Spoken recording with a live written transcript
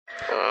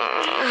Yeah,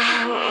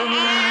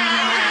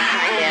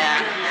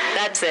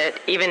 that's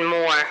it. Even more.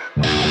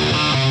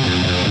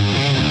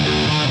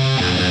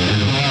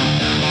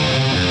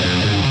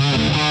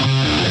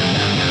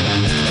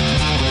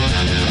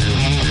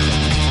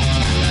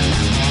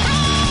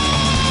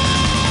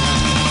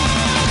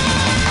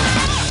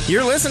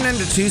 You're listening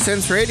to 2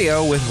 Cents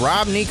Radio with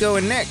Rob, Nico,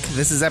 and Nick.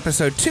 This is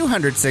episode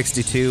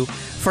 262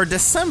 for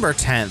December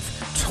 10th,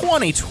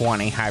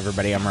 2020. Hi,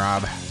 everybody. I'm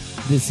Rob.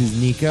 This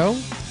is Nico.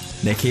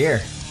 Nick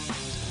here.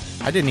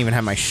 I didn't even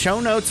have my show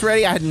notes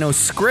ready. I had no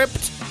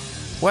script.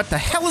 What the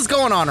hell is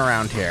going on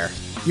around here?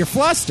 You're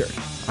flustered,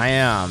 I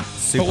am.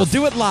 Super. but we'll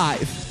do it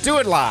live. Do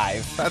it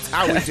live. That's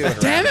how we do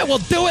it. Damn it, we'll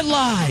do it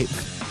live.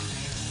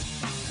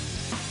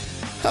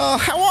 Oh,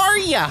 how are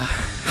ya?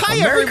 Hi,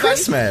 Merry everybody.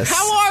 Christmas.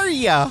 How are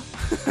ya?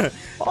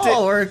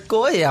 We're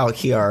good out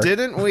here.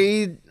 Didn't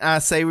we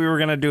say we were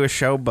going to do a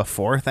show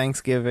before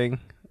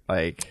Thanksgiving?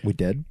 We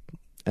did,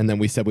 and then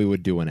we said we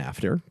would do one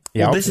after.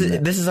 Well, this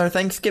is our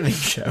Thanksgiving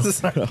show. This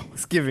is our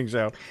Thanksgiving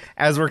show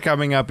as we're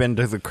coming up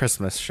into the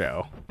Christmas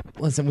show.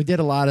 Listen, we did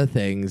a lot of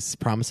things.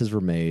 Promises were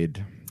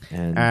made,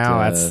 and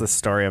That's the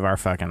story of our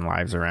fucking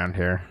lives around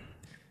here.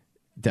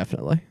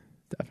 definitely.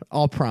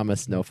 All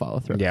promise, no follow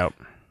through. Yep.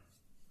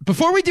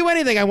 Before we do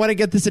anything, I want to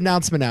get this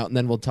announcement out, and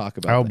then we'll talk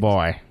about. Oh things.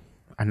 boy,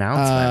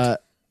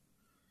 announcement.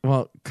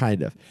 Well,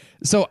 kind of.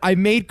 So I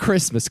made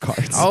Christmas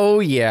cards.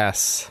 Oh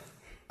yes,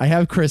 I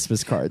have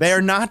Christmas cards. they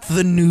are not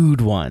the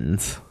nude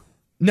ones.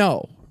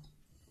 No.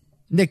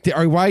 Nick,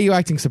 why are you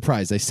acting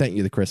surprised? I sent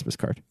you the Christmas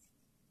card.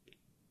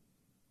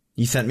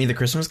 You sent me the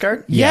Christmas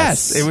card?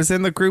 Yes. It was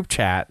in the group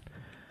chat.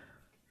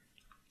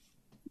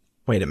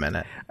 Wait a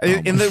minute.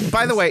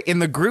 By the way, in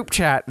the group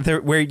chat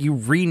where you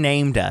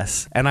renamed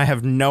us, and I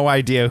have no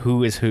idea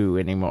who is who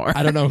anymore.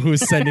 I don't know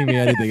who's sending me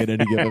anything at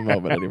any given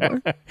moment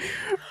anymore.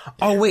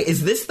 Oh, wait.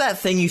 Is this that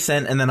thing you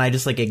sent and then I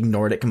just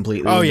ignored it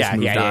completely? Oh, and yeah, just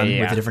moved yeah, on yeah,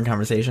 yeah. with a different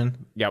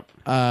conversation? Yep.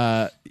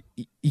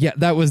 Yeah,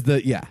 that was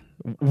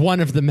one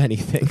of the many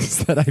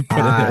things that I put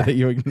in there that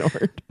you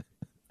ignored.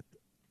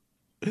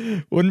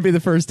 Wouldn't be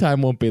the first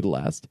time, won't be the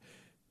last.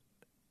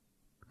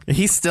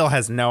 He still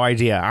has no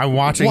idea. I'm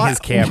watching his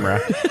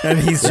camera, and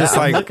he's just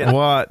I'm like, looking.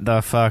 what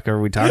the fuck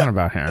are we talking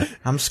about here?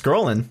 I'm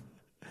scrolling.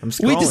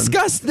 We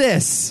discussed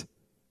this.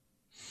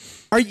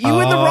 Are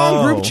you in the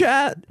wrong group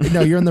chat?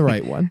 No, you're in the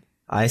right one.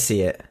 I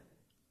see it.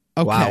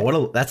 Okay.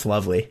 Wow, that's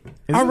lovely.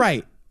 All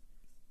right.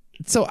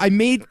 So I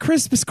made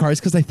Christmas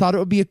cards because I thought it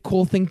would be a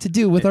cool thing to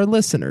do with our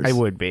listeners. I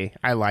would be.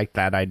 I like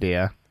that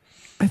idea.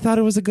 I thought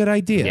it was a good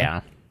idea.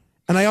 Yeah.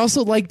 And I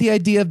also like the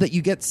idea of that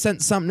you get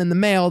sent something in the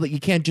mail that you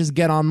can't just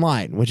get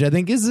online, which I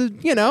think is,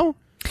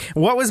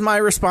 What was my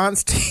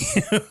response to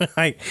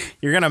you?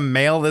 You're going to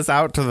mail this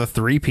out to the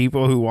 3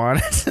 people who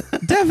want it?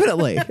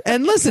 definitely.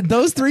 And listen,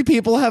 those 3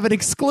 people have an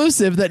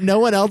exclusive that no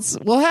one else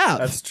will have.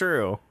 That's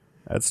true.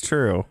 That's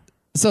true.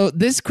 So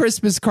this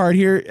Christmas card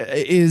here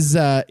is,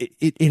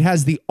 it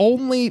has the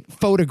only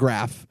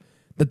photograph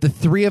that the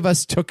 3 of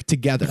us took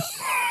together.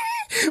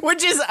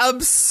 Which is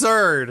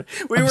absurd.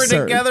 We were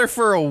together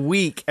for a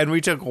week, and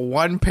we took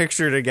one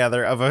picture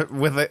together of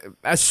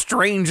a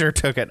stranger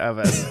took it of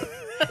us.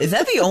 Is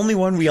that the only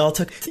one we all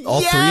took?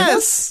 All 3 of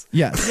us?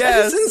 Yes.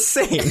 Yes. That's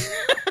insane.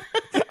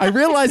 I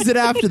realized it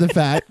after the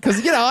fact because,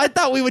 I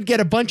thought we would get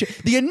a bunch of...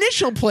 The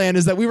initial plan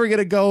is that we were going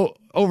to go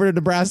over to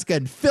Nebraska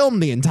and film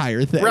the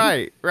entire thing.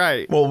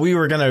 Right. Well, we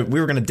were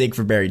gonna dig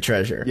for buried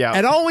treasure. Yeah.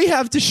 And all we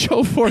have to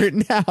show for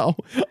it now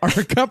are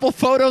a couple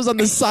photos on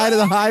the side of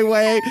the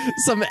highway,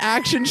 some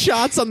action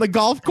shots on the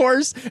golf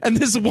course, and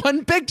this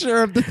one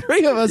picture of the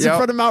 3 of us in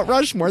front of Mount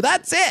Rushmore.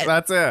 That's it.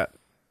 That's it.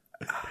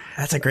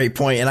 That's a great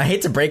point. And I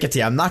hate to break it to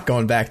you, I'm not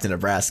going back to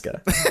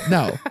Nebraska.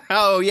 No.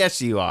 Oh,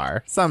 yes, you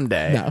are.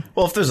 Someday. No.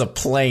 Well, if there's a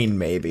plane,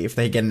 maybe. If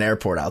they get an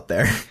airport out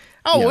there.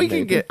 Oh,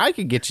 Yeah, I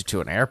could get you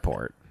to an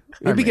airport.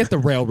 Maybe get the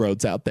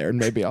railroads out there and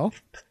maybe I'll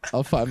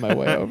find my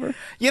way over.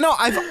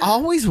 I've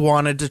always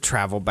wanted to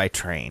travel by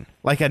train.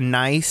 Like a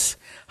nice,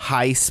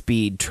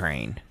 high-speed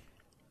train.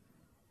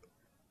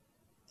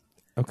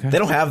 Okay. They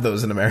don't have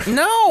those in America.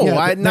 No,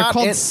 Yeah, they're not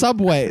called in-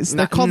 subways.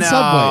 They're called no,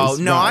 subways.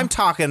 No, Rob. I'm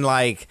talking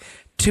like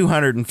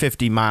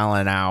 250 mile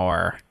an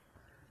hour.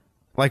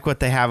 Like what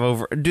they have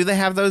over. Do they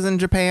have those in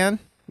Japan?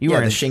 You Yeah,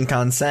 were the in,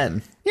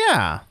 Shinkansen.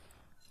 Yeah.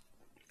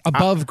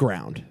 Above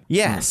ground.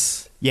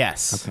 Yes.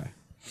 Yes. Okay.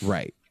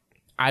 Right.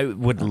 I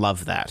would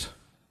love that.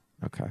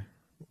 Okay.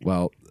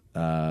 Well,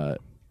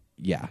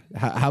 yeah.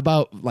 How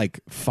about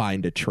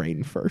find a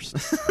train first?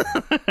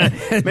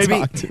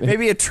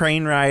 Maybe a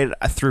train ride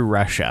through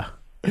Russia.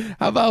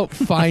 How about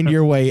find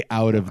your way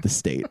out of the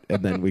state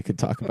and then we could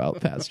talk about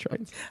past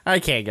trains. I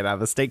can't get out of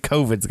the state.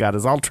 COVID's got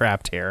us all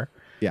trapped here.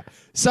 Yeah.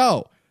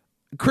 So,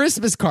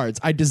 Christmas cards.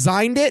 I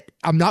designed it.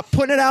 I'm not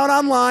putting it out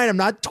online. I'm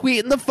not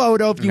tweeting the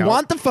photo. If you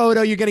want the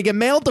photo, you're going to get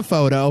mailed the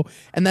photo,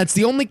 and that's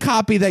the only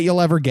copy that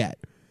you'll ever get.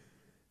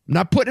 I'm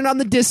not putting it on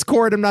the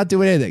Discord. I'm not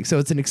doing anything. So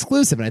it's an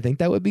exclusive, and I think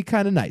that would be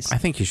kind of nice. I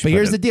think you should. But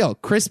here's the deal.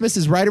 Christmas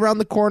is right around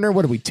the corner.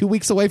 What are we, 2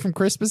 weeks away from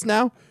Christmas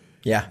now?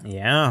 Yeah.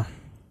 Yeah.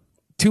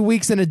 2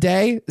 weeks and a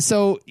day.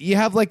 So you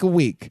have like a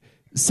week.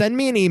 Send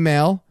me an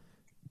email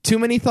too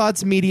many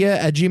thoughts media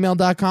at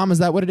gmail.com. Is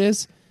that what it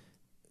is,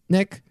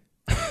 Nick?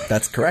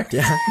 That's correct.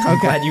 Yeah. I'm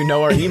glad you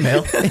know our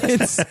email.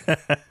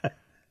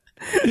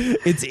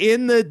 It's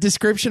in the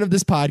description of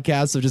this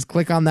podcast, so just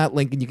click on that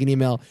link and you can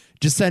email.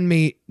 Just send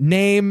me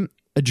name,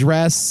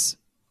 address,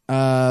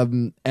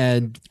 and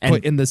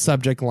put in the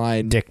subject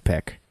line Dick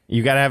pic.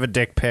 You got to have a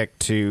dick pic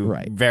to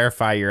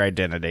verify your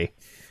identity.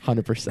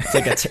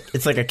 100%.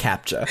 It's like a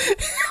CAPTCHA.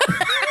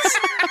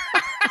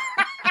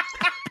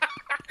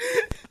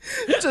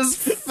 Just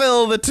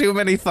fill the Too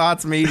Many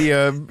Thoughts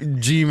Media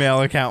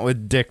Gmail account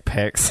with dick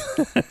pics.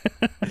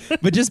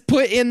 But just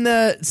put in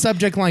the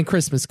subject line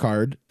Christmas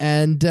card,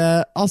 and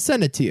I'll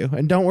send it to you.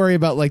 And don't worry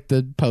about like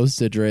the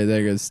postage or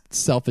anything. It's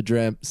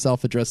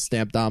self-addressed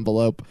stamped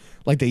envelope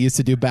like they used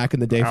to do back in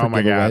the day for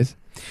giveaways.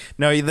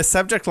 No, the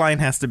subject line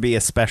has to be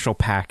a special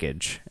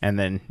package, and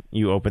then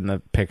you open the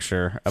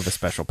picture of a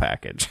special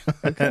package.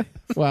 Okay.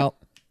 Well,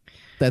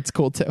 that's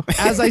cool too.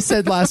 As I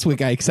said last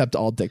week, I accept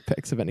all dick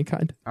pics of any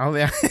kind. Oh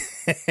yeah.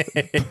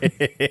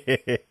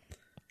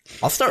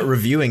 I'll start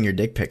reviewing your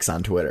dick pics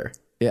on Twitter.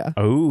 Yeah.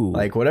 Oh,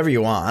 Like whatever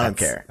you want. I don't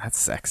care. That's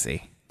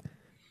sexy.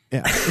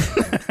 Yeah.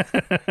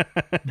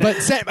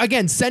 But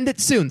send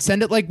it soon.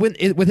 Send it like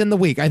within the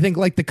week. I think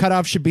like the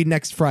cutoff should be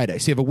next Friday.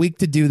 So you have a week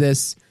to do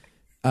this.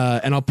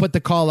 And I'll put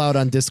the call out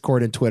on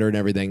Discord and Twitter and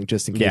everything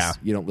just in case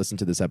you don't listen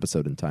to this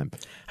episode in time.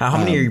 How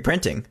many are you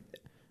printing?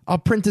 I'll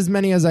print as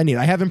many as I need.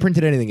 I haven't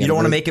printed anything yet. You don't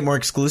want to make it more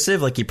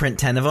exclusive? Like you print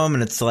 10 of them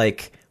and it's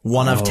like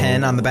 1 of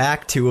 10 on the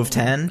back, 2 of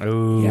 10?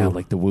 Ooh. Yeah,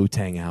 like the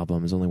Wu-Tang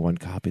album. There's only one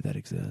copy that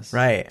exists.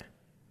 Right.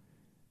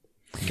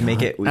 We can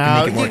make it more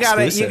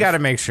exclusive. You got to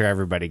make sure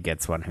everybody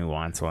gets one who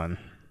wants one.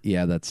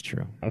 Yeah, that's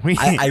true.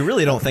 I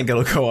really don't think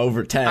it'll go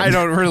over 10. I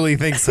don't really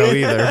think so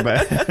either,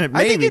 but maybe.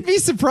 I think you'd be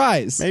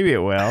surprised. Maybe it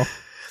will.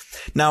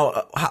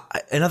 Now,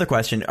 another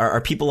question.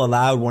 Are people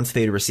allowed, once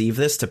they receive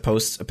this, to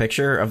post a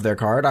picture of their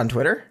card on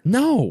Twitter?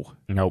 No.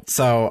 Nope.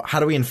 So how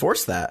do we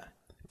enforce that?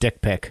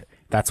 Dick pic.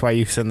 That's why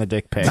you send the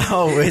dick pic.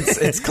 Oh,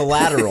 it's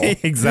collateral.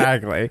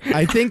 Exactly.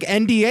 I think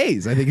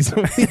NDAs, I think is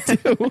what we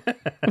do.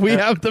 We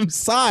have them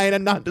sign a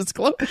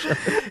non-disclosure.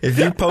 If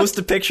you post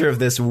a picture of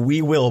this,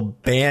 we will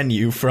ban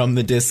you from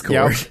the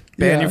Discord. Yep.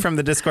 Ban you from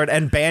the Discord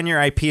and ban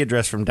your IP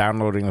address from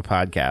downloading the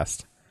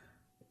podcast.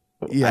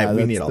 Yeah,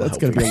 we need all the that's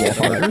help going to be a we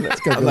little harder.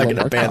 That's gonna I'm be not a going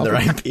to little more ban their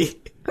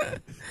IP.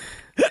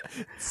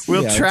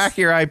 We'll Yeah, track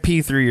your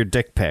IP through your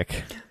dick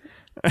pic.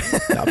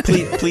 Now,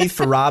 please,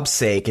 for Rob's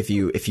sake, if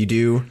you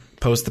do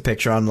post the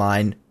picture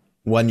online,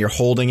 when you're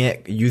holding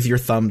it, use your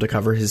thumb to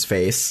cover his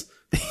face.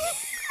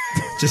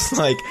 Just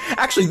like,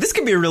 actually, this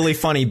could be a really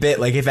funny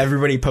bit. Like if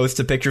everybody posts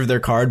a picture of their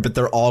card, but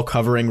they're all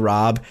covering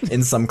Rob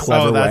in some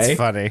clever that's way.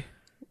 funny.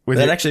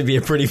 That'd actually be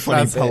a pretty funny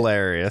That's bit.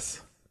 hilarious.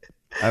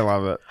 I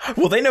love it.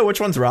 Will they know which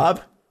one's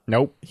Rob?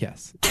 Nope.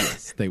 Yes,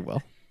 they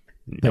will.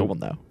 They will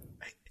know.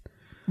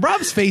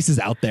 Rob's face is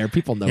out there.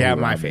 People know. Yeah,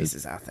 who my Rob face is.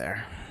 is out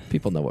there.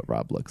 People know what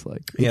Rob looks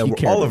like. Yeah, You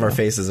care all to of our know.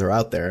 faces are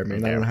out there. I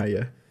mean, I don't know how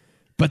you...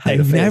 But hide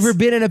a they've face. never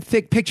been in a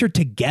picture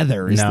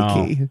together is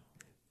No. the key.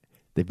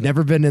 They've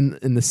never been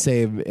in the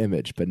same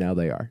image, but now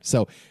they are.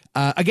 So,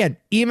 again,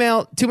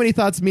 email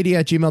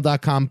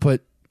toomanythoughtsmedia@gmail.com,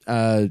 put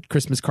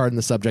Christmas card in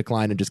the subject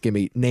line, and just give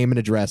me name and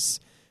address,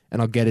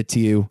 and I'll get it to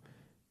you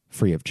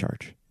free of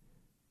charge.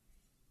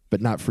 But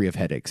not free of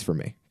headaches for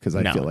me, because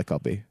I feel like I'll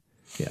be,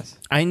 yes.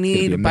 I It's gonna be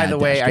a need, by mad the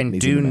way, dash I getting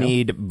these in do the mail.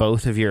 need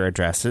both of your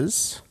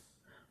addresses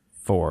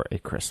for a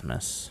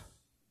Christmas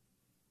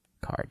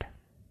card.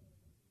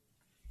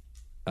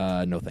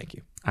 No, thank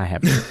you. I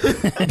have.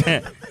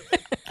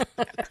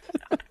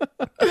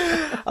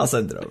 I'll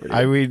send it over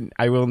to you.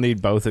 I will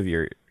need both of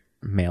your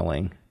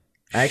mailing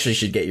I actually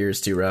should get yours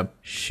too, Rob.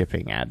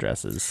 shipping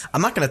addresses.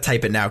 I'm not going to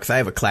type it now because I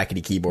have a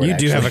clackety keyboard. You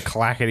do have a actually.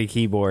 clackety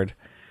keyboard.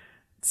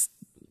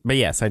 But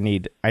yes, I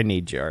need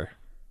your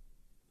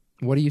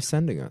What are you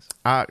sending us?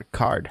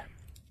 card.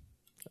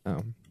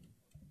 Oh.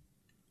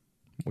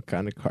 What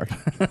kind of card?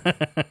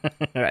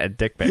 A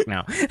dick pic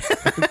now.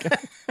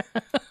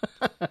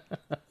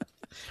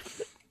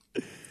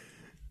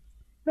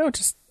 No,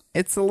 just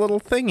it's a little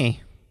thingy.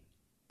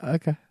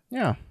 Okay.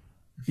 Yeah.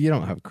 You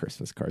don't have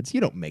Christmas cards. You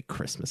don't make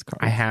Christmas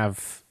cards. I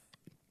have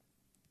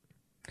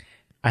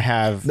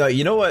No,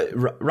 you know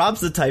what?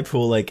 Rob's the type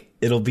who'll like,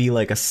 it'll be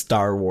like a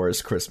Star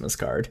Wars Christmas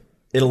card.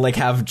 It'll like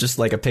have just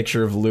like a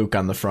picture of Luke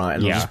on the front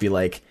and it'll just be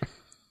like,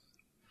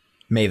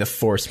 may the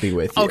force be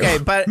with you. Okay,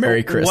 but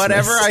Merry Christmas.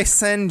 whatever I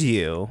send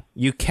you,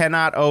 you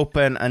cannot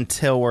open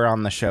until we're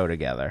on the show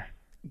together.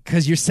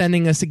 Because you're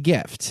sending us a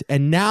gift,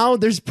 and now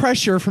there's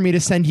pressure for me to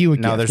send you a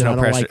gift. No, there's and no I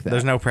don't pressure. Like that.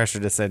 There's no pressure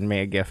to send me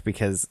a gift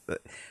because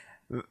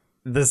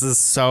this is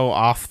so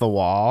off the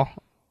wall,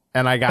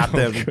 and I got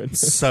them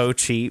so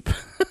cheap.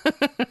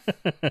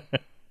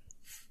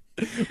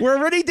 We're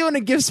already doing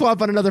a gift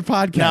swap on another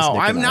podcast. No,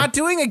 Nick I'm and I. not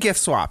doing a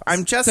gift swap.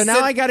 I'm just So now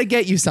I got to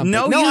get you something.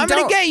 No, I'm you going to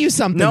don't. get you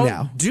something no,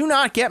 now. do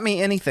not get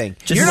me anything.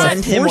 Just You're not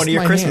send him one forced of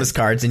your my Christmas hand.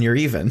 cards and you're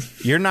even.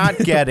 You're not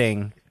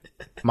getting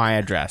my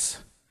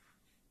address.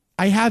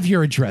 I have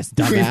your address,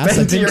 dumbass. We've I've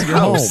been to your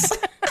house. home.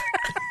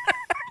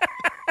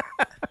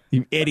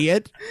 You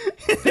idiot.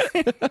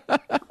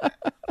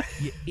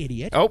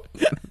 idiot. Oh,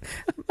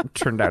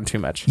 turned down too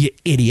much. You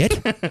idiot.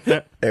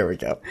 There we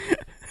go.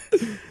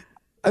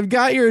 I've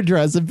got your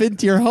address. I've been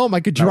to your home. I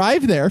could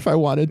drive there if I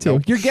wanted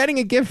to. You're getting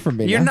a gift from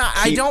me. You're now. not.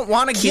 I don't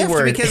want a gift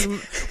keyword. because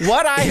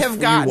what I have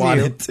gotten you.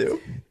 wanted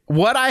to.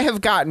 What I have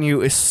gotten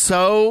you is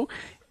so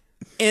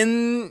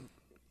in.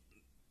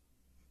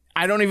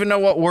 I don't even know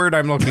what word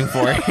I'm looking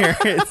for here.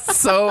 It's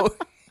so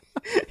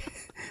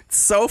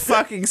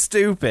fucking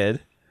stupid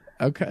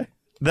Okay.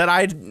 that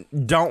I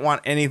don't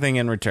want anything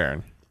in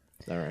return.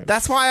 All right.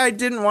 That's why I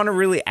didn't want to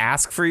really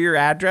ask for your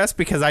address,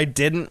 because I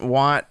didn't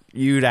want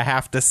you to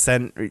have to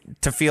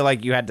feel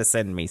like you had to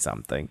send me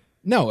something.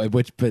 No,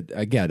 but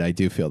again, I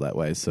do feel that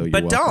way. So you're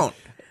But welcome.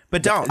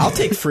 don't. I'll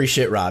take free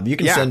shit, Rob. You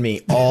can Yeah. send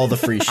me all the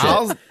free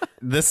shit.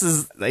 This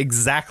is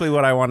exactly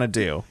what I want to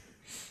do.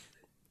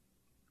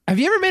 Have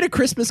you ever made a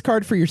Christmas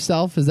card for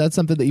yourself? Is that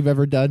something that you've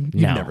ever done?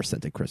 You've No. never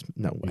sent a Christmas.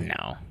 No way.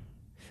 No.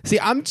 See,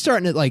 I'm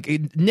starting to like.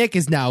 Nick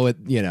is now at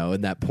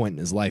in that point in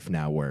his life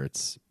now where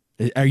it's.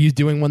 Are you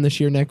doing one this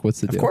year, Nick?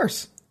 What's the deal? Of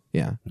course.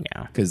 Yeah.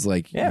 Yeah. Because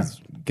Yeah.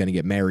 he's gonna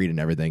get married and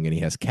everything, and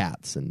he has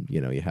cats, and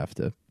you have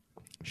to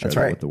share That's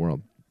that right. with the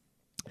world.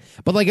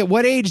 But like, at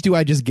what age do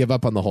I just give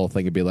up on the whole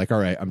thing and be like, all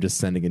right, I'm just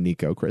sending a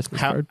Nico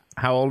Christmas card?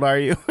 How old are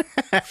you?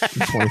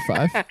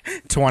 25.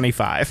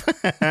 25.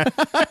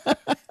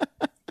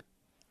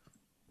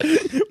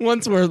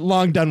 Once we're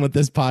long done with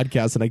this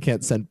podcast, and I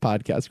can't send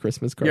podcast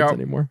Christmas cards Yep.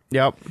 anymore.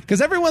 Yep.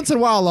 Because every once in a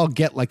while, I'll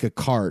get like a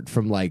card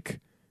from like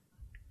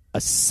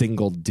a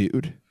single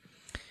dude.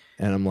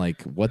 And I'm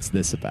like, what's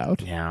this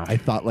about? Yeah. I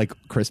thought like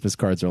Christmas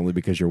cards are only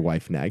because your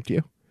wife nagged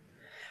you.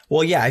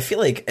 Well, yeah, I feel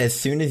like as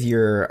soon as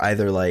you're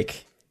either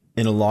like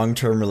in a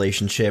long-term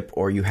relationship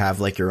or you have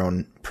like your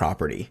own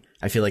property,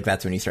 I feel like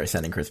that's when you start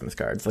sending Christmas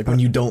cards. Like when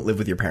you don't live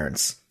with your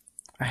parents.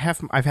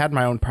 I've had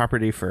my own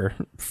property for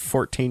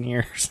 14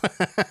 years.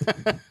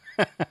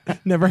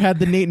 Never had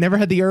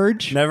the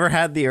urge. Never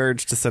had the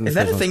urge to send. Is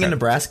that a Christmas thing in card.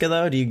 Nebraska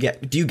though? Do you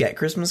get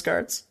Christmas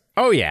cards?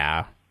 Oh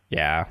yeah.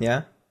 Yeah.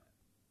 Yeah.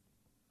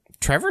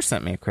 Trevor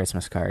sent me a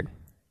Christmas card.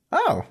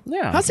 Oh.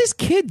 Yeah. How's his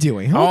kid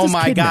doing? How old's Oh his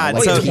my kid now? God.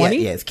 Like So- 20?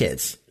 Yeah, it's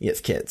kids. Yeah,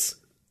 it's kids.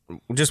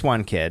 Just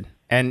one kid.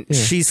 And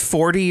she's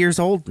 40 years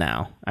old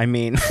now. I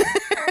mean,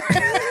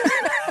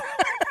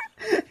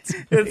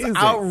 it's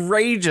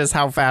outrageous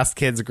how fast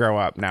kids grow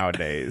up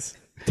nowadays.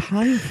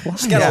 Time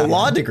flies. She's got a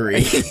law degree.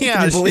 Yeah,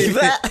 Can you believe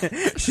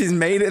that? She's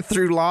made it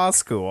through law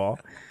school.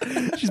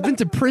 She's been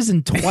to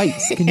prison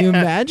twice. Can you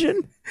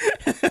imagine?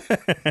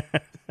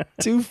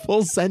 2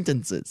 full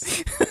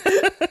sentences.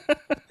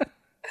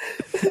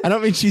 I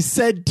don't mean she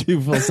said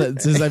 2 full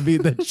sentences. I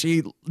mean that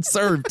she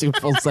served 2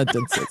 full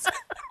sentences.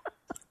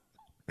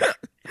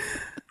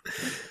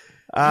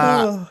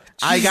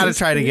 I got to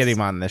try to get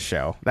him on this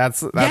show.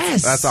 That's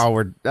Yes!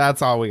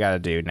 all we got to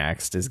do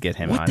next is get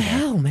him What on the here.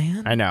 hell,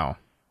 man? I know.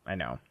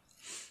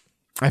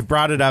 I've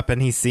brought it up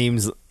and he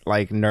seems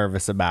like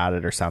nervous about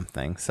it or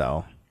something.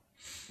 So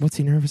What's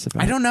he nervous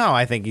about? I don't know.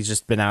 I think he's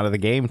just been out of the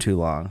game too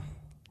long.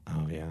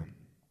 Oh, yeah.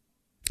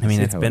 I mean,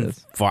 see it's how been it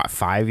is.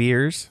 5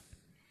 years.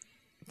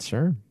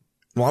 Sure.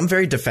 Well, I'm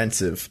very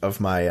defensive of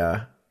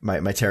my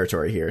my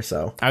territory here,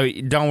 so Oh,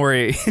 don't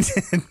worry.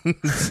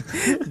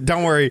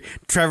 Don't worry.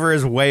 Trevor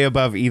is way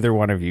above either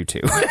one of you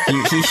two.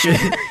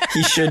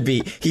 he should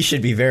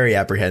be very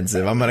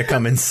apprehensive. I'm gonna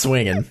come in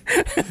swinging.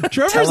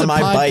 Trevor's a him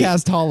I bite.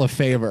 podcast Hall of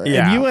Famer.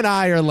 Yeah. And you and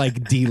I are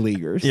like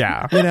D-leaguers.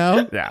 Yeah. You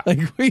know? Yeah. Like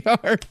we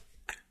are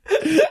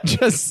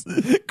just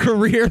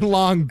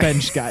career-long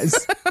bench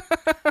guys.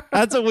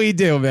 That's what we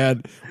do,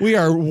 man. We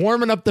are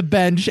warming up the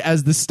bench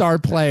as the star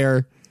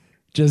player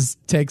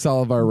just takes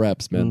all of our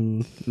reps,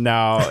 man.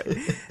 No.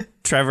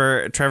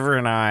 Trevor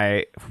and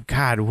I,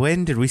 God,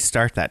 when did we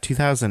start that?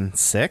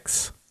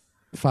 2006?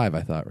 5,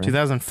 I thought, right?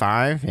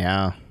 2005?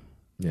 Yeah.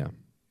 Yeah.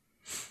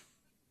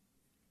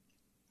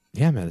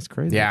 Yeah, man, it's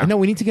crazy. Yeah. I know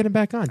we need to get him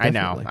back on. I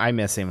know. Definitely. I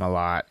miss him a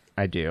lot.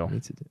 I do. We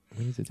need to do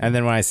And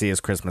then when I see his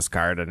Christmas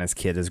card and his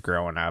kid is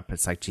growing up,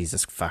 it's like,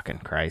 Jesus fucking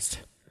Christ.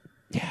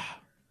 Yeah.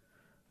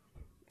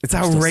 It's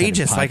sending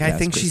outrageous. Like, I podcast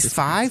think she's Christmas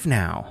 5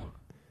 now.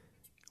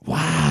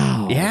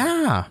 Wow.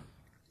 Yeah.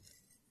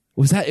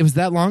 Was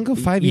that long ago?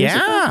 5 years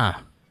ago? Yeah.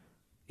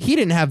 He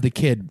didn't have the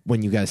kid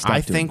when you guys stopped I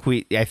doing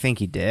think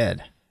he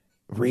did.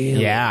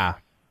 Really? Yeah.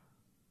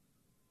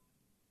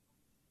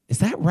 Is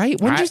that right?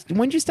 When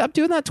did you stop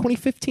doing that?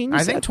 2015?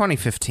 I think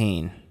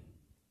 2015.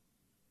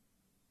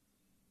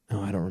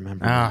 Oh, I don't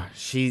remember.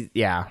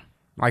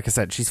 Like I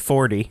said, she's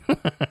 40.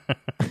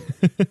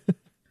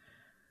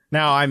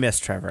 Now, I miss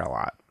Trevor a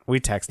lot. We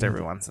text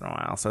every once in a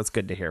while, so it's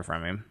good to hear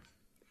from him.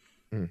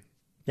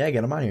 Yeah,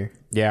 get him on here.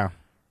 Yeah.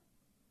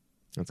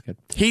 That's good.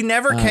 He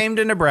never came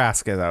to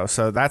Nebraska, though,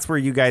 so that's where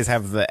you guys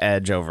have the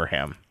edge over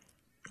him.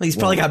 He's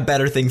probably got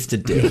better things to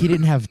do. He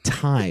didn't have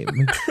time.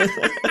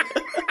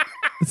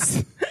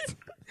 It's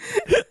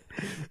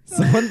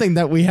the one thing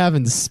that we have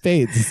in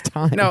spades is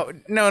time.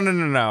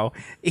 No.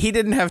 He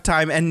didn't have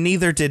time, and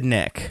neither did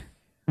Nick.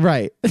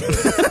 Right.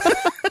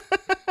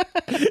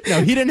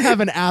 No, he didn't have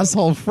an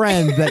asshole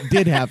friend that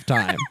did have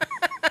time.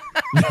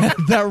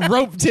 that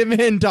roped him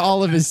into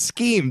all of his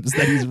schemes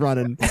that he's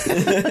running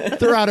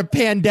throughout a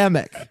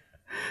pandemic.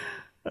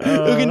 Who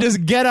can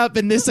just get up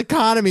in this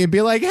economy and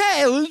be like,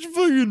 hey, let's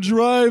fucking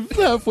drive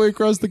halfway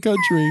across the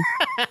country.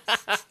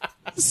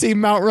 See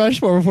Mount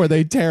Rushmore before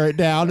they tear it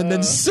down and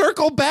then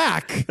circle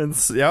back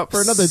Yep.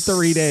 for another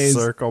 3 days.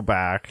 Circle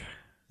back.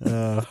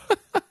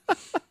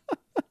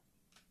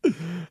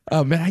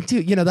 Oh, man, I do.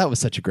 You know, that was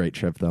such a great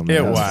trip, though. Man.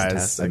 It That was.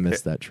 fantastic. I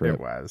missed that trip. It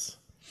was.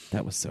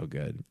 That was so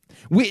good.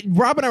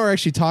 Rob and I were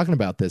actually talking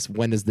about this.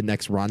 When is the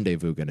next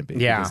rendezvous going to be?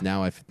 Yeah. Because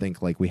now I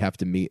think like we have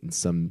to meet in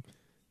some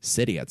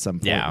city at some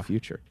point in Yeah. the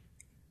future.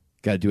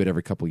 Got to do it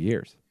every couple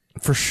years.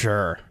 For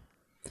sure.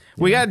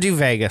 We got to do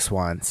Vegas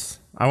once.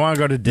 I want to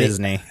go to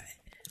Disney.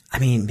 I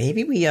mean,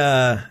 maybe we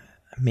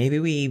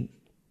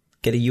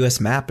get a U.S.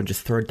 map and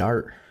just throw a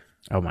dart.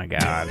 Oh my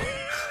God.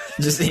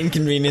 Just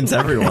inconvenience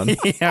everyone.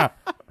 Yeah.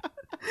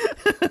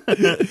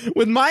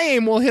 With my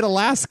aim, we'll hit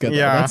Alaska. Though.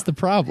 Yeah. That's the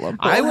problem.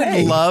 I would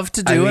Hey, love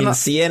to do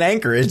see you in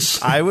Anchorage.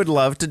 I would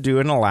love to do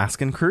an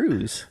Alaskan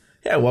cruise.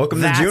 Yeah,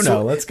 welcome to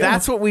Juneau. Let's go.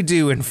 That's what we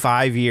do in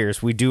 5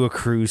 years. We do a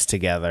cruise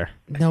together.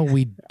 No,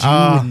 we do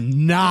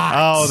not.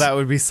 Oh, that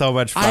would be so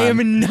much fun. I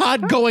am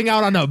not going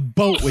out on a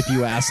boat with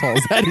you assholes.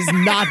 That is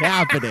not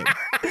happening.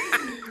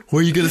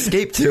 Where are you going to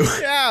escape to?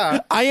 Yeah.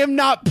 I am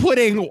not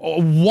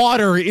putting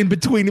water in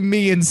between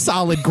me and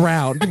solid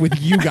ground with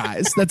you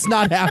guys. That's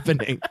not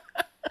happening.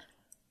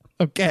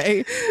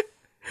 Okay?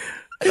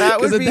 That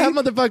Because would if be that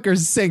motherfucker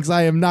sinks,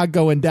 I am not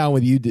going down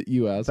with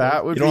you assholes.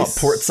 that would You don't be want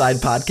portside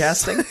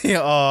podcasting?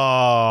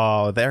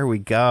 Oh, there we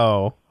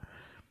go.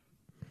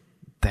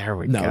 There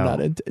we No, go.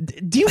 not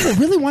it. Do you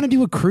really want to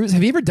do a cruise?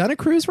 Have you ever done a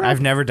cruise, Rob? I've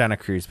never done a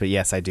cruise, but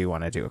yes, I do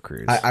want to do a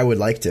cruise. I would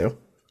like to.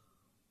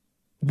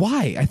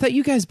 Why? I thought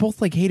you guys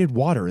both like hated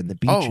water and the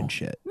beach and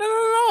shit. No.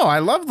 I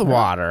love the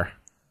water.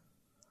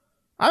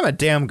 I'm a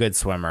damn good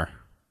swimmer.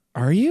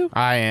 Are you?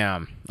 I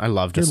am. I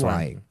love to You're swim.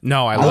 lying.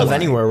 No, I I love love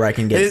anywhere where I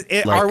can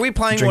get. Are we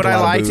playing drink What a I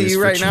lot of Lie to booze You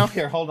for right cheap. now?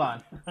 Here, hold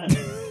on.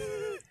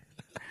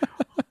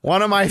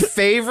 One of my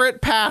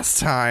favorite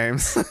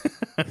pastimes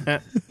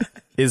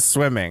is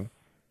swimming.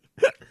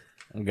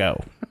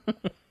 Go.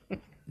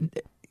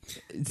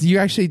 You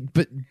actually,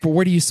 but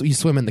where do you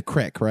swim in the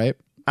creek, right?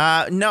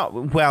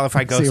 No. Well, if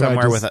I go See how I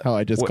somewhere just- with how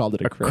I just called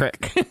it a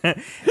crick.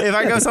 If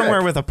I go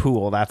somewhere with a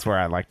pool, that's where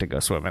I like to go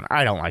swimming.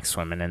 I don't like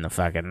swimming in the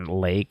fucking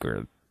lake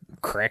or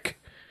crick.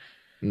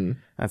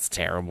 That's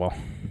terrible.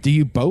 Do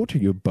you boat? Are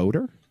you a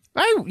boater?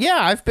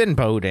 I've been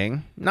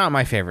boating. Not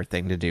my favorite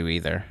thing to do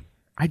either.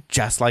 I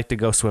just like to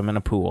go swim in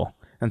a pool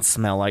and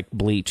smell like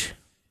bleach.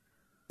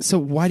 So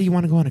why do you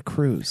want to go on a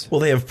cruise? Well,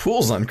 they have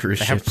pools on cruise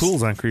They ships. have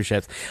pools on cruise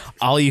ships.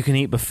 All you can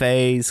eat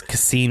buffets,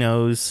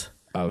 casinos.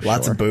 Oh,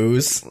 Lots of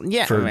booze.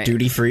 Yeah, for right.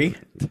 duty free.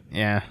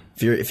 Yeah.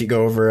 If you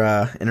go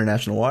over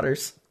international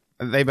waters.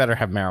 They better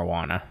have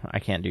marijuana. I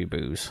can't do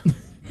booze.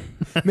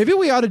 Maybe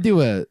we ought to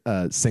do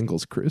a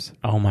singles cruise.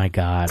 Oh my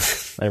God.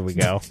 There we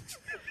go.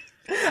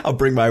 I'll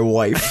bring my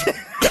wife.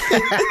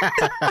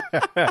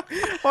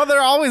 Well,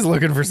 they're always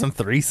looking for some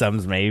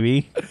threesomes,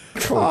 maybe.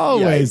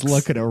 Always yikes.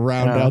 looking to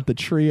round out the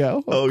trio.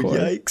 of Oh,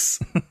 course.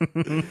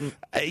 yikes.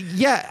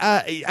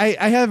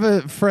 I have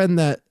a friend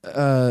that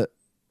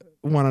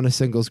went on a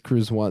singles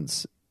cruise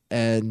once,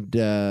 and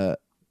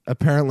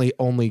apparently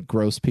only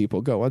gross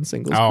people go on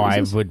singles Oh, I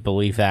cruises. would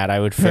believe that. I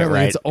would fit Apparently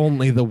right. it's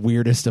only the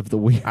weirdest of the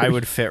weird. I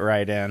would fit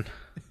right in.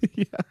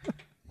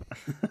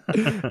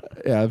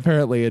 Yeah,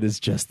 apparently it is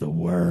just the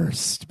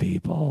worst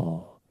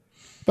people.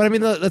 But I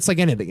mean, that's like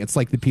anything. It's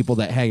like the people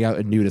that hang out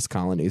in nudist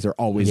colonies are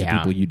always the Yeah.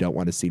 people you don't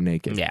want to see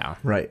naked. Yeah.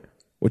 Right.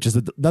 Which is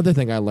another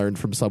thing I learned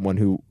from someone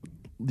who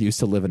used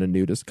to live in a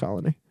nudist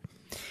colony.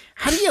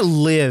 How do you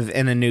live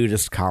in a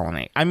nudist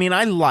colony? I mean,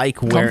 I like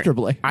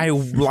Comfortably. I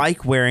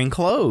like wearing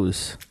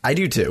clothes. I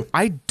do too.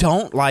 I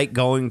don't like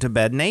going to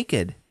bed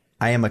naked.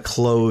 I am a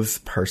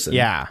clothed person.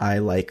 Yeah. I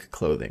like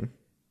clothing.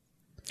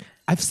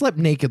 I've slept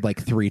naked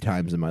like 3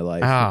 times in my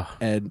life. Oh.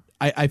 And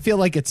I feel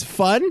like it's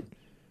fun,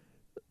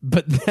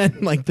 but then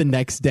like the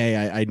next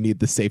day I need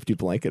the safety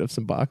blanket of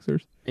some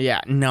boxers.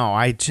 Yeah. No,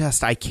 I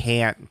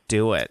can't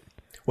do it.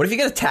 What if you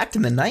get attacked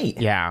in the night?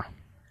 Yeah.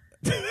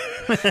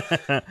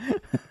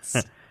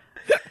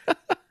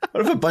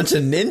 What if a bunch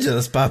of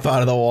ninjas pop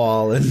out of the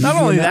wall? And Not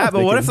only know, that, but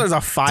they what can if there's a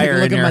take fire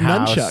a look in at your my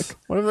house? nunchuck.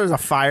 What if there's a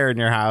fire in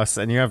your house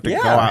and you have to Yeah.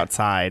 go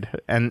outside?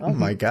 And oh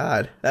my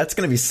god, that's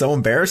gonna be so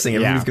embarrassing.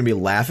 Everybody's Yeah. gonna be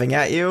laughing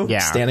at you. Yeah.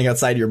 Standing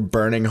outside your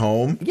burning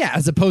home. Yeah,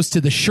 as opposed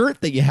to the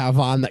shirt that you have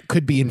on that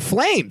could be in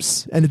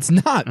flames, and it's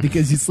not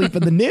because you sleep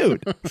in the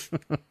nude.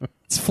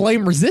 It's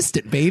flame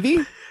resistant, baby.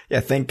 Yeah,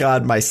 thank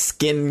God my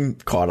skin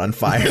caught on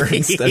fire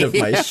instead of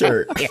my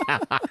shirt.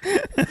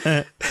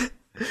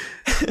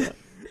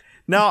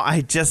 no,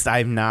 I just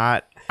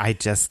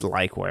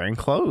like wearing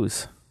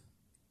clothes.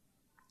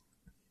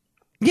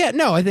 Yeah,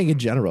 no, I think in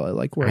general I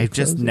like wearing I've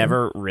just clothes, yeah.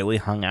 never really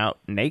hung out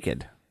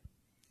naked.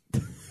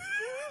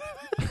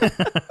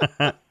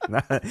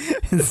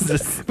 It's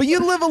just- But you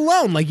live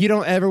alone. Like you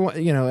don't ever,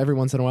 every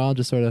once in a while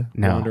just sort of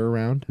No. wander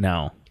around.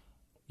 no,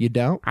 You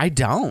don't? I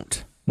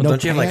don't. Well, No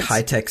don't you have like pants?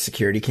 high-tech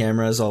security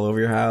cameras all over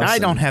your house? I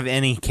don't have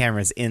any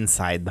cameras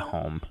inside the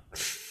home.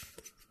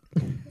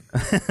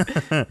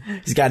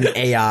 He's got an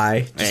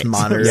AI just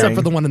monitoring. Except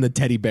for the one in the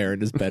teddy bear in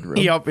his bedroom.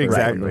 Yep, Right.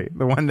 exactly.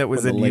 The one that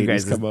was When in the you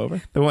ladies guys' come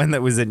over. The one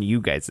that was in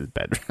you guys'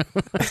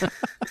 bedroom.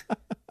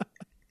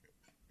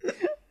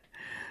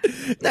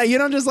 Now, you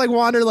don't just like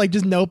wander like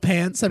just no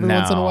pants every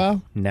once in a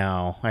while?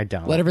 No, I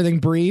don't. Let everything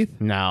breathe?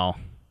 No.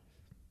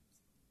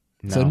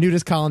 So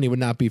nudist colony would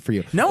not be for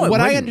you. No, it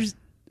what wouldn't.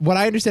 What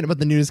I understand about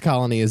the nudist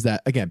colony is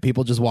that, again,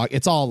 people just walk.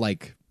 It's all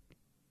like,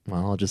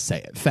 well, I'll just say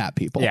it, fat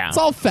people. Yeah. It's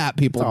all fat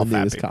people It's all in the fat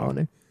nudist people.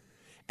 colony.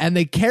 And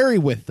they carry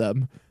with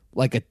them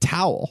like a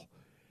towel.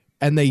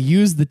 And they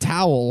use the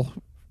towel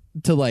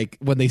to like,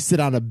 when they sit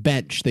on a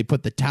bench, they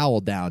put the towel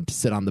down to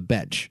sit on the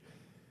bench.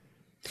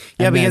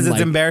 Yeah, And because then, it's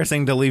like-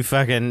 embarrassing to leave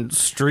fucking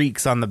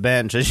streaks on the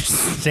bench as you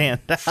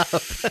stand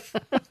up.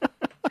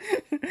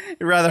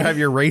 You'd rather have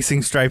your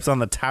racing stripes on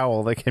the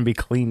towel that can be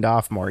cleaned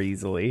off more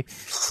easily.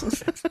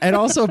 And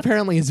also,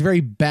 apparently, it's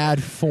very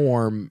bad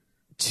form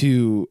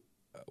to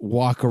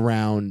walk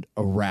around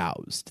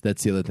aroused.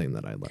 That's the other thing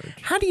that I learned.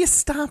 How do you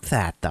stop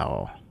that,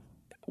 though?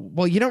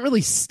 Well, you don't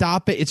really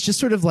stop it. It's just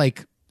sort of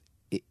like,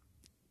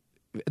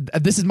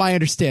 this is my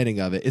understanding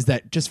of it, is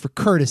that just for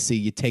courtesy,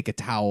 you take a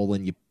towel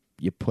and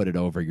you put it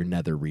over your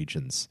nether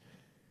regions,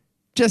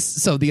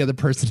 just so the other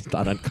person is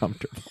not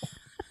uncomfortable.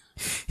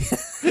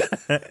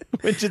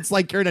 Which it's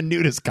like you're in a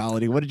nudist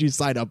colony. What did you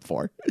sign up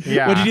for?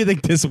 Yeah. What did you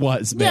think this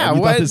was, man? Yeah, you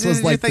what thought this did was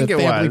you like the think it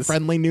was?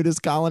 family-friendly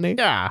nudist colony?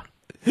 Yeah.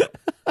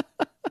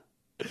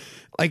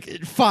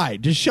 Like,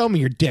 fine, just show me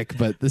your dick,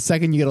 but the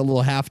second you get a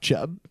little half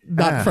chub,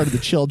 not in front of the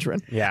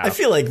children. Yeah. I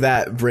feel like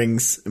that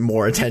brings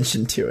more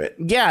attention to it.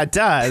 Yeah, it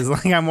does.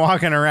 Like I'm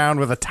walking around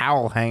with a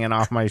towel hanging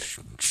off my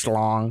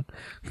schlong.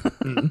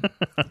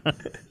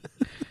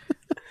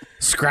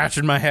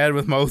 Scratching my head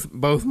with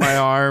both my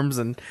arms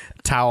and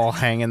towel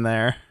hanging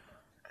there.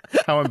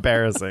 How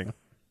embarrassing.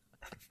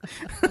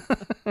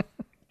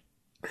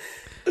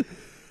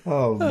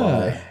 Oh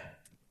my.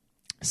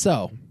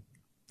 So,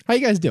 how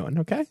you guys doing?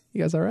 Okay?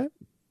 You guys all right?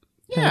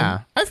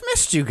 Yeah. I've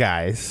missed you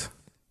guys.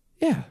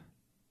 Yeah.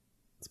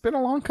 It's been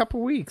a long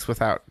couple weeks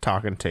without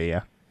talking to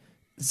you.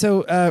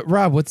 So,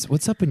 Rob,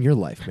 what's up in your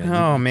life, man?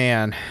 Oh,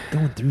 man.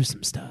 You're going through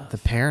some stuff. The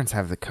parents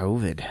have the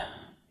COVID.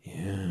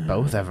 Yeah.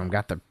 Both of them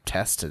got the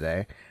test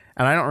today.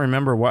 And I don't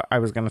remember what I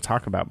was going to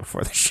talk about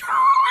before the show.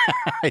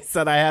 I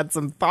said I had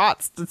some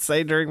thoughts to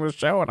say during the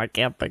show, and I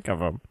can't think of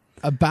them.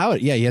 About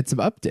it, yeah, you had some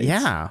updates.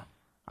 Yeah.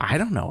 I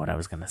don't know what I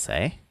was going to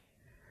say.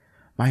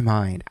 My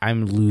mind.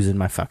 I'm losing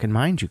my fucking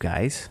mind, you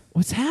guys.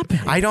 What's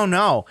happening? I don't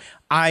know.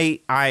 I'm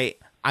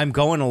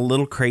going a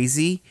little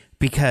crazy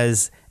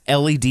because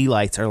LED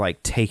lights are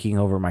like taking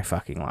over my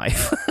fucking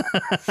life.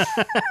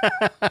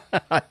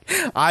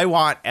 I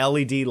want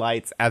LED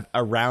lights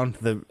around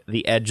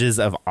the edges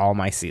of all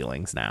my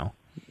ceilings now.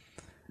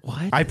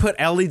 What? I put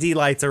LED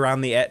lights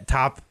around the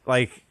top,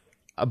 like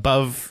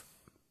above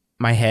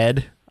my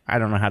head. I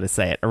don't know how to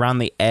say it. Around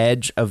the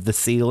edge of the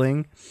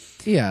ceiling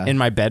Yeah. in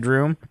my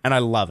bedroom, and I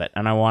love it.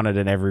 And I want it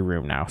in every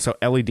room now. So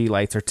LED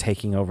lights are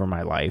taking over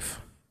my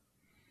life.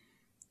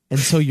 And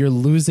so you're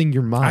losing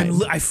your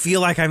mind. I feel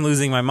like I'm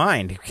losing my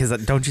mind because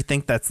don't you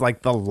think that's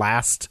like the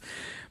last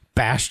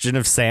bastion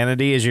of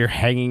sanity is you're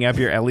hanging up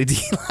your LED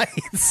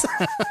lights?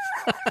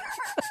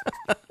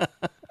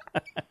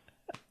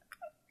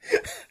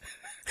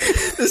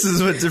 This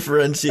is what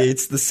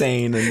differentiates the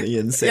sane and the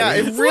insane. Yeah,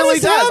 it What really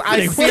is does.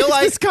 happening? I feel What is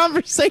like this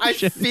conversation. I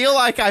feel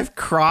like I've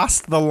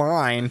crossed the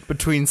line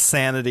between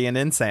sanity and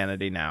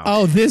insanity now.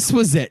 Oh, this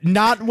was it.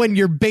 Not when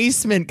your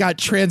basement got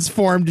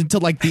transformed into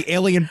like the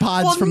alien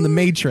pods from the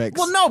Matrix.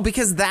 Well, no,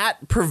 because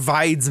that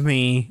provides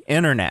me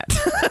internet.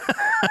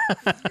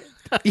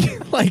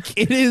 Like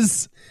it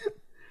is.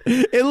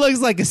 It looks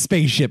like a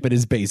spaceship in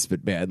his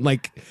basement, man.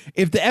 Like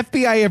if the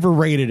FBI ever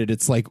raided it,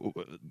 it's like,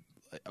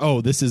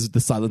 oh, this is the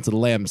Silence of the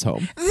Lambs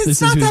home. It's This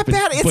is not who's that been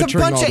bad. It's a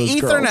butchering bunch all of those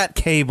Ethernet girls.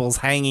 cables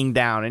hanging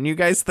down, and you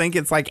guys think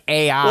it's like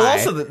AI. Well,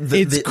 also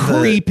It's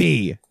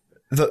creepy.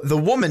 the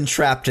woman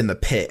trapped in the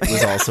pit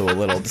was also a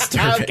little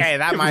disturbing. Okay,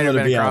 that I'm might have gonna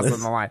been be crossing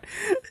honest. the line.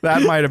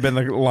 That might have been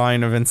the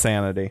line of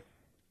insanity.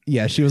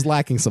 Yeah, she was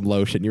lacking some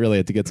lotion. You really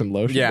had to get some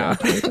lotion. Yeah.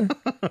 down to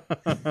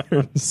her.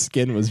 Her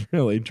skin was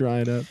really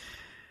drying up.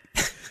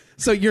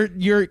 So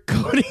you're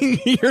coating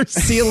your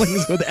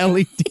ceilings with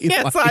LED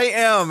Yes, lights. I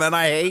am, and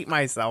I hate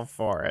myself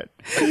for it.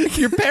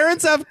 Your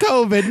parents have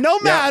COVID. No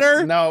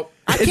matter. No,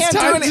 I It's can't do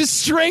time any- to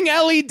string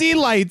LED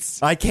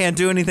lights. I can't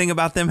do anything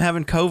about them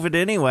having COVID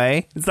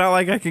anyway. It's not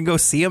like I can go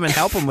see them and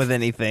help them with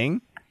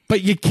anything.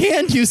 But you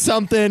can do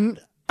something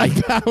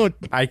about.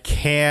 I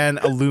can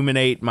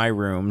illuminate my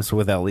rooms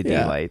with LED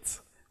Yeah.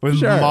 lights, with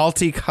Sure.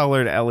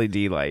 multicolored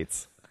LED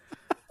lights.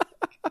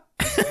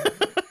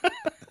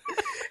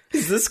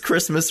 Is this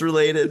Christmas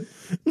related?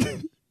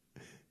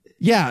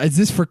 Yeah, is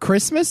this for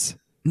Christmas?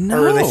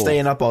 No, Or are they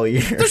staying up all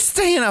year? They're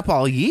staying up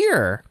all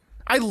year.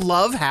 I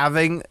love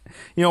having,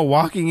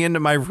 walking into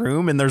my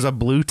room and there's a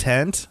blue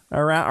tent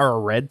around, or a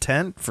red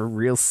tent for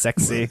real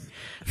sexy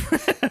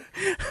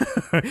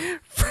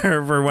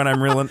for when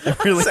I'm really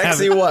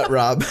Sexy having what,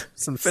 Rob?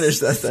 Finish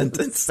that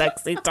sentence.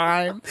 sexy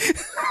time.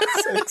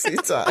 Sexy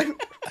time.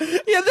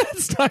 Yeah,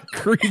 that's not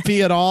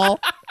creepy at all.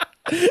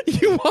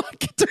 You walk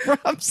into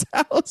Rob's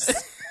house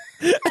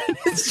and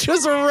it's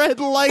just a red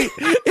light.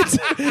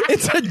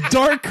 It's a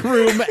dark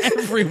room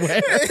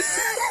everywhere.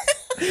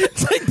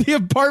 It's like the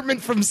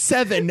apartment from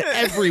Seven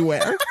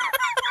everywhere.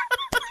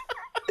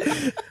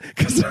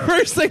 Because the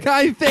first thing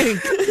I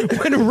think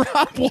when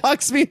Rob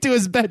walks me into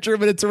his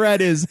bedroom and it's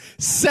red is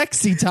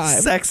sexy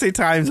time. Sexy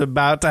time's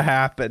about to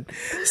happen.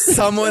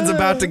 Someone's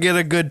about to get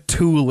a good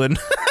tooling.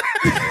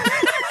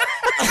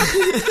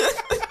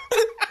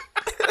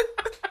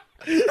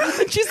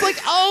 She's like,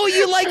 "Oh,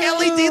 you like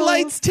LED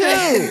lights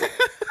too?"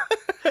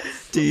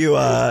 Do you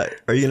are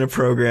you gonna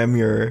program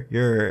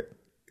your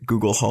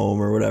Google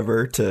Home or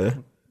whatever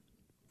to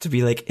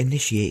be like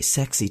initiate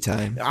sexy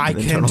time? I And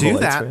then can turn all the do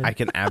lights that. red? I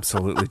can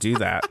absolutely do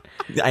that.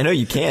 I know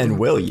you can.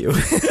 Will you?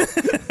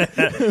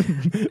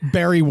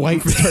 Barry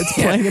White starts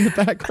playing in the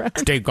background.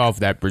 Take off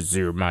that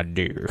brassiere, my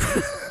dear.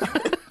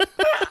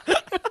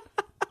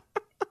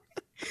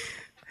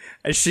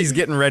 As she's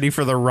getting ready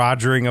for the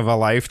Rogering of a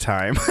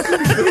lifetime.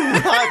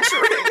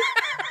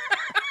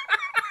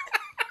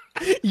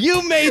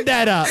 You made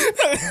that up.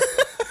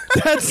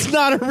 That's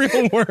not a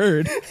real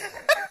word.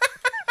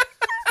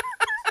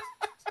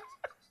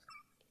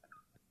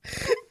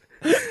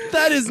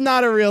 That is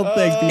not a real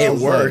thing. people It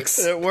say. works.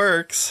 It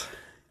works.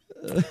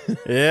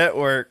 It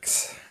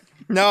works.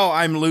 No,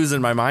 I'm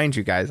losing my mind,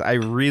 you guys. I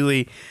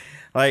really,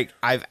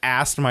 I've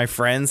asked my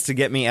friends to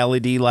get me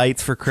LED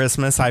lights for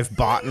Christmas. I've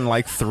bought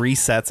like 3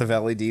 sets of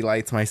LED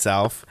lights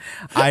myself.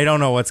 I don't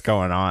know what's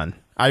going on.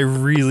 I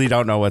really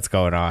don't know what's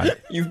going on.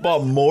 You've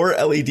bought more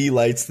LED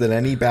lights than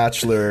any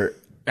bachelor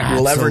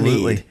will ever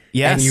Absolutely. need.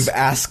 Yes. And you've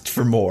asked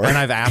for more. And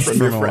I've asked from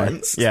for your more.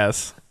 friends.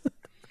 Yes.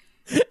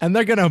 And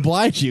they're going to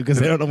oblige you because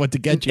they don't know what to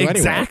get you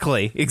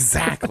anyway.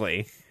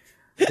 Exactly.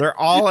 They're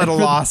all at a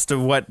loss to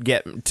what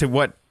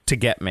to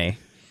get me.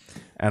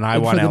 And I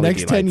And want for the LED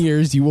next 10 lights.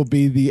 years, you will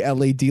be the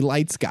LED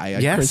lights guy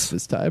at Yes.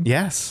 Christmas time.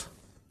 Yes.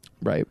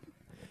 Right.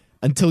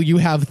 Until you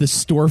have the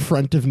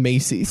storefront of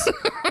Macy's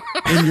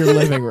in your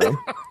living room.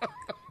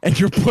 And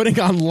you're putting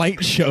on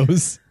light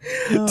shows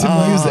to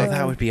music.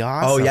 That would be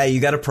awesome. Oh yeah, you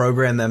got to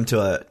program them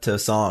to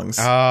songs.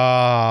 Oh,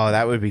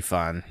 that would be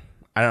fun.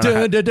 I don't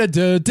know.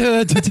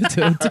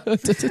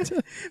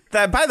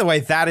 That, by the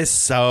way, that is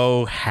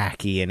so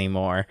hacky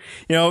anymore.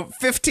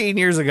 15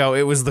 years ago,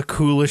 it was the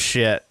coolest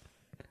shit.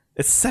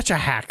 It's such a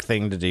hack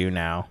thing to do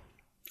now.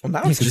 Well,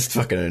 now it's just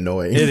fucking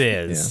annoying. It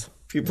is.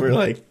 People are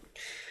like,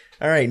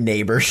 "All right,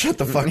 neighbor, shut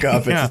the fuck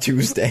up. Yeah. It's a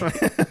Tuesday."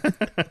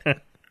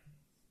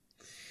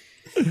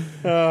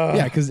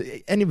 Yeah, because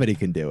anybody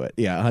can do it.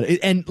 Yeah,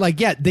 and I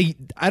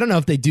don't know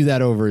if they do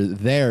that over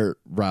there,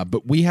 Rob,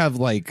 but we have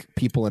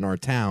people in our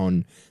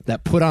town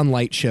that put on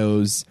light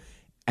shows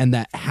and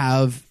that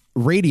have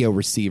radio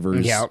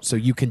receivers, Yep. so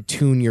you can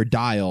tune your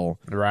dial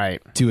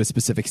Right. to a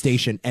specific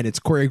station, and it's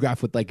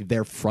choreographed with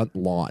their front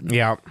lawn.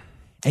 Yeah.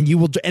 And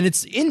and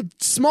it's in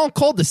small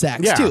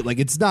cul-de-sacs Yeah. too.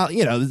 It's not,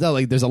 it's not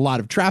like there's a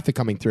lot of traffic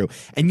coming through.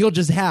 And you'll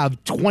just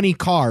have 20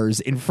 cars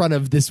in front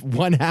of this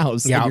one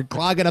house. Yeah. And you're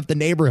clogging up the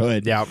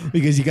neighborhood Yeah.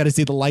 because you got to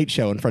see the light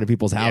show in front of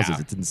people's houses.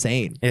 Yeah. It's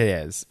insane. It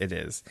is. It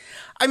is.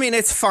 I mean,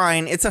 it's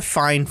fine. It's a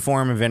fine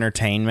form of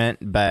entertainment,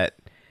 but,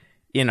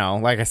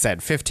 like I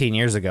said, 15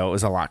 years ago, it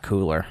was a lot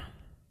cooler.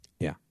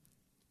 Yeah.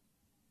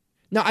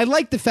 Now, I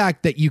like the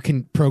fact that you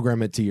can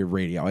program it to your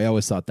radio. I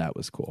always thought that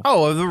was cool.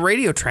 Oh, the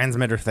radio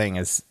transmitter thing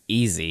is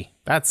easy.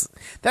 That's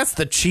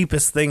the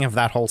cheapest thing of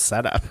that whole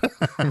setup.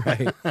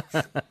 Right.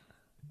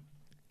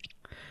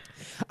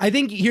 I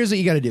think here's what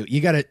you got to do.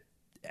 You got to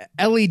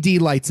LED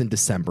lights in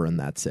December, and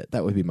that's it.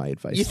 That would be my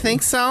advice. You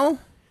think so?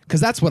 Because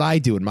that's what I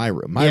do in my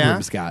room. My Yeah?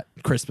 room's got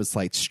Christmas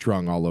lights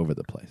strung all over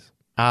the place.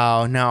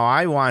 Oh, no.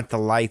 I want the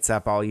lights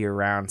up all year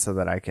round so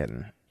that I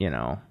can,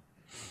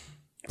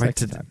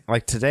 Sexy time.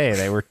 like today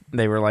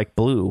they were like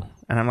blue,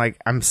 and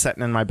I'm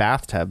sitting in my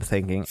bathtub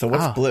thinking, So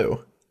what's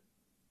blue?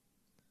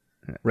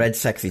 Red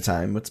sexy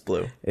time. What's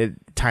blue?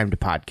 time to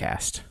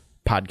podcasting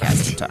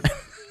time.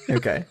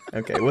 Okay.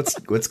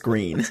 What's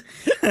green?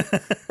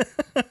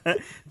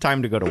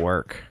 Time to go to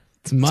work.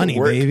 It's money,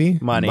 work. baby.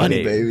 Money,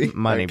 baby.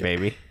 Money, Okay.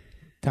 baby.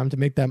 Time to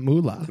make that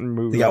moolah.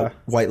 You got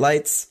white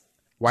lights.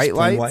 White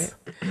plain lights.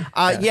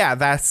 Yeah,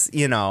 that's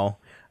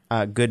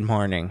good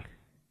morning.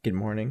 Good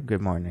morning.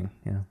 Good morning.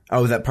 Yeah.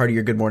 Oh, is that part of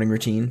your good morning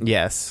routine?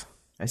 Yes.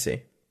 I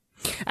see.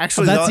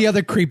 Actually, That's the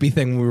other creepy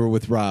thing when we were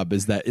with Rob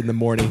is that in the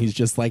morning he's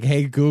just like,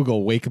 "Hey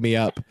Google, wake me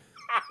up."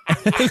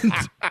 And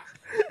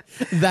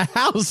the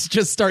house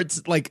just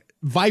starts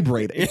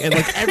vibrating and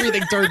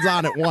everything turns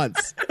on at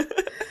once.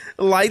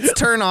 lights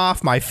turn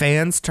off. My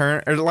fans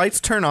turn. Or lights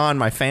turn on.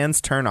 My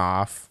fans turn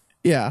off.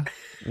 Yeah.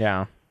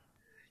 Yeah.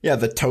 Yeah,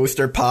 the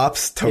toaster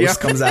pops. Toast Yeah.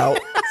 comes out.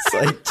 It's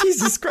like,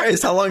 Jesus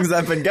Christ, how long has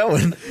that been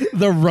going?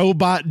 The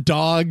robot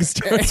dog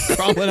starts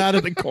crawling out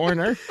of the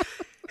corner.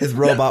 His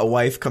robot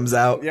wife comes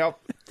out. Yep.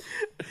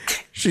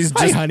 She's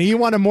Hi, just honey, you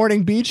want a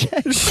morning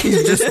BJ?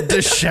 she's just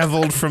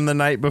disheveled from the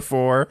night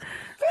before,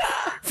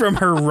 from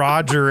her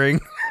rogering.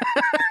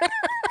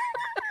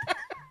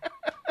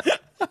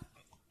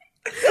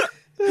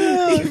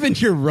 Even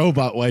your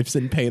robot wife's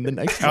in pain the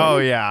next morning.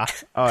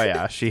 Oh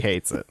yeah, she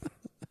hates it.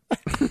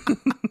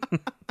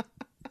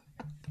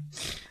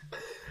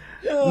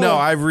 No,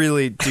 I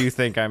really do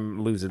think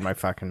I'm losing my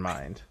fucking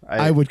mind.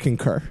 I would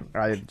concur.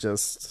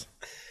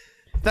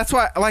 That's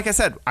why, like I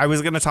said, I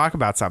was going to talk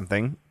about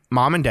something.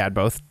 Mom and Dad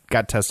both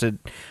got tested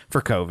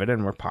for COVID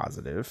and were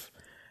positive.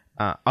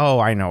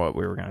 I know what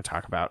we were going to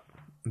talk about.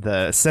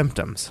 The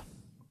symptoms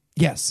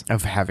Yes.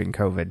 of having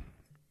COVID.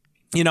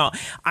 You know,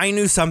 I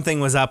knew something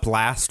was up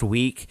last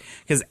week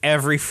because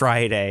every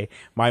Friday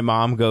my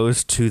mom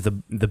goes to the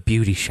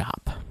beauty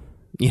shop.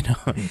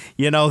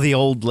 You know the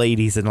old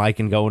ladies and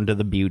liking going to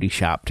the beauty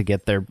shop to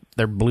get their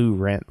blue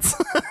rinse.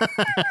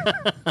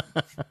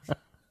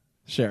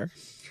 Sure.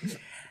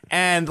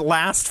 And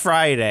last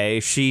Friday,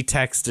 she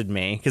texted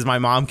me because my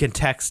mom can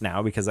text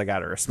now because I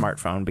got her a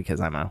smartphone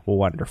because I'm a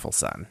wonderful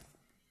son.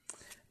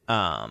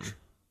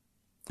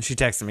 She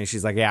texted me.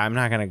 She's like, "Yeah, I'm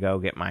not gonna go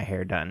get my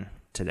hair done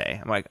today."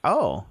 I'm like,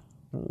 "Oh,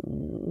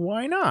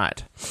 why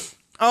not?"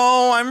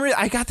 "Oh,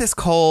 I got this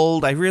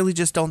cold. I really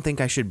just don't think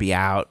I should be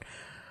out."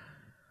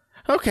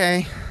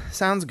 Okay,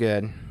 sounds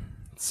good.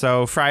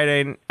 So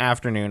Friday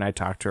afternoon, I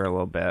talked to her a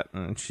little bit,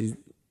 and she,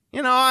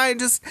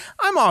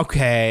 I'm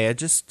okay. I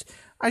just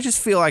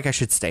feel like I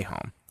should stay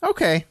home.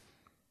 Okay,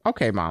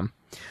 Mom.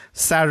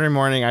 Saturday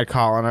morning, I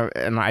call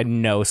and I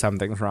know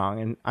something's wrong,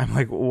 and I'm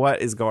like,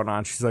 "What is going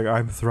on?" She's like,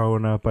 "I'm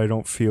throwing up. I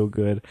don't feel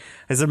good."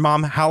 I said,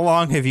 "Mom, how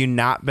long have you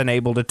not been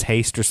able to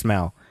taste or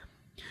smell?"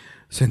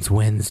 "Since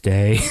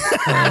Wednesday."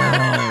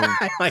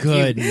 Oh, Like,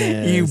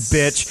 goodness. you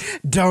bitch.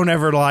 Don't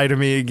ever lie to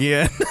me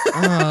again.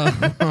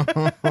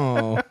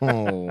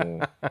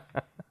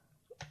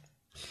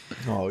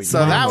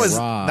 So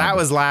that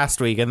was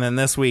last week, and then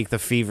this week the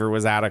fever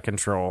was out of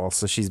control,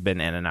 so she's been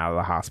in and out of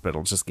the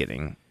hospital just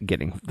getting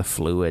the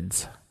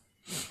fluids.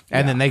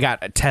 And then they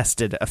got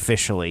tested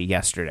officially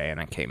yesterday,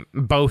 and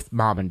both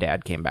Mom and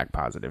Dad came back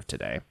positive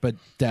today. But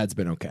Dad's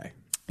been okay.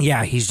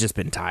 Yeah, he's just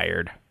been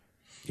tired.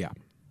 Yeah.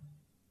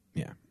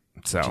 Yeah.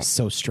 So It's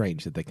so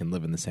strange that they can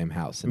live in the same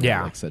house and Yeah.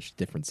 have like such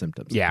different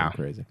symptoms. It's yeah, kinda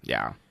crazy.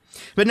 yeah.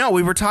 But no,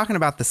 we were talking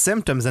about the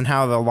symptoms and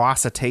how the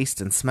loss of taste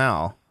and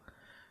smell,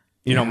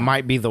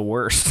 might be the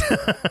worst.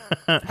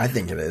 I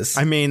think it is.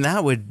 I mean,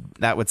 that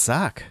would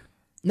suck.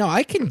 No,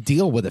 I can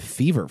deal with a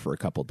fever for a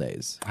couple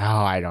days. Oh,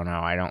 I don't know.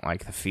 I don't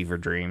like the fever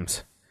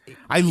dreams.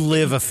 I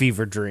live a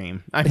fever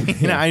dream. I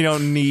mean, I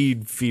don't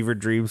need fever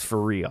dreams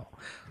for real.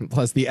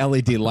 Plus the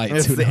LED lights.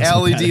 It's who the knows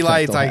what that LED effect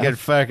lights. will I have. get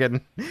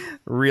fucking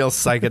real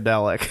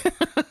psychedelic.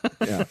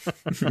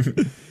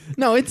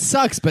 No, it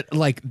sucks, but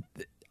like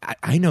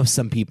I know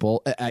some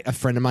people. A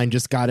friend of mine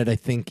just got it, I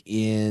think,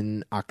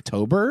 in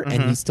October,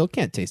 and he still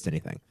can't taste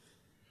anything.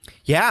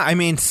 Yeah, I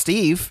mean,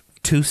 Steve,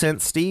 2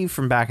 Cent Steve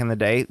from back in the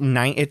day,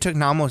 it took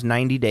almost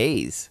 90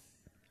 days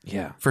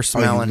Yeah. for Oh,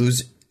 smelling. you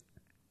lose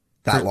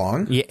that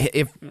long? Yeah,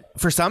 if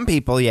for some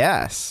people,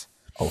 yes.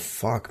 Oh,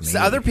 fuck me. So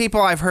other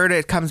people, I've heard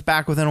it comes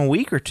back within a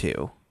week or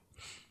two.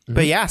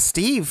 But yeah,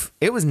 Steve,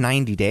 it was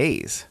 90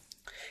 days.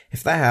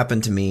 If that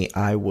happened to me,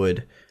 I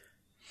would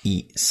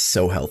eat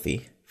so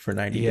healthy for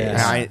 90 days.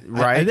 I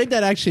think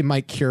that actually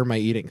might cure my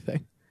eating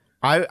thing.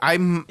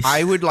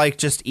 I would like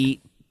just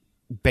eat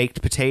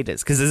baked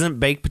potatoes, because isn't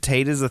baked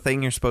potatoes the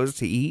thing you're supposed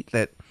to eat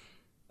that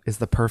is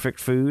the perfect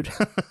food?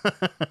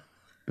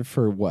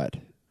 For what?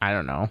 I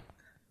don't know.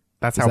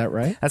 Is that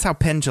right? That's how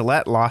Penn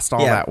Jillette lost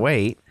all Yeah. that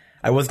weight,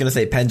 I was going to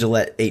say Penn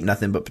Jillette ate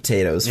nothing but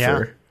potatoes Yeah.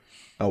 for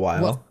a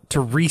while. Well,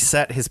 to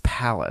reset his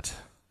palate.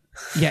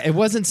 Yeah, it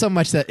wasn't so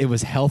much that it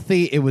was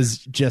healthy; it was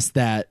just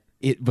that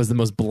it was the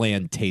most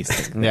bland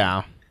tasting.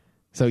 Yeah.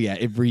 So yeah,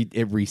 it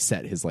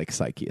reset his like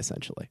psyche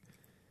essentially.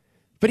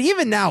 But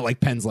even now, like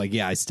Penn's like,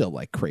 yeah, I still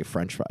like crave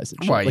French fries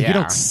and shit. Well, like yeah. you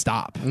don't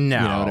stop. No.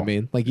 You know what I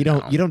mean? Like you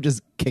don't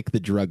just kick the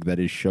drug that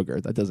is sugar.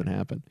 That doesn't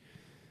happen.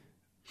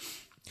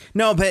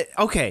 No, but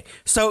okay.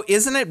 So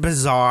isn't it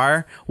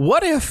bizarre?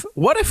 What if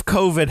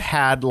COVID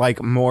had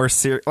like more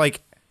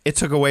like it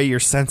took away your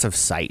sense of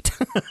sight?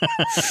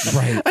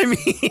 Right. I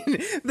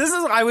mean,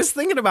 I was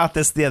thinking about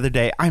this the other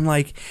day. I'm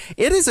like,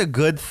 it is a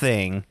good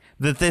thing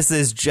that this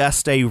is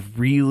just a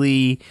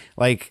really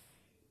like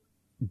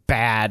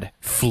bad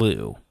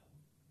flu.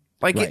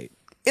 Like Right.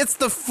 it's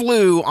the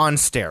flu on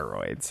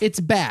steroids. It's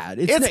bad.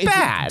 It's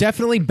bad.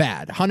 Definitely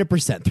bad.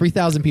 100%.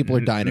 3,000 people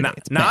are dying a day.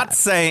 It's Not bad.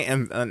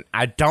 saying, and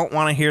I don't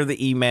want to hear the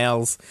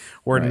emails.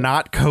 We're Right.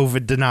 not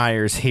COVID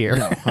deniers here.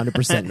 No,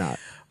 100% not.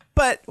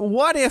 But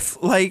what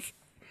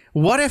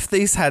if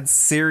these had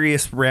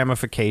serious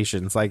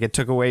ramifications? Like it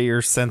took away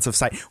your sense of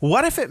sight.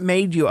 What if it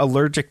made you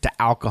allergic to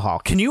alcohol?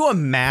 Can you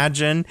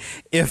imagine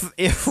if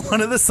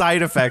one of the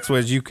side effects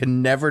was you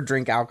can never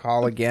drink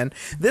alcohol again?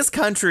 This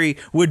country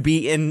would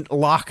be in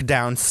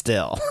lockdown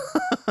still.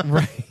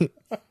 Right.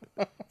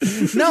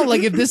 No,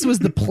 like if this was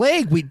the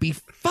plague, we'd be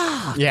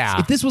fucked. Yeah.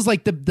 If this was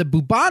like the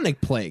bubonic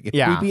plague,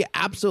 Yeah. we'd be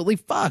absolutely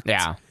fucked.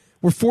 Yeah.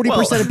 where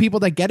 40% of people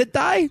that get it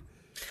die?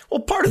 Well,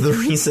 part of the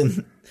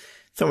reason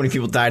so many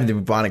people died of the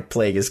bubonic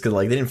plague is because,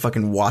 like, they didn't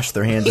fucking wash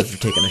their hands after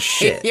taking a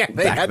shit. Yeah,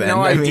 they back had then.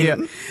 no I idea.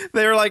 mean,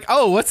 They were like,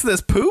 "Oh, what's this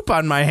poop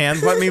on my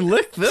hands? Let me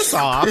lick this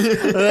off."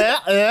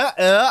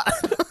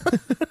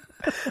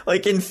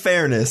 like, in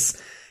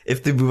fairness,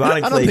 if the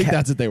bubonic I don't plague think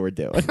that's what they were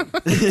doing.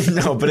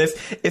 no, but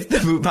if the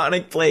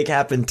bubonic plague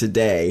happened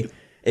today,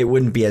 it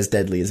wouldn't be as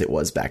deadly as it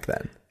was back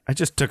then. I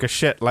just took a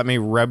shit. Let me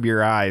rub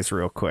your eyes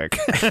real quick.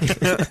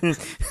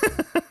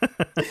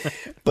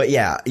 But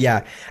yeah.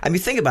 I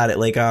mean, think about it.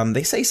 Like,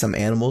 they say some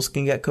animals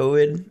can get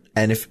COVID,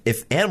 and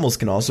if animals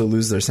can also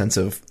lose their sense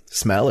of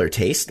smell or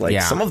taste, like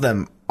Yeah. some of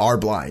them are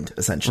blind,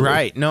 essentially.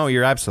 Right. No,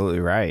 you're absolutely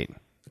right.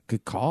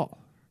 Good call.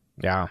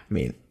 Yeah. I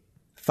mean,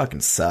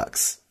 fucking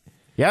sucks.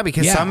 Yeah,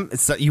 because Yeah.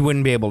 you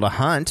wouldn't be able to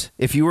hunt.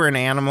 If you were an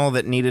animal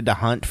that needed to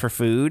hunt for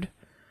food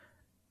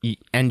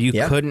and you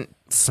Yeah. couldn't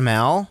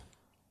smell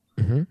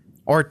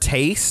or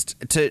taste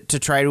to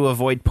try to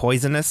avoid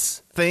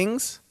poisonous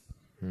things.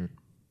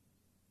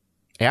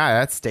 Yeah,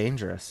 that's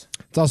dangerous.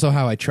 It's also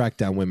how I track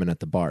down women at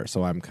the bar,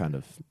 so I'm kind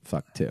of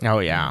fucked too. Oh,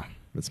 yeah.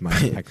 It's my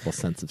impeccable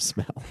sense of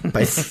smell. I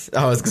was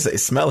going to say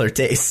smell or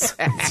taste.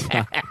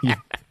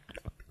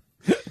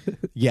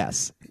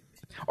 Yes.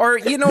 Or,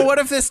 you know, what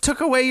if this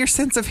took away your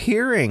sense of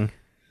hearing?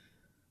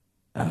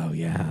 Oh,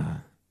 yeah.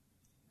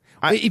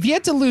 If you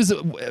had to lose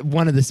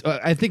one of this,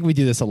 I think we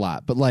do this a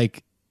lot, but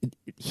like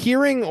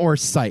hearing or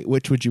sight,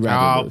 which would you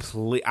rather Oh, lose?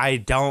 please. I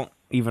don't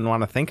even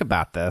want to think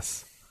about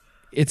this.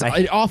 It's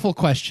an awful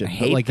question, but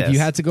hate like if you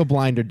this. had to go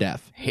blind or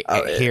deaf,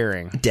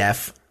 Hearing.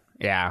 Deaf.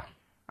 Yeah.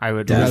 I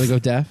would would you rather go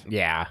deaf?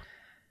 Yeah.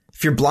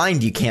 If you're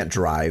blind, you can't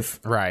drive.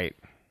 Right.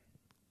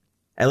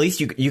 At least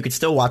you could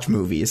still watch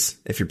movies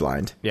if you're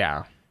blind.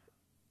 Yeah.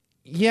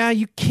 Yeah,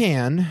 you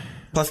can.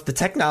 Plus, the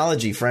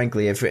technology,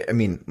 frankly,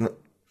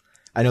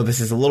 I know this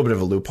is a little bit of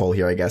a loophole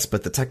here, I guess,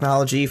 but the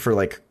technology for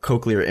like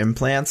cochlear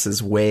implants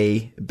is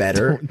way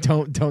better.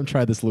 Don't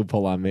try this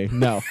loophole on me.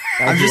 No.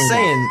 I'm just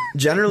saying,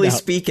 generally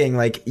speaking,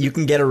 like you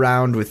can get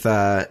around with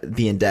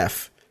being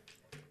deaf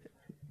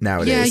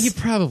nowadays. Yeah, you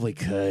probably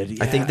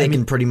could. I think they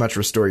can pretty much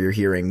restore your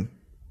hearing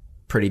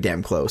pretty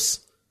damn close.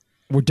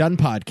 We're done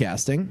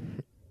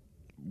podcasting.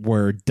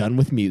 We're done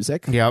with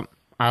music. Yep.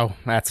 Oh,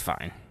 that's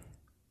fine.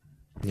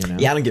 You know?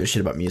 Yeah, I don't give a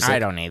shit about music. I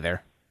don't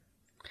either.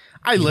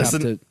 I have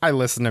listen to- I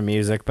listen to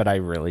music, but I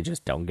really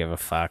just don't give a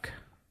fuck.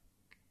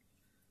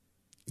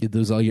 You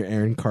lose all your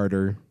Aaron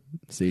Carter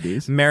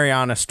CDs.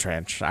 Marianas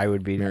Trench. I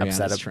would be Marianas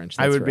upset. Trench,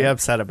 I that's would be right.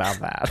 upset about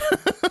that.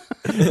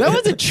 That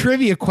was a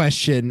trivia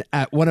question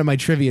at one of my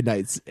trivia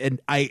nights, and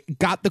I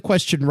got the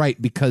question right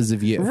because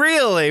of you.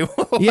 Really?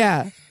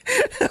 Yeah,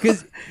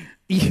 because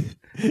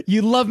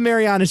you love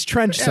Marianas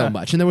Trench so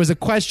much, and there was a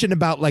question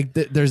about like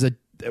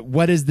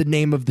what is the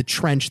name of the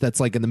trench that's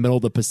like in the middle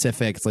of the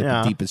Pacific? It's like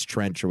Yeah. the deepest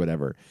trench or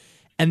whatever.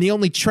 And the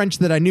only trench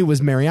that I knew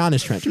was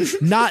Marianas Trench,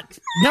 not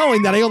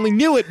knowing that I only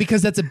knew it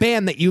because that's a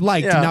band that you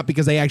liked, Yeah. and not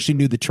because I actually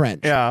knew the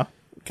trench. Yeah.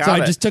 Got So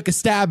it. I just took a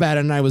stab at it,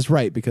 and I was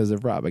right because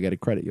of Rob. I got to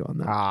credit you on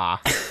that.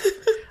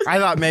 I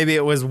thought maybe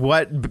it was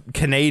what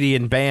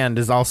Canadian band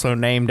is also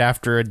named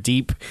after a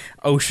deep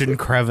ocean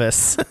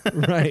crevice.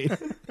 Right.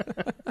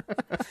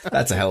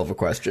 That's a hell of a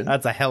question.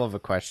 That's a hell of a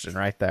question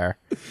right there.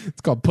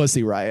 It's called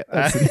Pussy Riot.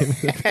 That's the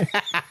name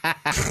of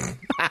it.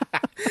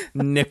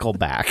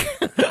 Nickelback.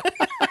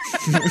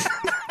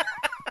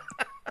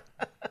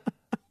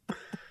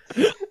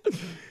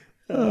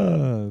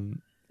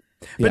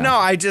 But no,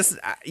 I just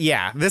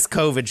this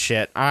COVID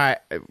shit.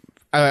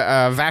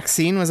 A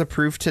vaccine was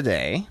approved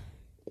today,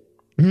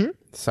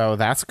 so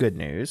that's good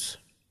news.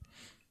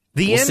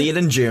 We'll see it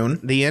in June.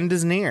 The end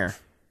is near.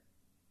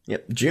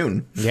 Yep,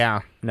 June.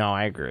 Yeah, no,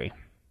 I agree.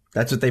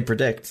 That's what they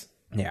predict.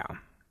 Yeah,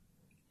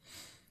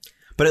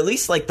 But at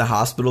least like the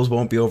hospitals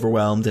won't be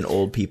overwhelmed and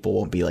old people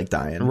won't be like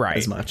dying right.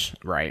 as much.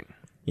 Right.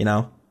 You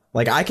know?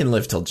 Like I can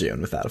live till June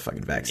without a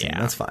fucking vaccine.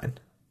 Yeah. That's fine.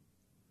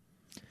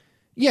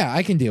 Yeah,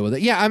 I can deal with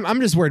it. Yeah,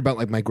 I'm just worried about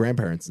like my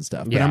grandparents and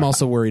stuff. But Yeah. I'm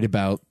also worried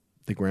about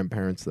the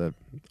grandparents that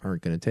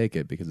aren't going to take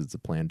it because it's a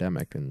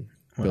pandemic and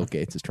Bill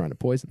Gates is trying to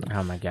poison them.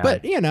 Oh my god.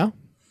 But you know,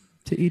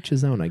 to each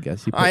his own, I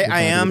guess. You put your I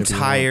body am whatever you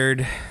want.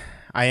 tired.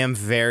 I am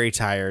very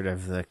tired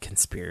of the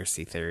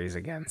conspiracy theories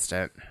against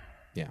it.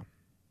 Yeah.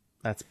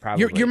 That's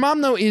probably Your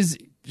mom though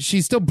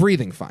she's still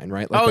breathing fine,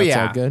 right? Like, Oh that's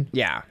yeah, all good.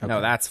 Yeah, no,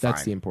 Okay. that's fine.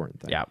 That's the important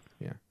thing. Yep.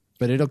 Yeah.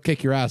 But it'll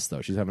kick your ass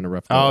though. She's having a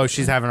rough go. Oh,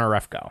 she's having a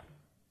rough go.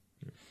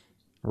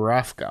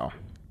 Rough go.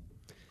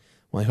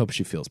 Well, I hope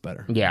she feels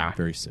better. Yeah.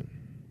 Very soon.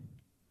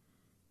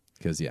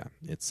 Because yeah,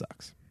 it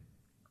sucks.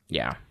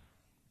 Yeah.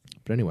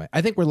 But anyway,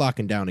 I think we're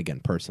locking down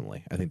again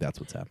personally. I think that's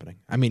what's happening.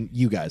 I mean,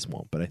 you guys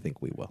won't, but I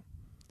think we will.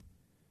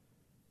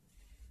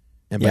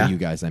 And by Yeah. you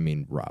guys, I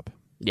mean Rob.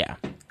 Yeah.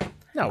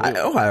 No,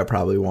 Ohio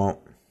probably won't.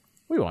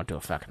 we won't do a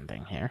fucking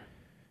thing here.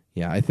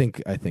 Yeah, I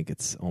think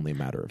it's only a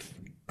matter of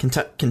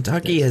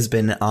Kentucky has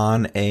been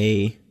on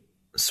a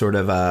sort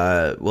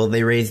of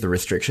they raised the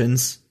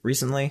restrictions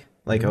recently,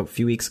 like a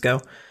few weeks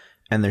ago,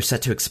 and they're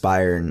set to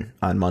expire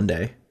on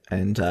Monday,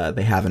 and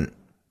they haven't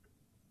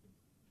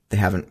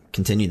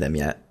continued them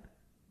yet.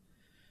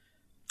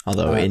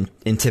 Although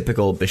in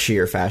typical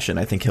Bashir fashion,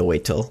 I think he'll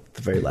wait till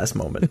the very last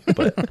moment.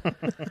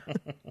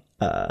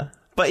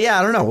 But yeah,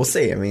 I don't know. We'll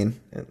see. I mean,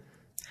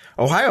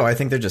 Ohio, I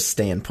think they're just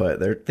staying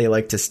put. They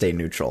like to stay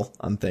neutral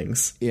on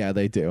things. Yeah,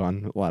 they do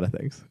on a lot of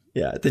things.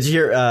 Yeah. Did you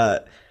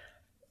hear?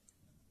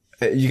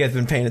 You guys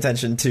been paying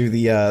attention to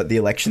the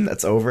election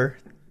that's over?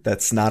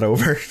 That's not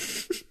over.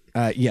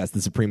 Yes,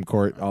 the Supreme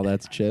Court, all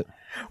that shit.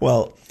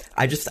 Well,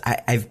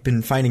 I've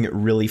been finding it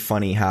really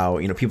funny how,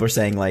 people are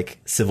saying like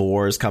civil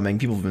war is coming.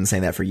 People have been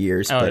saying that for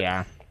years. Oh, but,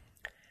 yeah.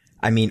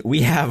 I mean,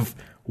 we have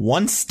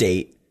one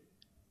state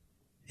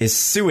is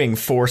suing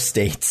 4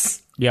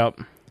 states. Yep.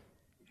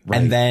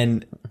 Right. And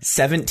then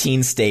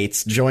 17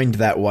 states joined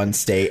that one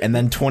state, and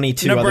then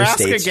 22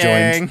 Nebraska other states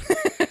gang.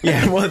 joined.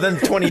 Yeah, well, then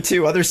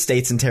 22 other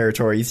states and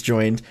territories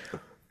joined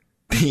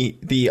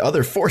the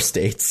other 4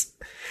 states.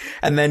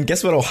 And then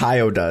guess what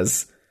Ohio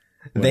does?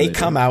 They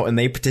come out and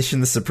they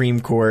petition the Supreme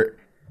Court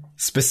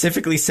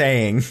specifically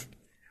saying,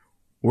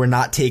 we're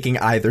not taking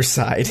either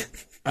side.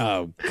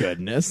 Oh,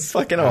 goodness.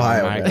 Fucking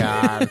Ohio. Oh, my man.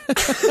 God.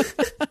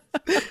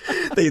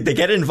 They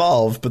get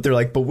involved, but they're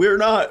like, but we're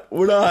not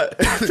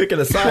picking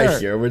a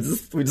side here. We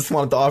just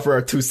wanted to offer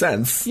our 2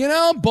 cents.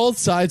 Both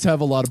sides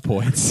have a lot of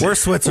points. We're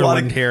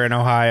Switzerland here in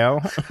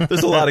Ohio.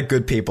 There's a lot of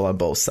good people on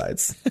both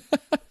sides.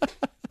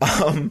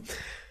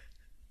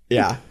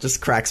 Yeah,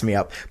 just cracks me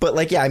up. But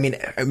like, yeah, I mean,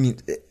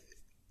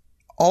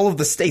 all of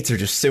the states are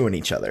just suing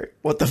each other.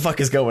 What the fuck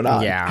is going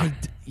on?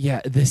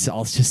 Yeah. This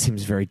all just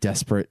seems very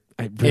desperate.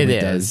 It really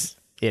does.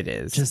 It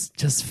is.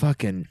 Just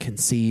fucking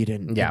concede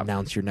and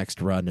announce your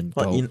next run and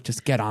go.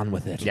 Just get on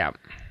with it. Yeah.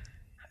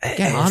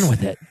 Get on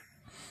with it.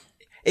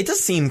 It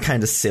does seem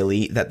kind of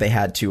silly that they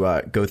had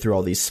to go through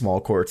all these small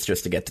courts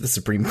just to get to the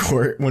Supreme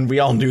Court when we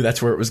all knew that's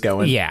where it was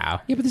going. Yeah.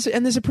 Yeah, but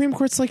the Supreme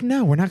Court's like,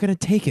 no, we're not going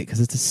to take it because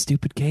it's a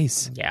stupid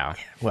case. Yeah.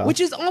 Well, Which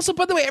is also,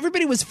 by the way,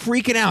 everybody was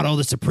freaking out. Oh,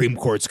 the Supreme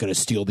Court's going to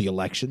steal the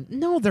election.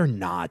 No, they're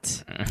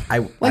not. I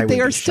They would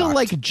are be still shocked.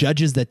 like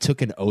judges that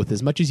took an oath.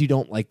 As much as you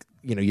don't like,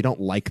 you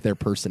don't like their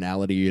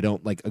personality, you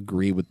don't like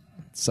agree with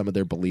some of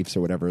their beliefs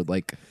or whatever.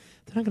 Like,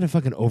 they're not going to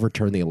fucking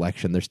overturn the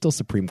election. They're still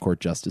Supreme Court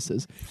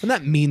justices, and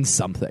that means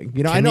something.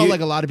 I know, like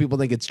a lot of people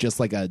think it's just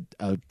like a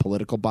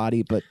political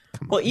body, but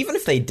come on. Well, even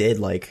if they did,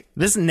 like,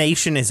 This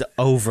nation is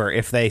over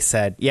if they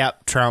said,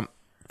 yep, Trump,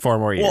 4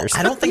 more well, years.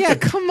 I don't think Yeah, they,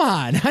 come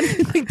on. How do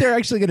you think they're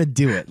actually going to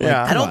do it? Like,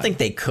 Yeah. I come don't on. think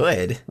they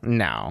could.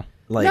 No.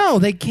 Like, No,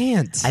 they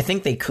can't. I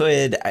think they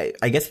could.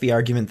 I guess the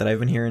argument that I've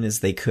been hearing is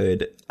they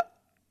could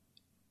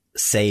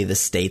say the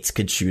states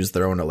could choose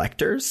their own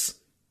electors.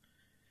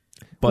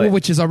 But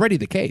which is already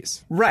the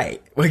case. right,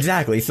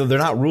 exactly. So they're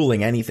not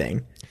ruling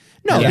anything.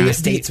 No, And the the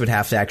states would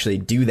have to actually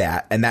do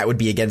that, and that would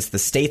be against the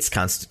states'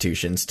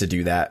 constitutions to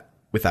do that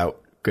without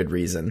good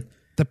reason.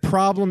 The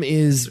problem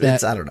is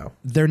that I don't know.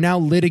 they're now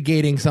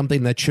litigating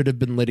something that should have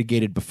been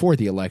litigated before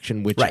the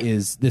election, which Right.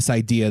 is this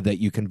idea that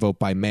you can vote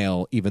by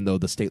mail even though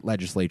the state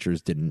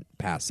legislatures didn't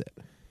pass it.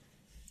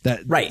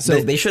 That Right. So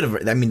So they should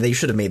have. I mean, they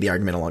should have made the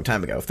argument a long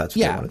time ago if that's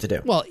what they wanted to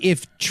do. Well,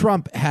 if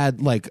Trump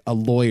had like a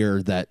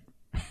lawyer that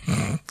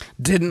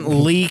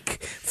Didn't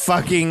leak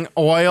fucking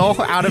oil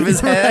out of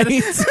his head.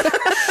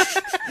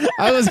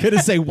 I was going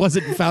to say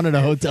wasn't found in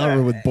a hotel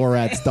room with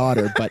Borat's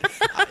daughter, but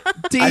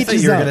I thought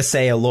you were going to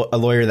say a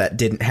lawyer that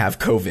didn't have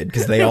COVID,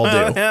 because they all do.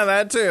 Yeah,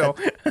 that too.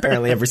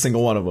 Apparently, every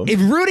single one of them. If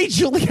Rudy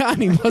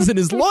Giuliani wasn't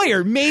his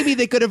lawyer, maybe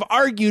they could have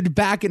argued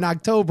back in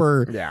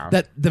October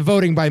that the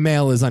voting by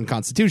mail is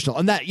unconstitutional,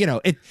 and that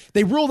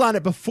they ruled on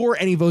it before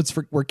any votes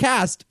were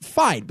cast.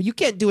 Fine, but you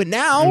can't do it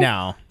now.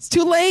 No. It's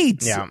too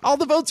late. Yeah. All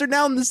the votes are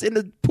now in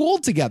a pool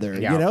together.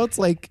 Yeah. It's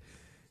like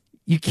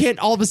you can't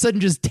all of a sudden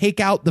just take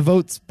out the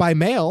votes by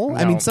mail.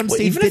 I mean, some Well,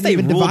 states even if didn't they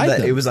even ruled divide that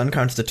them. it was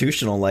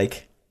unconstitutional,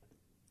 like,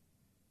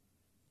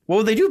 what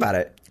would they do about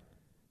it?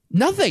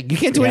 Nothing. You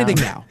can't do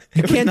anything now.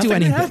 You can't do Nothing would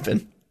anything.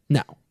 happen.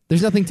 No,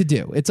 there's nothing to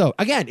do. It's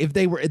again, if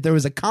there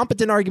was a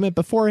competent argument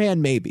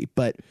beforehand, maybe,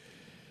 but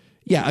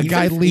yeah, a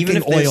guy even leaking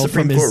if the oil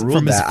Supreme from his Court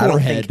ruled that, I don't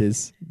forehead think-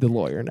 is the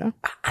lawyer now.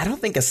 I don't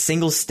think a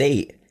single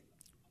state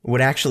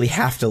would actually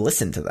have to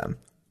listen to them.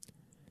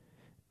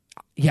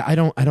 Yeah, I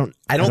don't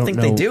think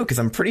they know. do, because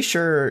I'm pretty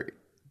sure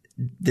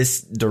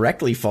this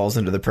directly falls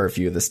under the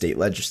purview of the state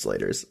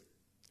legislators.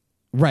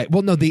 Right.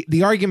 Well, no,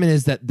 the argument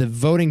is that the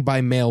voting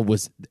by mail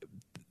was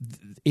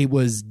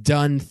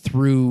done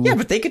through Yeah,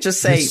 but they could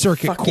just say the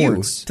circuit fuck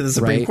courts, you to the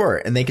Supreme right?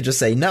 Court, and they could just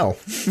say no,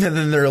 and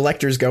then their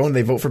electors go and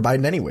they vote for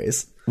Biden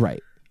anyways.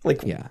 right.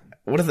 Like, Yeah.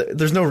 what are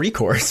there's no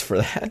recourse for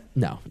that.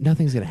 No,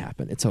 nothing's gonna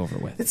happen. It's over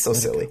with. It's so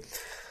silly.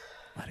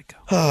 Let it go.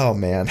 Oh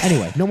man.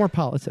 Anyway, no more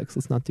politics.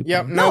 Let's not do.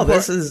 Yep. politics. No, No,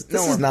 this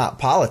is not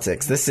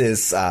politics. This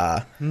is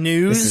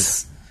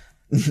News.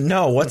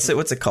 no. What's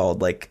it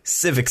called? Like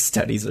civic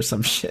studies or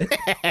some shit.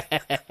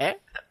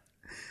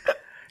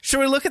 Should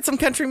we look at some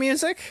country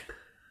music?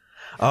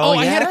 Oh,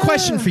 I had a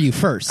question for you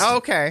first. Oh,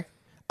 okay.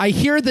 I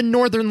hear the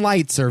northern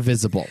lights are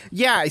visible.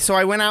 Yeah, so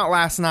I went out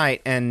last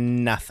night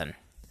and nothing.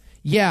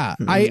 Yeah,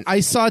 I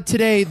saw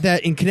today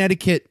that in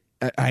Connecticut,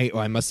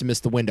 I must have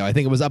missed the window. I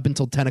think it was up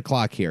until 10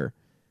 o'clock here.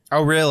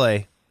 Oh,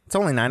 really? It's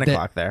only 9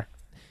 o'clock there.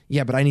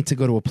 Yeah, but I need to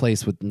go to a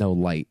place with no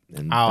light,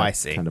 and I that's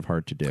see. kind of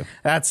hard to do.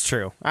 That's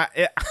true. I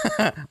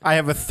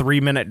have a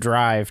 3-minute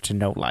drive to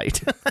no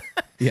light,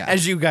 Yeah,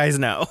 as you guys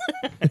know.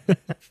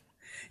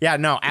 Yeah,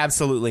 no,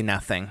 absolutely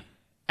nothing.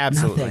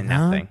 Absolutely Nothing,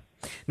 huh? nothing.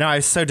 No, I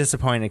was so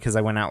disappointed because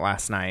I went out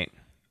last night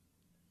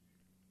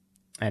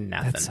and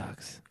nothing. that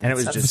sucks. And it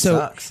was just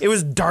sucks. it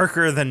was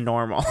darker than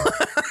normal.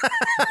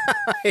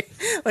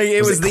 Like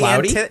it was it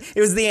cloudy? it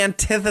was the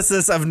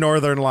antithesis of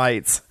Northern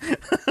Lights.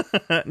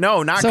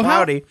 No, not So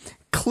cloudy.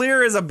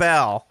 Clear as a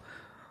bell.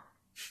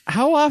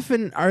 How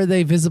often are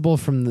they visible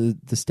from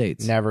the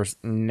States?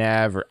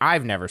 Never.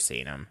 I've never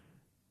seen them.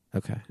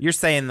 Okay. You're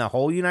saying the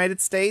whole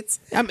United States?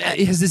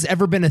 Has this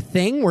ever been a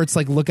thing where it's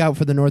like, look out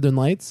for the Northern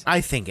Lights?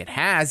 I think it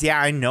has. Yeah,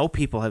 I know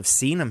people have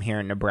seen them here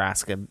in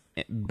Nebraska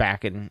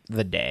back in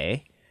the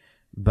day,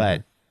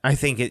 but I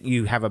think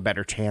you have a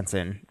better chance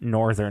in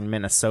northern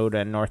Minnesota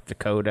and North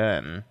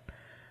Dakota and,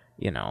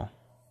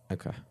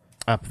 Okay.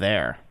 up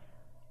there.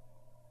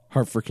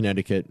 Hartford,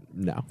 Connecticut?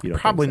 No, you don't.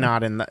 Probably think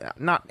so.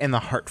 not in the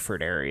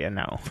Hartford area,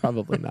 no.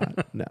 Probably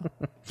not. No.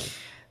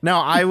 No,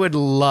 I would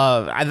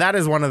love, that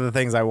is one of the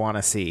things I want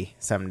to see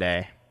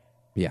someday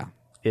Yeah.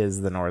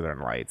 is the Northern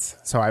Lights.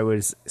 So I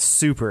was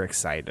super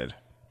excited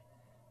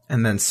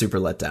And then super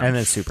let down. and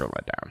then super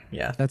let down.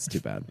 yeah. That's too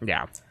bad.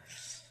 Yeah.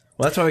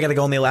 Well, that's why we got to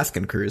go on the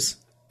Alaskan cruise.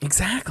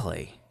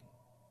 Exactly.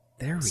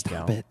 There we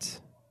Stop go. it.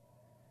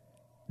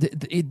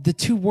 The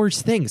two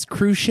worst things: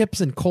 cruise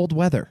ships and cold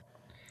weather.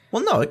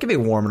 Well, no, it can be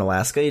warm in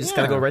Alaska. You just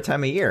got to Yeah. go right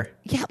time of year.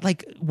 Yeah,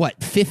 like what?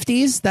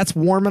 50s? That's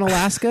warm in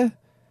Alaska.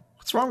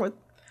 What's wrong with?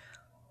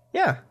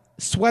 Yeah.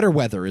 Sweater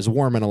weather is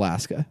warm in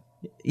Alaska.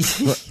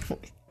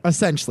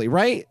 Essentially,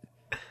 right?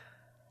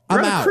 You're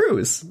I'm on out. a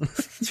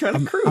cruise. You're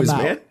on a cruise, I'm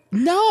out. man.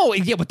 No,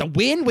 yeah, with the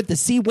wind, with the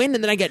sea wind,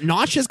 and then I get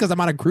nauseous because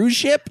I'm on a cruise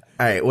ship.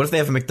 All right. What if they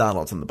have a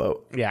McDonald's on the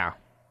boat? Yeah.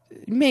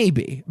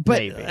 Maybe, but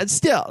Maybe.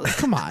 Still,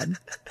 come on.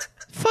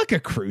 Fuck a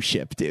cruise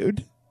ship,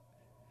 dude.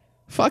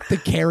 Fuck the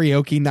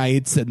karaoke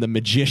nights and the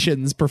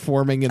magicians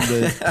performing in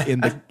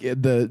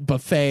the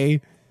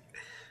buffet.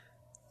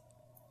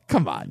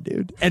 Come on,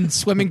 dude. And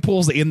swimming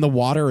pools in the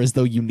water as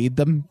though you need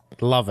them.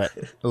 Love it.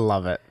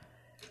 Love it.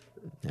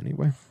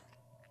 Anyway.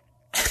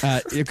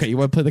 Okay, you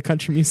want to play the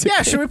country music? Yeah,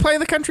 game? should we play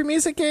the country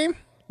music game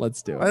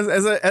Let's do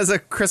it. as a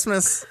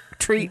Christmas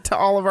treat to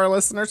all of our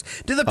listeners?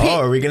 Do the Oh,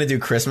 are we going to do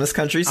Christmas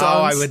country songs?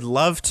 Oh, I would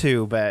love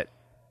to, but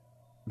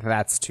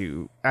that's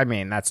too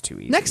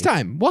easy. Next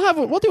time,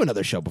 we'll do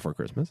another show before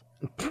Christmas.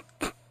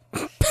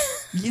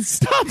 You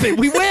stop it.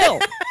 We will.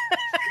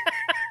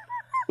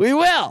 We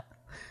will.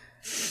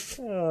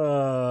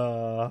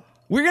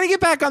 We're going to get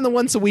back on the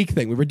once a week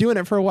thing. We were doing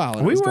it for a while.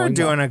 and it We was were going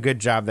doing well. a good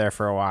job there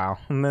for a while,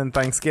 and then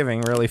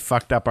Thanksgiving really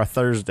fucked up our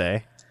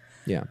Thursday.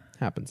 Yeah,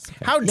 happens. Okay.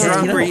 How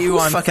drunk you know were what? you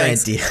Whose on fucking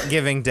idea?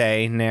 Thanksgiving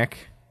Day,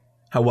 Nick?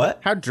 How what?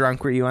 How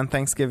drunk were you on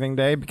Thanksgiving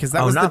Day? Because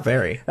that Oh, was not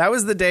very. That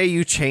was the day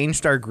you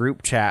changed our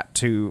group chat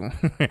to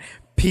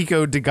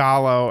Pico de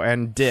Gallo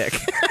and Dick.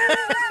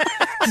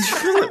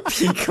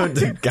 Pico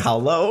de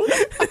Gallo?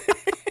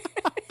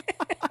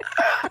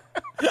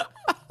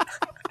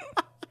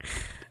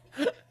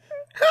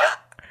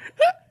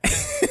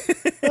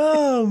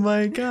 Oh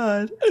my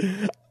god.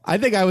 I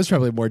think I was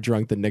probably more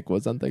drunk than Nick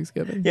was on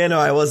Thanksgiving. Yeah, no,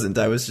 I wasn't.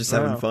 I was just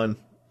having fun.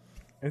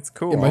 It's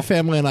cool. And my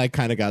family and I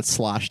kind of got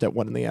sloshed at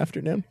 1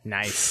 PM.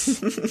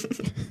 Nice.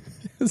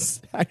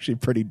 It's actually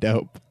pretty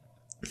dope.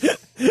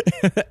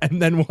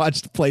 And then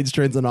watched Planes,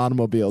 Trains, and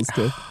Automobiles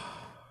to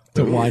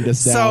wind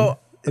us down So,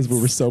 as we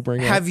were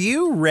sobering up. Have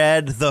you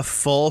read the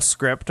full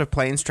script of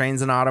Planes,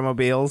 Trains, and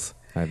Automobiles?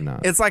 I have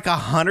not. It's like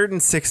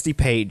 160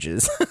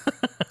 pages,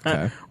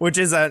 Okay. which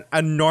is an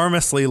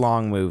enormously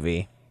long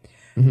movie.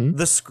 Mm-hmm.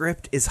 The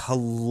script is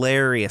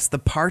hilarious. The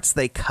parts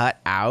they cut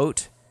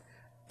out,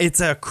 it's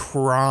a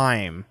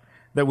crime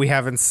that we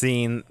haven't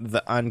seen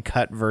the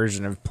uncut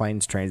version of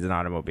Planes, Trains, and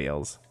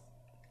Automobiles.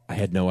 I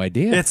had no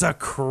idea. It's a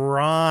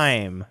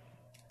crime.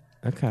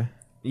 Okay.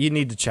 You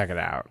need to check it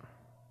out.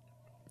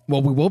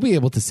 Well, we will be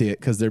able to see it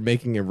because they're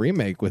making a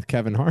remake with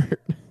Kevin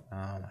Hart. Oh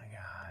my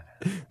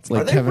god. It's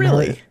like Are they Kevin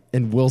really? Hart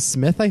and Will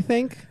Smith, I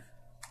think.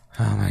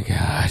 Oh my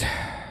god.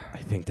 I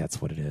think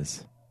that's what it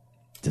is.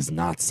 Does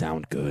not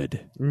sound good.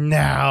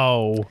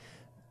 No.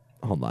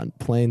 Hold on.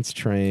 Planes,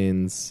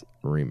 Trains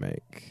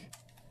remake.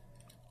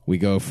 We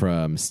go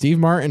from Steve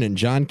Martin and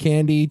John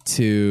Candy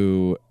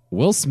to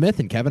Will Smith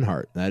and Kevin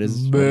Hart. That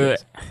is what it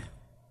is.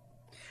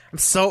 I'm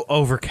so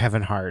over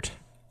Kevin Hart.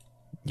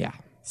 Yeah.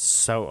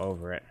 So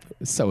over it.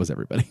 So is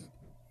everybody.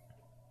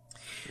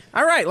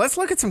 All right, let's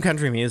look at some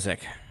country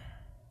music.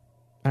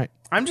 All right.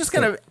 I'm just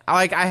going to,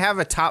 I have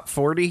a top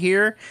 40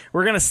 here.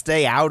 We're going to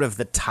stay out of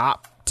the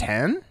top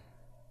 10.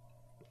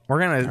 We're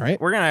going All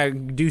right. to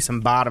do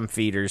some bottom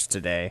feeders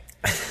today.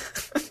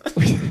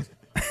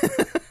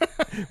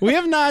 We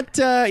have not,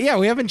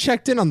 we haven't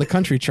checked in on the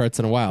country charts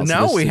in a while.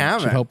 No, this we should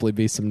haven't. hopefully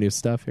be some new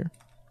stuff here.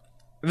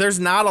 There's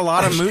not a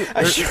lot of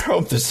I sure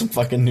hope there's some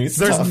fucking new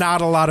stuff. There's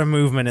not a lot of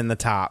movement in the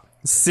top.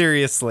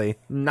 Seriously,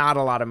 not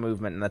a lot of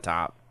movement in the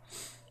top.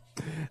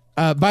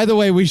 By the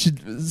way, we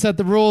should set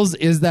the rules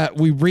is that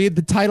we read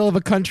the title of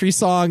a country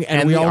song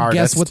and we the all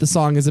guess artist. what the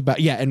song is about.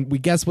 Yeah, and we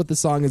guess what the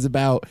song is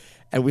about,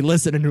 and we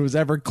listen, and who's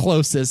ever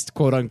closest,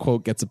 quote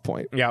unquote, gets a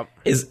point. Yep.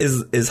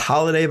 Is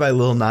Holiday by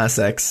Lil Nas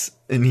X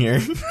in here?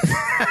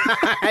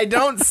 I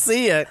don't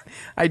see it.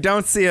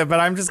 But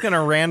I'm just going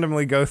to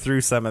randomly go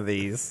through some of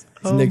these.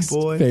 It's Nick's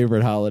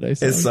favorite holiday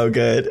song. It's so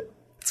good.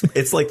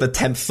 It's like the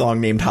 10th song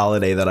named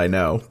Holiday that I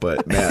know,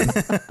 but man.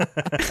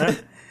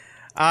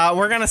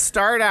 We're going to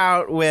start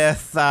out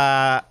with,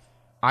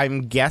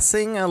 I'm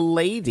guessing, a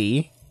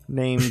lady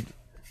named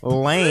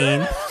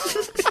Lane.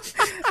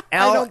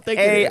 don't think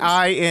it is.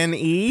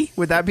 Laine.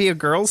 Would that be a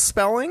girl's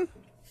spelling?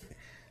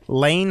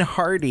 Lane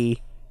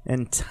Hardy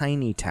and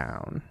Tiny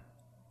Town.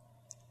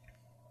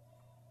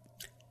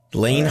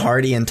 Lane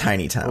Hardy and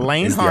Tiny Town.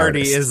 Lane is the Hardy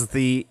artist. is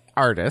the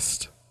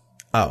artist.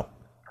 Oh.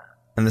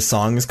 And the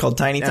song is called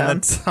Tiny Town?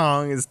 And the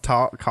song is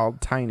called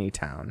Tiny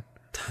Town.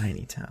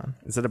 Tiny Town.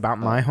 Is it about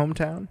my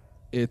hometown?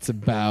 It's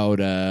about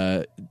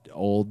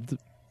old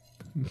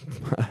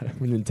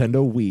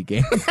Nintendo Wii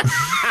game.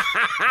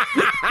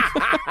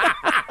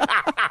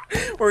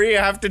 Where you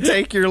have to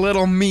take your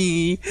little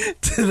me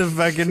to the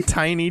fucking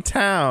tiny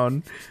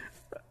town.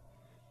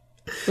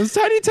 Was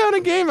Tiny Town a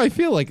game? I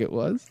feel like it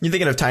was. You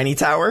thinking of Tiny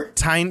Tower?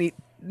 Tiny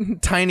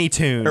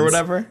Toons. Or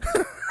whatever?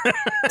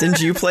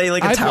 Didn't you play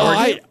like a tower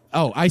game?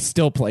 I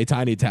still play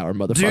Tiny Tower,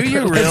 motherfucker. Do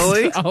you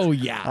really? Oh,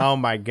 yeah. Oh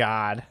my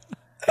god.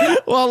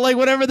 Well, like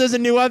whenever there's a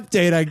new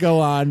update, I go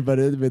on, but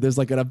there's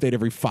like an update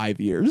every 5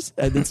 years,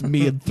 and it's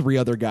me and 3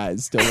 other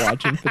guys still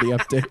watching for the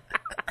update.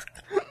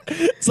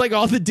 It's like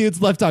all the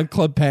dudes left on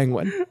Club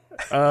Penguin.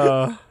 They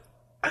got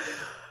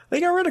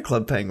rid of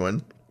Club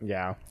Penguin.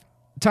 Yeah.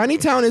 Tiny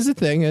Town is a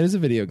thing. It is a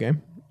video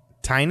game.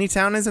 Tiny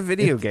Town is a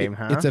video game,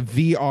 huh? It's a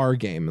VR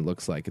game, it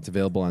looks like. It's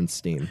available on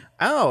Steam.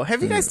 Oh,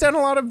 have you guys done a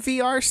lot of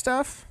VR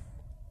stuff?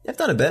 I've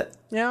done a bit.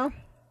 Yeah.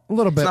 A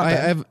little bit. not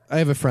bad. I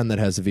have a friend that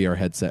has a VR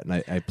headset, and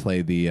I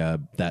play the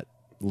that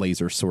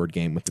laser sword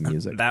game with the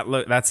music.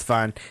 That's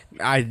fun.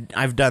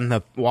 I've done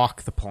the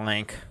walk the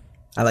plank.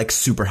 I like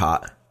Super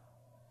Hot.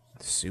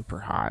 Super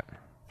hot.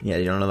 Yeah,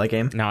 you don't know that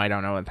game? No, I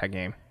don't know what that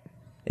game.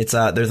 It's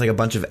there's like a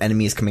bunch of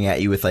enemies coming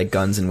at you with like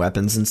guns and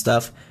weapons and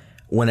stuff.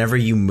 Whenever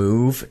you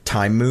move,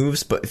 time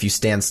moves, but if you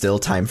stand still,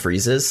 time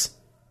freezes.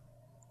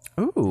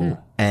 Ooh,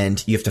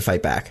 And you have to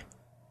fight back.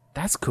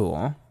 that's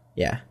cool.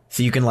 Yeah.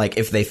 So you can like,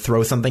 if they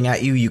throw something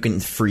at you, you can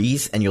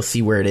freeze and you'll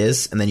see where it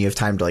is, and then you have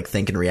time to like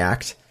think and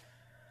react.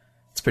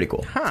 It's pretty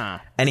cool. Huh.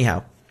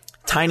 Anyhow,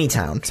 Tiny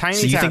Town. Tiny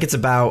so you Town. think it's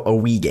about a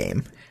Wii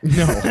game?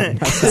 No.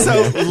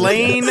 So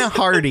Lane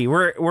Hardy,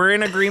 we're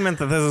in agreement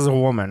that this is a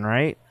woman,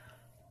 right?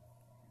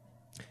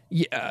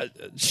 Yeah,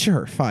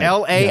 sure, fine.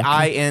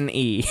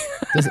 Laine.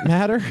 Does it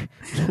matter?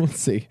 Let's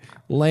see.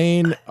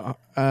 Lane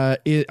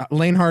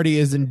Hardy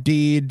is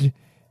indeed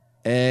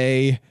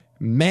a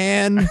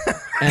man,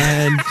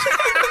 and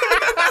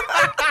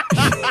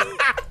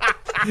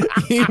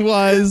he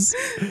was.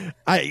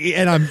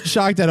 And I'm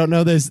shocked I don't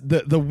know this.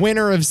 The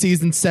winner of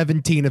season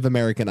 17 of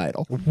American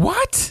Idol.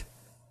 What?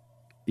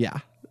 Yeah,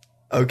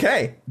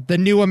 Okay. the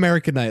new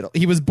American Idol.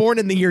 He was born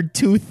in the year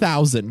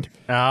 2000,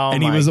 Oh,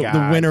 and he my was God.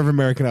 the winner of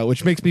American Idol,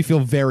 which makes me feel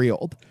very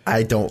old.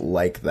 I don't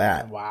like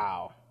that.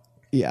 Wow.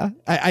 Yeah,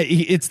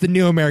 it's the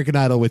new American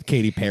Idol with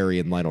Katy Perry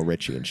and Lionel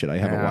Richie and shit. I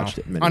haven't Wow. watched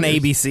it in many On years.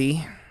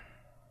 ABC.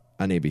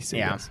 On ABC.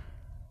 Yeah. Yes.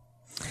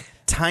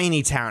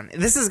 Tiny Town.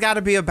 This has got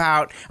to be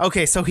about.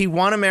 Okay, so he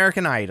won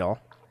American Idol,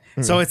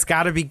 so it's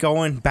got to be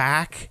going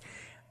back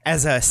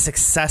as a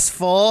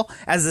successful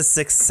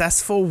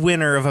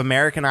winner of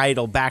American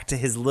Idol back to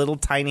his little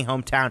tiny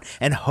hometown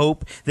and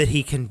hope that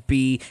he can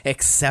be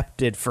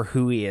accepted for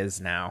who he is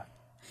now.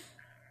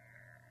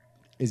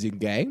 Is he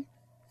gay?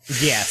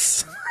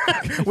 Yes.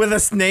 With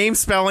a name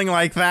spelling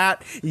like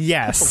that,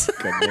 yes.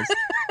 Goodness.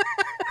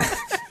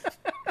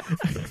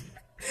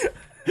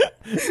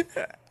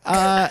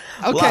 A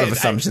lot of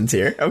assumptions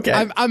here. Okay.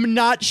 I'm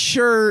not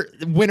sure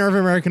winner of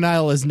American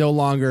Idol is no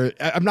longer.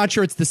 I'm not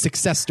sure it's the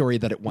success story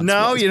that it once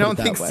No, was. you put don't it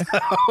that think way. so?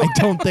 I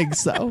don't think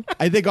so.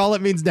 I think all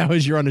it means now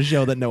is you're on a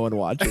show that no one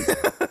watches.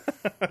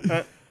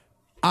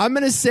 I'm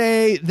going to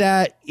say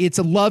that it's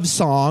a love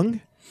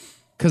song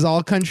because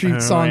all country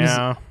songs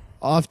yeah.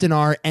 often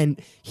are. And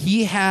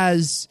he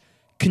has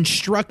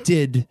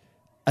constructed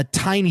a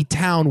tiny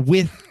town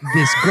with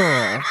this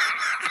girl.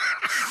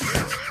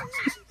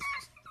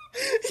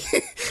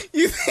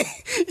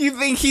 You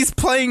think he's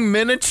playing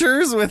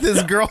miniatures with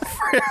his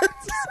girlfriend?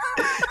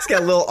 He's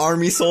got little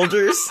army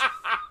soldiers.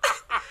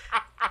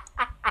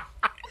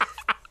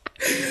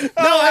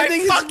 I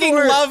think it's fucking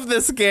more- love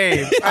this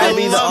game. I'll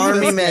be the love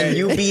army this men. game.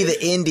 You be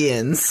the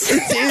Indians.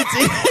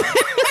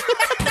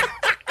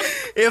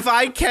 If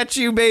I catch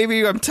you,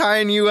 baby, I'm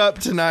tying you up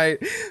tonight.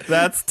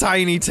 That's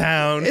Tiny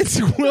Town. It's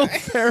Will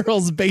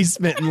Ferrell's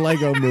basement in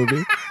Lego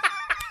Movie.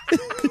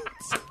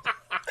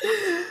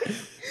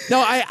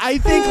 No, I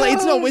think like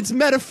it's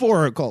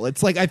metaphorical.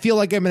 It's like I feel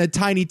like I'm in a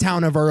tiny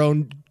town of our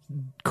own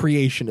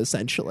creation,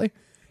 essentially.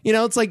 You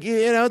know, it's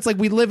like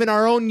we live in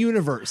our own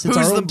universe. It's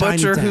Who's our the own tiny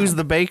butcher, town. who's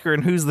the baker,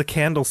 and who's the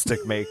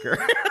candlestick maker?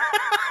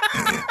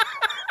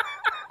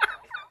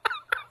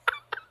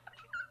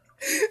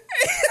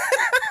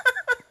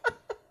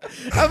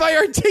 Have I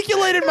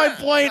articulated my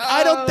point?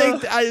 I don't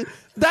think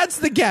that's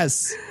the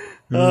guess.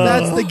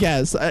 That's the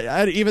guess.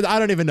 I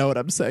don't even know what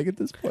I'm saying at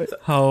this point.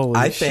 Holy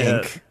I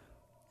shit. think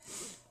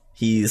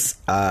he's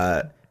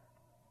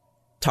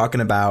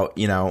talking about,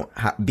 you know,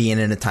 being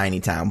in a tiny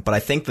town, but I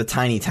think the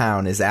tiny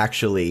town is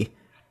actually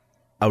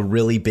a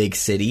really big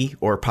city,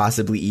 or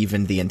possibly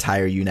even the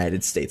entire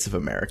United States of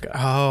America.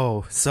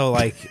 Oh, so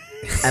like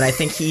And I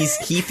think he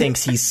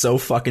thinks he's so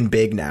fucking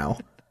big now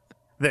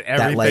that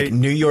that like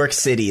everything. New York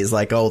City is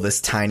like, oh,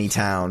 this tiny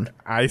town.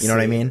 I You know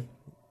what I see. mean?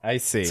 I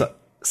see.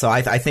 So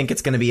I think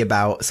it's going to be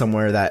about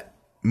somewhere that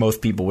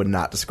most people would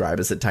not describe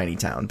as a tiny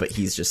town, but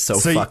he's just so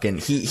So fucking.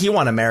 He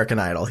won American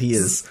Idol. He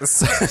is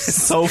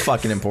so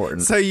fucking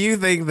important. So you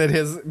think that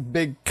his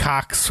big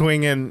cock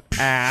swinging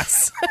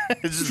ass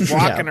is just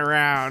walking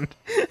around?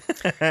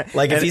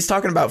 Like if he's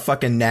talking about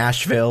fucking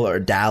Nashville or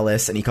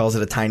Dallas and he calls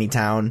it a tiny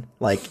town,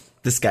 like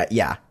this guy,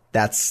 yeah,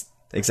 that's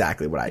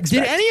exactly what I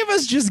expect. Did any of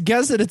us just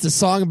guess that it's a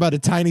song about a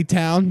tiny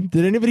town?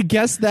 Did anybody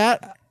guess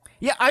that?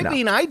 Yeah, I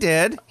mean, I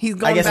did. He's I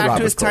going guess back Rob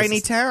to his was closest. tiny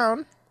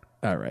town.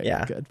 All right.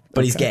 Yeah, Good.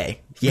 but he's Okay.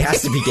 gay. He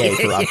has to be gay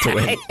for Rob to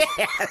win.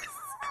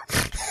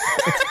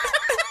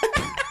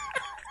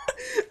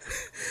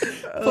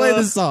 Play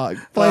the song.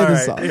 Play All the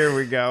right, song. here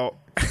we go.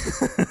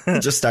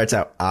 It just starts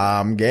out,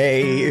 I'm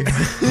gay.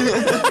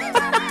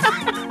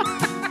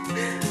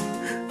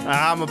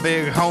 I'm a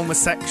big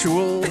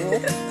homosexual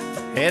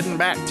heading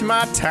back to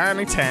my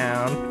tiny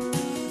town.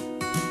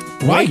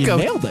 Wow, you Waco.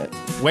 nailed it.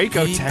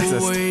 Waco, People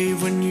Texas.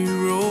 wave when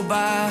you roll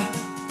by.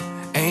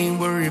 Ain't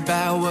worried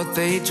about what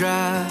they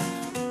drive.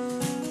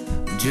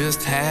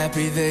 Just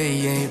happy they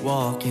ain't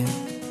walking.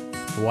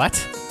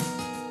 What?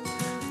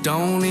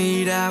 Don't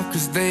eat out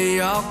 'cause they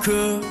all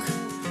cook.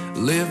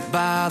 Live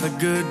by the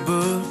good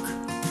book.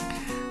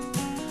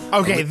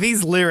 Okay,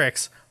 these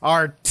lyrics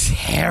are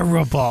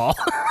terrible.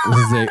 This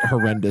is a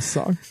horrendous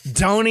song.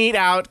 Don't eat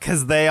out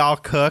because they all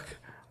cook.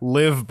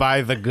 Live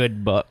by the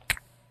good book.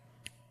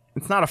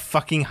 It's not a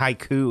fucking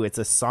haiku. It's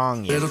a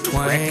song. You Little prick.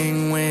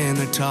 twang when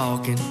they're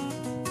talking.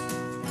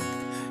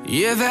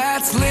 Yeah,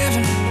 that's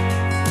living.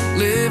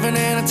 Living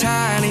in a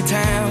tiny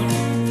town.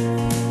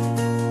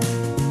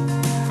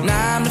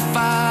 9 to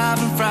 5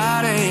 and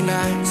Friday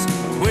nights.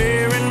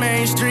 Wearing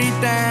Main Street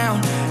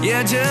down.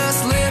 Yeah,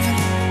 just living.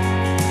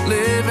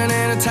 Living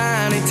in a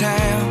tiny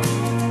town.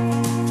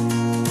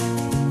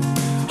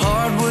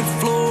 Hardwood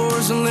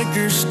floors and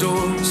liquor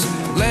stores.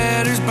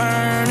 Letters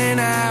burning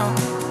out.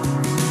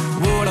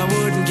 What I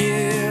wouldn't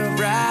give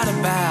right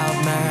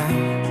about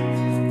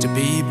now. To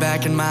be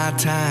back in my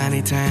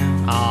tiny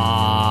town.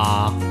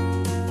 Aww.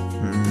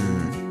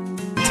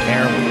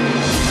 Terrible.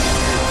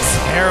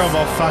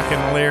 Terrible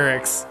fucking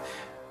lyrics.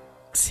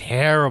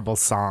 Terrible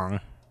song.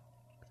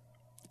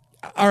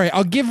 All right,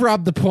 I'll give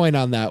Rob the point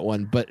on that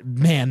one, but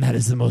man, that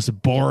is the most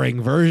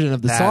boring version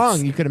of the That's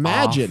song you could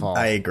imagine. awful.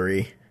 I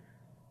agree.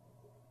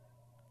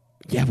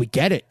 Yeah, we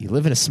get it. You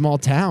live in a small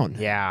town.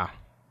 Yeah.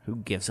 Who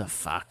gives a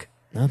fuck?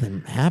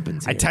 Nothing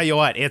happens. I here. tell you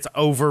what, it's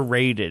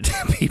overrated,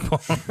 people.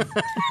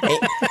 Hey,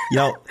 you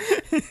know,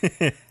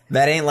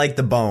 that ain't like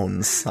the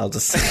Bones. I'll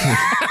just say.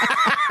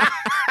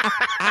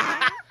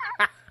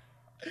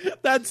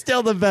 That's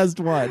still the best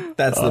one.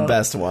 That's the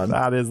best one.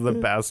 That is the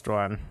best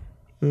one.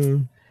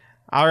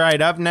 All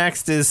right, up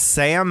next is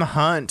Sam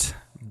Hunt.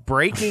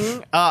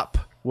 Breaking Up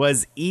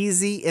was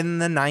easy in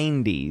the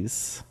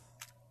 90s.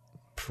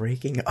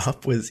 Breaking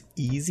up was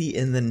easy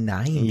in the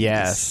 90s.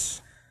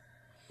 Yes.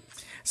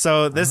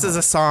 So this is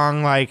a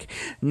song like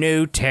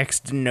no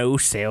text, no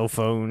cell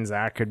phones.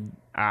 I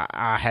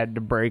had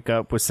to break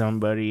up with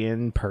somebody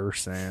in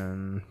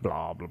person.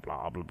 Blah blah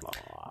blah blah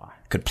blah.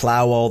 Could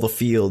plow all the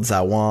fields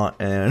I want,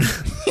 and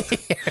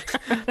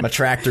my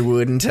tractor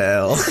wouldn't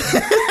tell.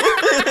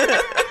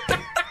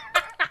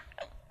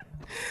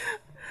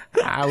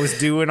 I was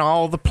doing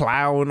all the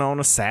plowing on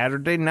a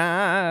Saturday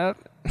night,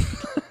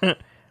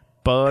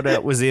 but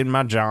it was in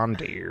my John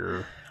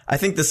Deere. I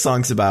think this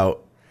song's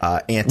about We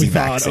thought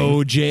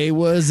anti-vaxxing. OJ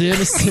was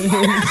innocent.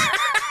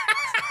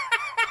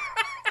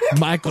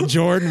 Michael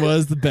Jordan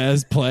was the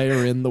best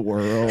player in the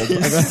world.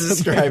 He's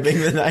describing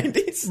the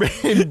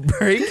 90s.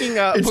 Breaking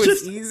Up It's was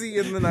just- easy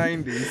in the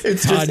 90s.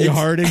 It's just Tanya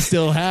Harding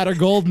still had a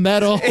gold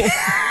medal.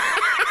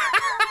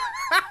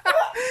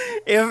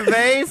 If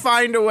they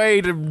find a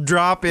way to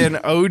drop in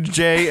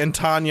OJ and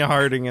Tanya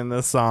Harding in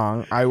this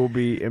song, I will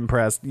be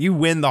impressed. You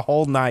win the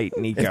whole night,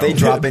 Nico. if they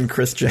drop in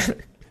Kris Jenner.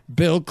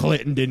 Bill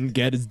Clinton didn't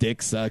get his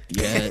dick sucked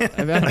yet.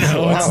 I mean, I don't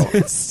know. Wow.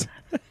 It's-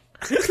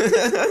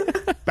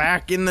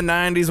 Back in the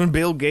 90s when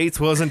Bill Gates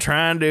wasn't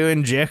trying to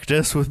inject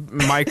us with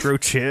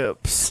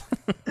microchips.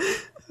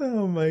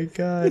 Oh my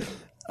god.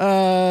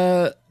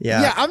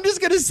 yeah, I'm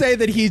just gonna say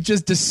that he's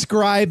just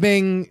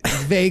describing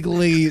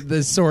vaguely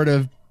the sort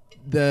of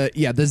the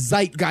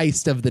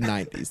zeitgeist of the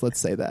 90s. Let's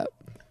say that.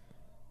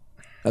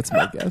 That's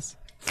my guess.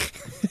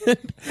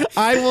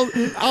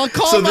 I'll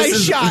call So my this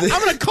is- shot. I'm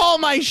going to call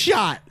my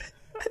shot.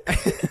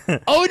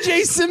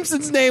 O.J.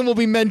 Simpson's name will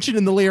be mentioned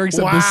in the lyrics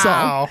of this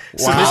song.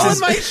 So So this calling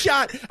is- my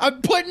shot.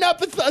 I'm putting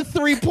up a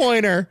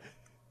 3-pointer.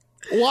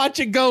 Watch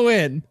it go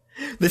in.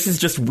 This is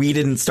just we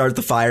didn't start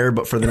the fire,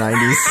 but for the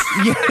 90s.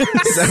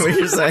 Is that what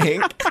you're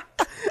saying?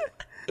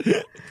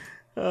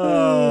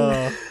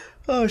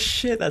 Oh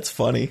shit, that's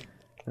funny.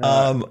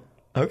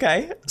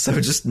 Okay, so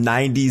just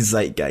 90s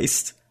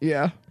zeitgeist,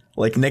 Yeah,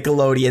 like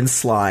Nickelodeon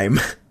slime.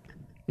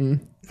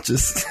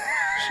 Just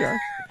sure.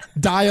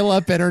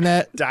 Dial-up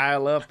internet.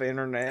 Dial-up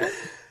internet.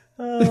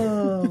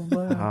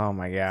 Oh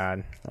my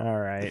god! All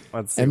right,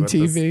 let's see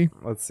MTV.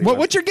 Let's see.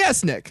 What's your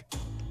guess, Nick?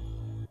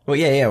 well,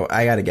 yeah.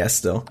 I got to guess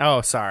still.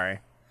 Oh, sorry.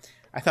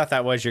 I thought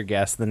that was your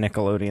guess. The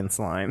Nickelodeon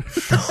slime.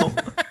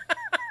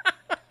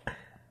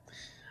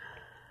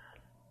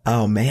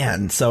 Oh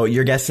man, so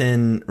you're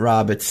guessing,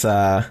 Rob? It's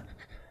you're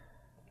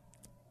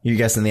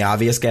guessing the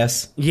obvious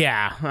guess.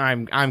 Yeah,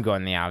 I'm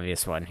going the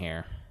obvious one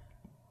here.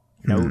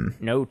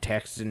 No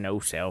texting, no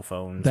cell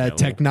phones. That no,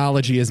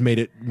 technology has made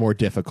it more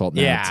difficult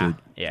now.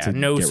 Yeah, to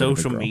no get rid of a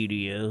social girl.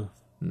 media.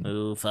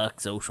 Oh,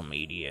 fuck social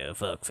media.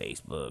 Fuck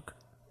Facebook.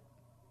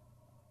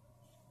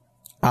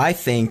 I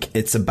think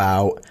it's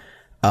about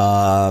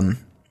an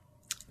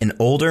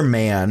older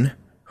man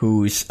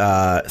who's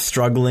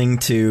struggling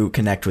to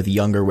connect with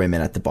younger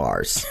women at the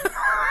bars.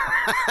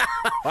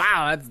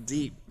 Wow, that's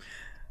deep.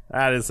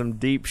 That is some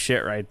deep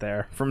shit right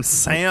there from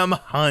Sam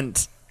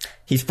Hunt.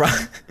 He's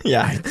probably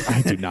yeah.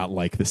 I do not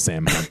like the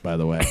Sam Hunt, by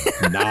the way.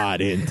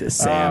 Not into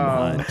Sam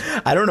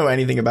Hunt. I don't know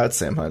anything about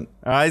Sam Hunt.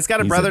 He's got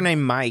a brother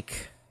named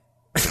Mike.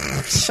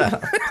 Shut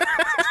up.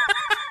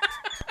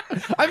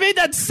 I made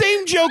that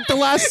same joke the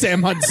last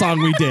Sam Hunt song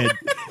we did.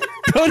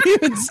 Don't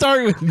even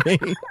start with me.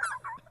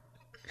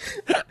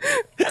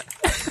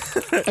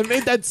 I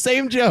made that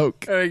same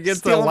joke. He gets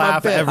Stealing a my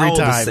laugh bit. every How old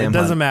is time. It Sam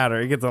doesn't Hunt?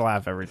 matter. He gets a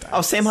laugh every time.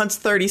 Oh, Sam Hunt's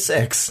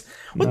 36.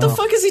 What the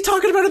fuck is he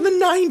talking about in the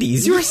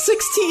 90s? You were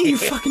 16, you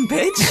fucking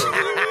bitch.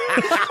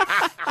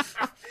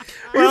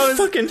 You're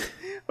fucking...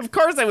 Of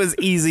course it was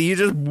easy. You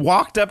just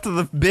walked up to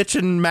the bitch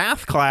in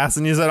math class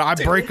and you said, I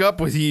break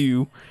up with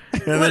you.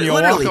 And then you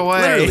walk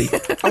away.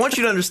 Literally. I want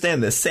you to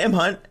understand this. Sam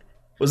Hunt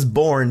was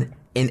born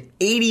in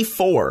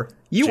 84.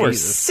 You were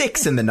Jesus.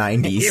 6 in the You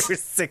 90s. were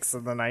 6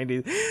 in the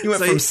 90s. You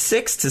went So from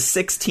 6 to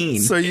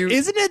 16. So you...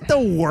 Isn't it the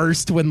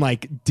worst when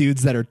like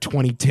dudes that are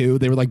 22,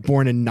 they were like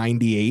born in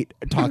 98,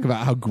 talk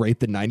about how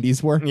great the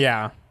 90s were?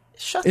 Yeah.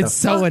 Shut the It's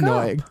so fuck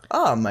annoying. up.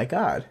 Oh my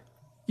god.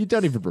 You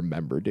don't even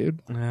remember, dude.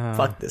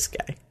 Fuck this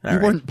guy. All You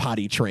right. weren't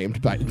potty trained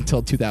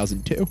until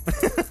 2002.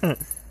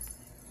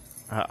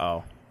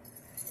 Uh-oh.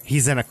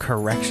 He's in a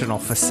correctional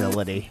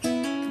facility.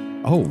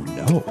 Oh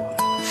no.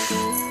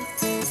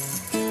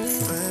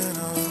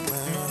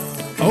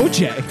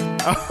 OJ.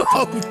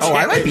 Oh,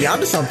 I might be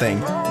onto something.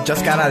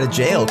 Just got out of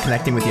jail,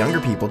 connecting with younger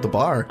people at the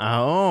bar.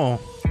 Oh.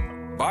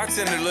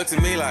 Bartender looked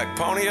at me like,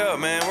 pony up,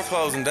 man, we're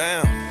closing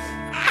down.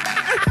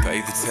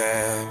 Paid the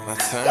tab, I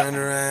turned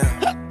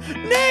around.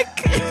 Nick.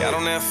 Got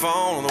on that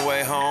phone on the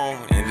way home,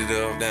 ended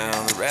up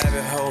down the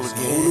rabbit hole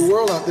again. New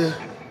world out there.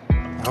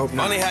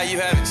 Funny how you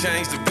haven't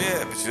changed a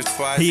bit, but you're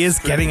twice. He as is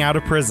pretty. getting out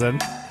of prison.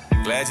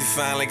 Glad you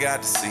finally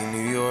got to see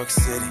New York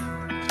City.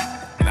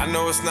 And I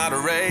know it's not a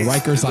race.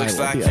 Rikers it looks Island,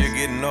 like yes. you're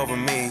getting over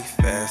me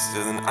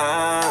faster than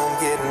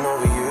I'm getting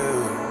over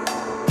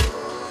you.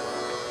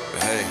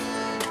 But hey,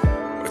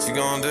 what you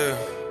gonna do?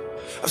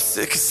 I'm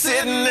sick of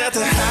sitting at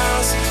the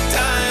house,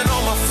 dying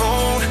on my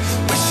phone,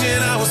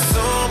 wishing I was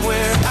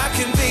somewhere I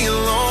can be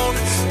alone.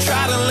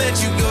 Try to let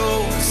you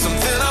go,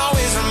 something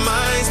always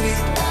reminds me.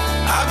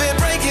 I've been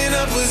breaking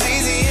up was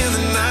easy in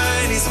the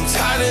 90s. I'm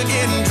tired of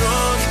getting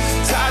drunk,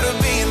 tired of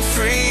being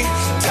free,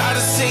 tired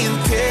of seeing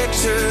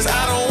pictures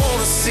I don't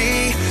wanna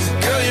see.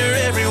 Girl,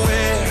 you're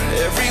everywhere,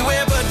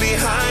 everywhere but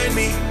behind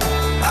me.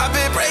 I've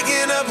been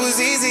breaking up was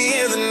easy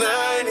in the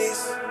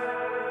 90s.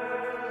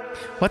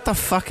 What the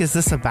fuck is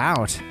this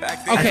about?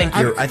 Okay,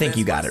 I think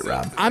you got it,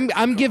 Rob.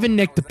 I'm giving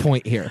Nick the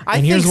point here. I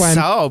and here's think why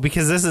so,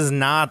 because this is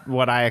not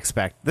what I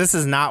expect. This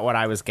is not what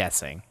I was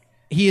guessing.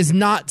 he is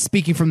not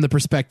speaking from the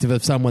perspective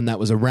of someone that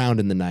was around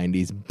in the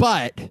 90s,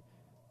 but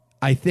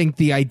I think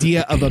the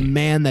idea of a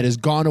man that has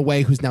gone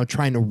away who's now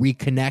trying to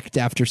reconnect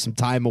after some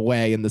time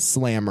away in the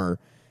slammer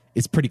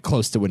is pretty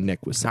close to what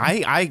Nick was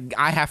saying. I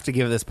have to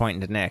give this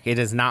point to Nick. It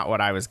is not what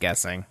I was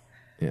guessing.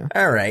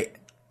 All right.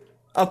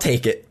 I'll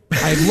take it.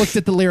 I looked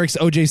at the lyrics.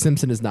 O.J.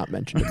 Simpson is not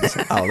mentioned in this.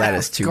 Oh, that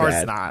is too Of course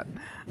bad. not.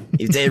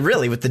 You did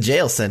really with the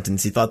jail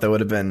sentence. You thought that would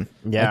have been.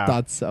 Yeah. I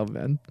thought so,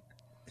 man.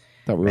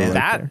 Thought we were right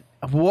that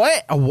there.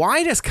 what?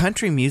 Why does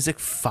country music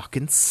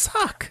fucking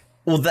suck?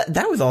 Well,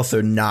 that was also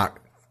not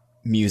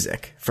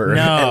music for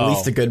No. at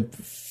least a good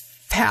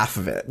half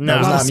of it. No. That A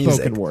was lot not of music.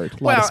 spoken word. A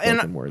lot Well, of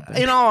spoken word.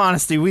 in all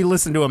honesty, we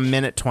listened to a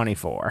minute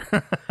 24.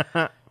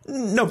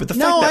 No, but the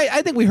No, fact that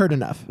I think we heard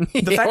enough. the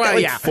fact well, that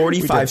like yeah,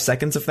 45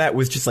 seconds of that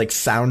was just like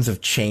sounds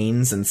of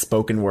chains and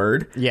spoken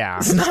word. Yeah.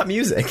 It's not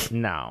music.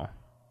 No.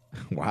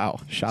 Wow.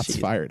 Shots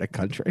fired at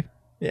country.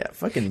 Yeah,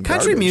 fucking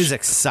Country garbage.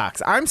 music sucks.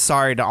 I'm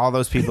sorry to all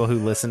those people who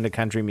listen to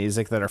country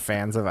music that are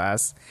fans of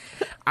us.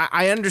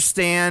 I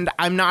understand.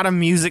 I'm not a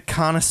music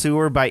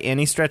connoisseur by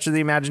any stretch of the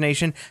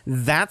imagination.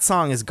 That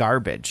song is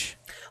garbage.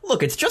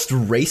 Look, it's just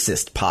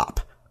racist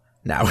pop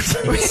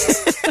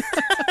nowadays.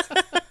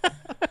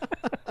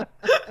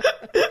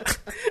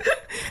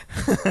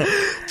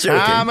 Joking.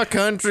 I'm a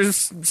country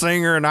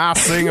singer and I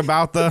sing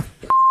about the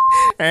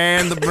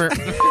and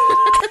the.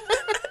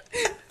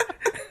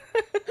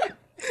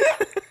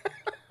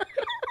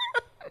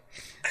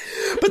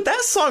 But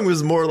that song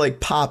was more like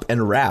pop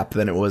and rap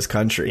than it was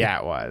country. Yeah,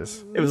 it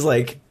was. It was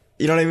like,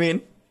 you know what I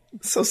mean?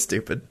 So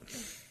stupid.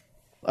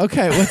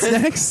 Okay, what's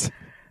next?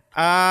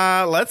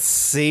 Let's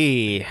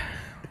see.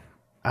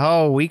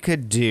 Oh, we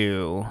could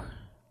do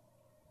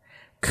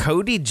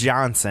Cody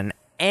Johnson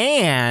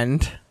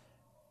and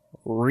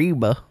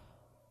Reba.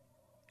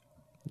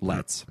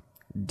 Let's.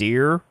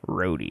 Deer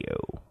Rodeo.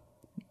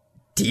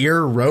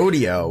 Deer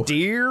Rodeo.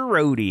 Deer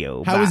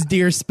Rodeo. How is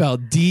deer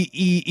spelled?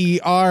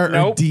 D-E-E-R or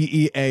Nope.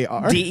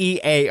 D-E-A-R?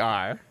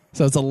 Dear?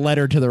 So it's a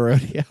letter to the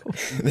rodeo.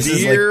 This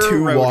is Deer like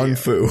Tu Rodeo. Wong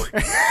Fu.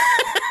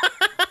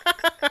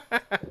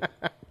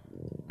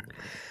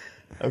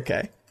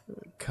 Okay.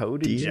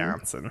 Cody Deer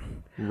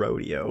Johnson.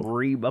 Rodeo.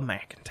 Reba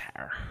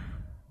McEntire.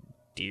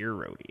 Deer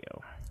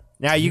Rodeo.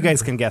 Now you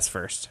guys can guess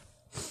first.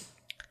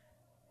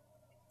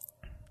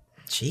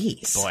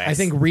 Jeez. Boy, I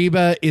think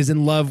Reba is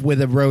in love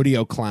with a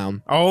rodeo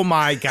clown. Oh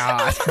my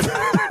god.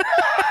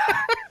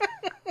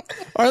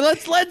 Or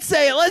let's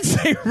say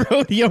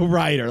rodeo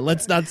rider.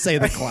 Let's not say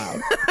the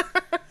clown.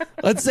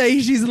 Let's say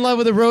she's in love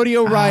with a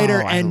rodeo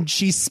rider and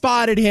she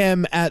spotted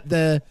him at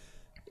the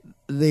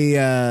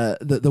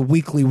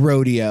weekly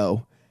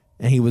rodeo,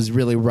 and he was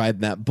really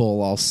riding that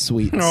bull all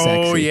sweet and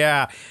sexy. Oh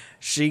yeah.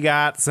 She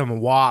got some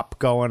wop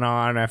going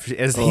on as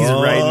he's riding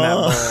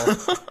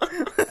that bull.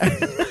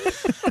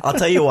 I'll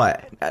tell you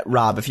what,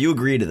 Rob, if you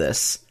agree to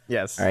this,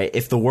 Yes. all right,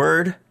 if the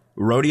word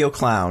rodeo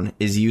clown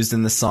is used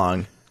in the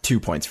song, 2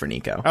 points for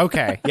Nico.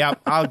 Okay.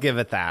 Yep. I'll give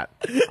it that.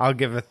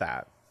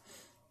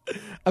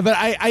 But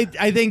I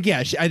think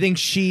I think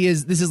she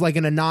is. This is like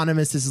an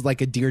anonymous. This is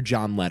like a Dear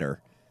John letter.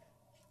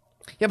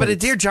 Yeah, but a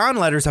Dear John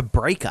letter's a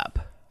breakup.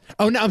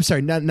 Oh no, I'm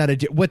sorry, not a.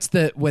 What's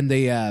the when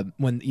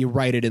you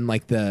write it in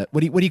like the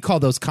what do you call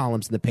those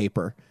columns in the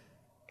paper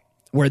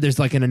where there's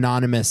like an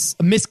anonymous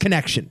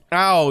misconnection?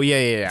 Oh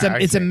yeah.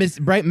 It's a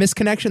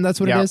misconnection. That's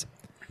what Yep. it is.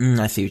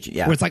 I see what you,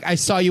 yeah. Where it's like I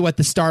saw you at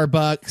the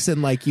Starbucks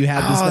and like you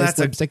had this Oh, nice that's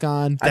a- lipstick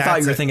on. I thought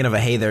you were That's thinking of a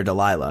Hey There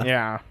Delilah.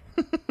 Yeah.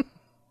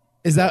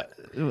 Is that?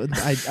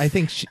 I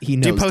think he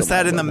knows. Do you post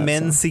that in the Delilah,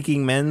 men song.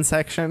 seeking men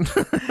section?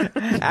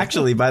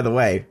 Actually, by the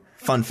way,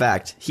 fun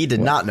fact, he did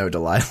not know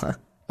Delilah.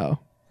 Oh,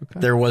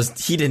 okay.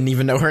 He didn't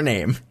even know her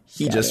name.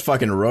 He just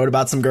fucking wrote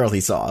about some girl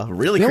he saw.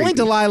 Really The creepy. only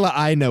Delilah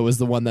I know is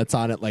the one that's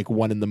on at like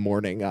 1 a.m.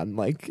 on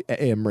like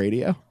AM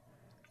radio.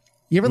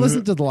 You ever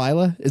listen to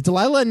Delilah? Is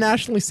Delilah a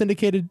nationally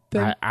syndicated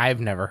thing? I've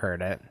never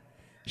heard it.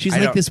 She's I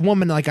like don't- this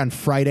woman like on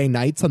Friday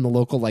nights on the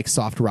local like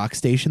soft rock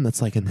station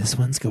that's like, and this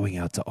one's going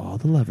out to all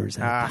the lovers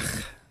out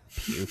there.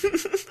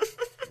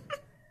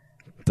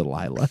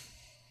 Delilah.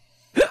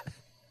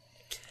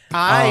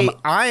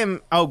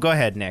 I'm. Oh, go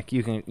ahead, Nick.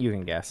 You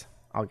can guess.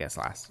 I'll guess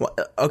last. Well,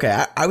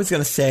 okay, I was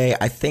going to say,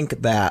 I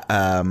think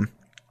that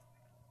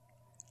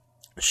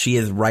she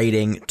is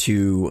writing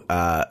to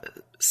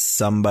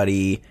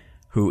somebody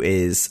who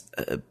is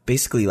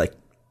basically like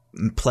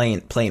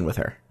playing with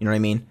her. You know what I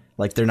mean?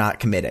 Like they're not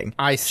committing.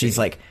 I see. She's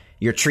like,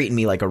 you're treating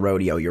me like a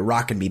rodeo. You're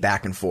rocking me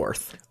back and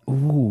forth.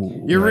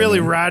 You're really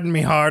riding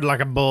me hard like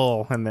a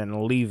bull and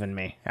then leaving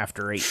me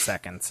after 8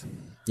 seconds.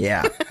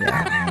 Yeah.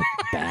 Yeah.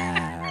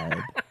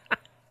 Bad.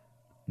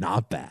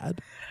 Not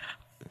bad.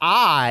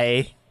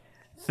 I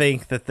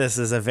think that this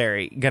is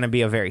going to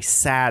be a very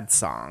sad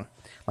song.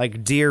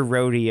 Like, Dear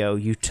Rodeo,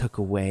 you took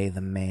away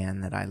the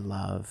man that I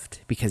loved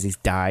because he's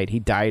died. He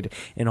died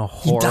in a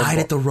He horrible... died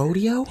at the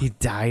rodeo? He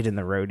died in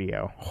the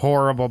rodeo.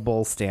 Horrible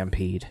bull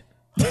stampede.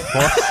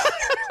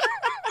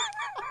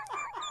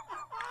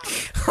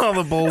 All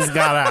the bulls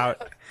got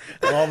out.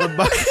 All the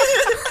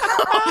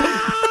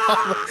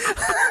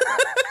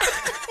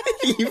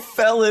He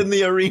fell in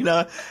the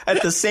arena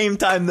at the same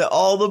time that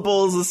all the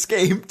bulls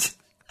escaped.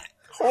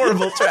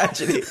 Horrible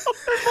tragedy.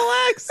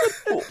 Relax.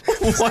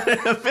 1 in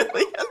a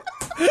million.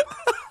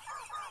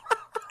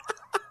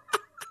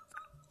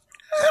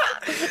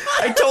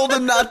 I told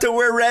him not to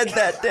wear red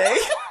that day.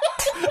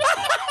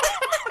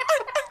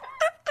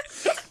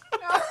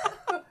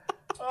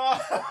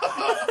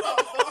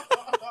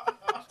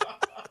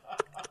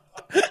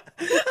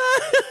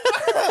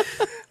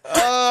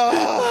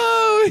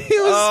 Oh, he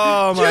was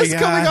Oh, my just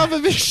coming God. off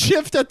of his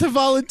shift at the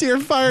volunteer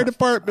fire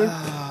department.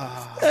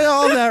 And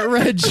all that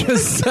red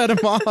just set him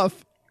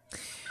off.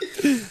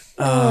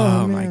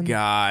 Oh, my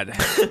God.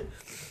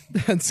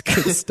 That's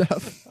good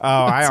stuff. Oh,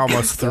 I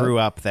almost threw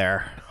up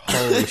there.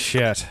 Holy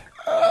shit.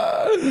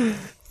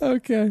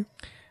 Okay.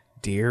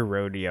 Dear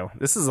Rodeo.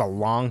 This is a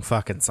long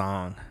fucking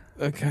song.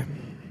 Okay.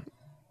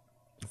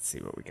 Let's see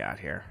what we got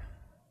here.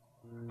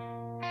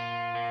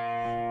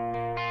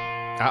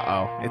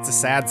 Uh-oh. It's a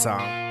sad song.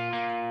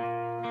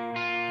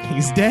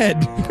 He's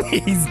dead.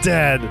 He's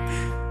dead.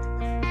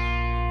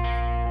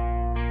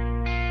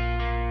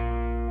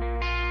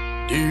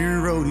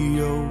 Dear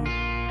rodeo,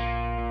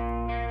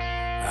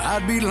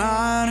 I'd be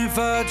lying if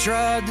I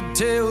tried to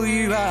tell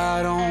you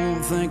I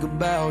don't think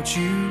about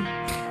you.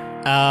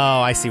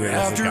 Oh, I see where this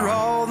is After going.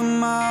 all the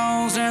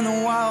miles and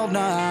the wild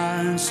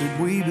nights that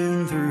we've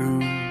been through,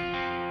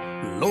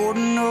 Lord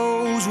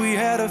knows we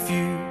had a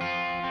few.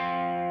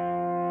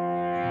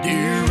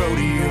 Dear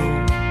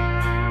rodeo,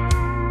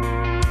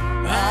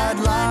 I'd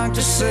like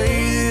to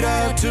say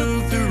that I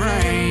took the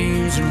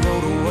reins and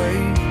rode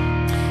away.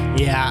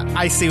 Yeah,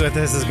 I see what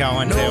this is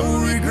going to. No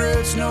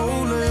regrets, no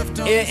left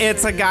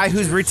It's a guy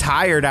who's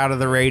retired out of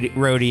the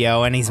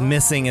rodeo and he's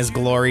missing his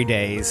glory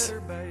days.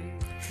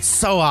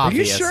 So Are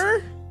you obvious.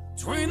 sure?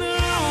 between the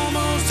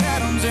almost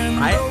atoms and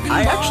the I broken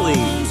actually,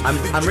 bones.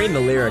 I'm reading the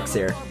lyrics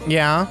here.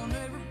 Yeah.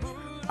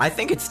 I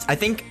think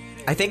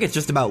it's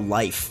just about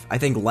life. I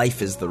think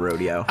life is the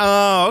rodeo.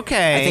 Oh,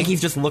 okay. I think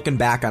he's just looking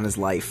back on his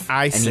life.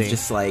 I and see. he's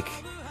just like,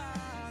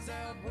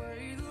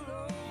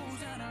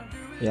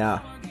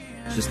 yeah,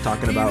 he's just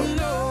talking about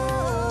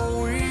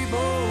Oh, we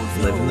both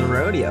living the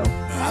rodeo.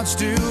 I'd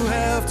still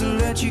have to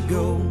let you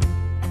go.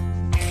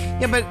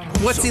 Yeah, but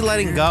what's he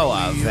letting go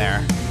of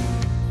there?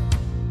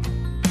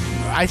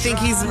 I think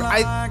he's.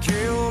 Like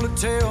hell to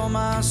tell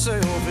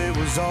myself it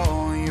was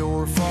all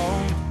your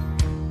fault.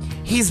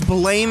 He's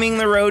blaming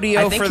the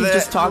rodeo I think for he's the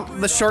just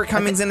the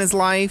shortcomings in his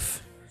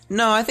life.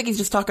 No, I think he's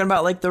just talking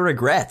about like the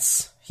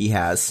regrets he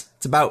has.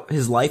 It's about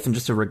his life and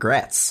just the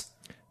regrets.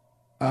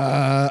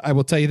 I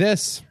will tell you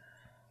this.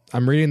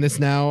 I'm reading this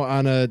now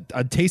on a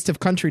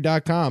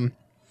tasteofcountry.com.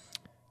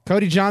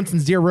 Cody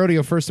Johnson's Dear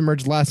Rodeo first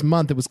emerged last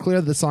month. It was clear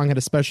that the song had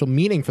a special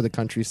meaning for the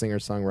country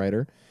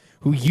singer-songwriter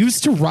who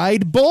used to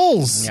ride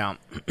bulls. Yeah.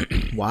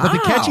 Wow. But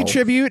the catchy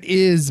tribute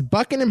is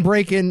Buckin' and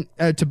Breakin'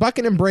 to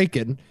Buckin' and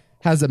Breakin'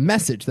 has a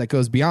message that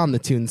goes beyond the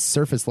tune's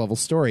surface level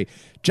story.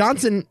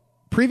 Johnson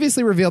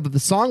previously revealed that the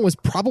song was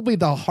probably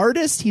the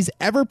hardest he's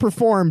ever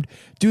performed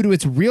due to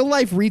its real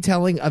life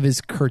retelling of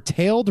his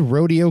curtailed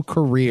rodeo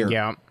career.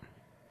 Yeah.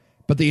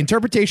 But the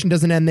interpretation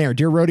doesn't end there.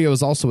 Dear Rodeo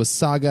is also a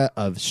saga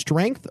of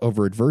strength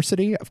over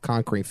adversity, of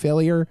conquering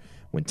failure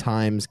when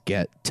times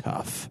get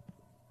tough.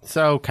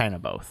 So kind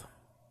of both.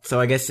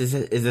 So I guess is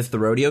this the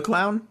rodeo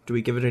clown? Do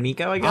we give it an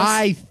eco? I guess.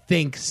 I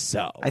think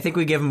so. I think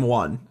we give him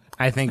 1.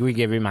 I think we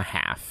give him a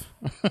half.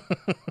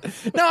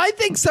 No, I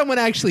think someone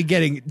actually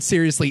getting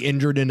seriously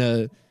injured in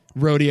a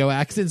rodeo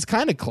accident is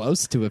kind of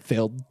close to a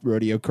failed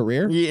rodeo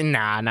career. Yeah,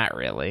 nah, not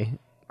really.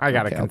 I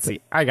gotta Okay, I'll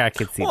concede. I gotta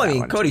concede. Well, I that mean,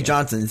 one Cody to you.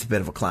 Johnson is a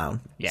bit of a clown.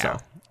 Yeah.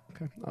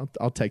 So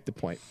I'll take the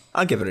point.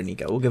 I'll give it an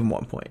eco. We'll give him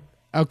 1 point.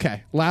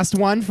 Okay, last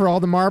one for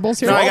all the marbles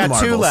here. No, I all got the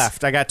two marbles.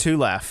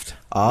 left.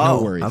 Oh,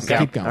 No worries. Okay.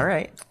 Keep going. All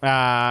right.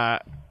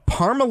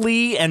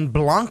 Parmalee and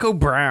Blanco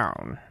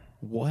Brown.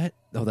 What?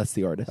 Oh, that's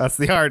the artist. That's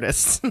the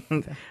artist.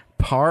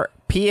 Parmalee.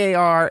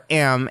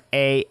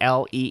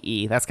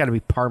 That's got to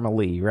be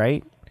Parmalee,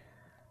 right?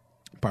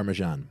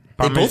 Parmesan.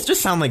 They both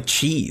just sound like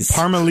cheese.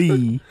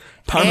 Parmalee.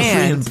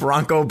 Parmesan and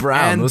Bronco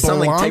Brown. Those sound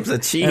like types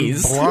of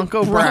cheese. And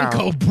Blanco Brown.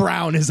 Bronco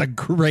Brown is a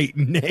great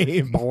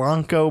name.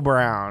 Blanco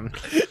Brown.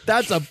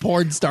 That's a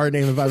porn star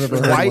name if I've ever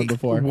heard one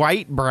before.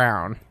 White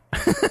Brown.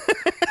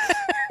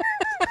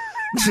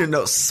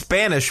 No,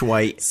 Spanish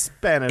white,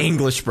 Spanish.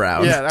 English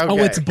brown. Yeah, okay. Oh,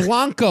 it's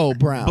Blanco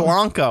Brown.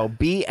 Blanco.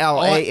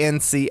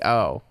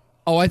 Blanco.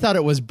 Oh, I thought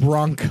it was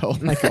Bronco.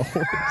 Like a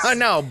horse. Oh,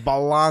 no.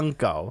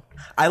 Blanco.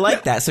 I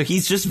like that. So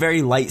he's just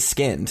very light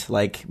skinned.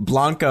 Like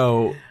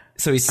Blanco.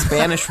 So he's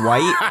Spanish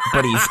white,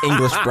 but he's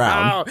English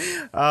brown.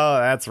 Oh,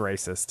 that's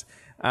racist.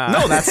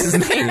 No, that's his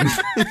name.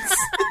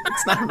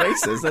 It's not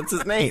racist. That's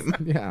his name.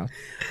 Yeah.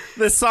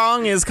 The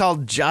song is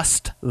called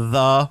Just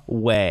the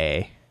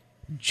Way.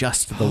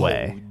 Just the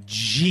Way.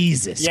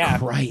 Jesus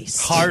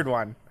Christ. Hard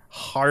one.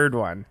 Hard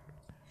one.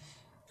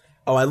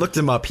 Oh, I looked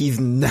him up. He's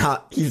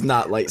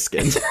not light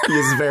skinned. He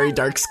is very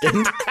dark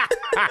skinned.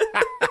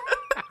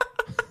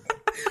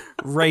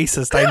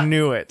 Racist. I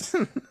knew it.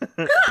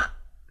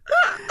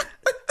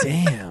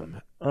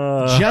 Damn.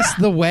 Just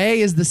the Way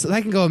is this.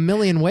 That can go a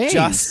million ways.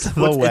 Just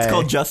the Way. It's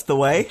called Just the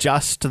Way.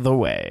 Just the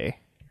Way.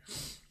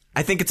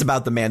 I think it's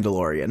about the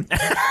Mandalorian.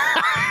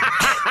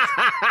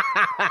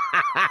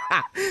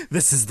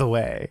 This is the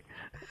way.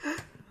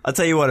 I'll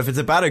tell you what, if it's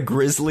about a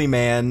grizzly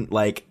man,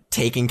 like,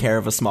 taking care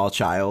of a small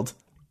child,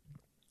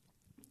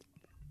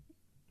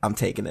 I'm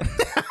taking it.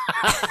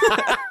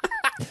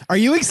 Are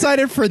you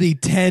excited for the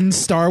 10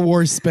 Star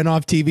Wars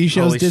spin-off TV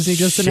shows Holy Disney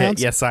just shit,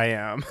 announced? Yes, I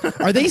am.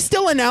 Are they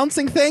still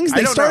announcing things?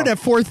 They don't started know. at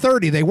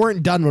 4:30. They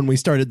weren't done when we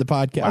started the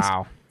podcast.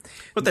 Wow.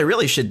 What they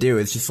really should do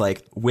is just,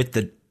 like, with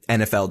the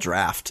NFL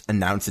draft,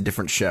 announce a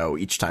different show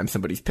each time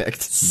somebody's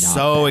picked.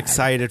 So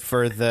excited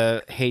for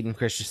the Hayden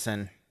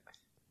Christensen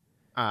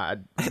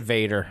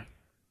Vader.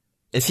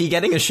 Is he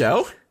getting a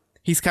show?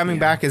 He's coming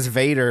back as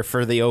Vader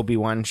for the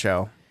Obi-Wan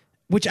show.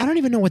 Which I don't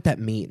even know what that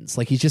means.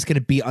 Like, he's just going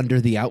to be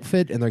under the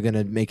outfit and they're going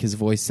to make his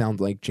voice sound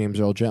like James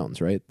Earl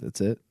Jones, right?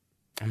 That's it?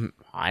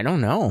 I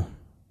don't know.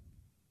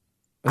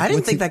 I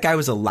didn't think that guy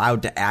was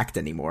allowed to act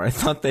anymore. I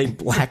thought they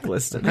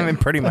blacklisted him. I mean,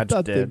 pretty much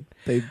thought did.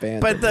 they banned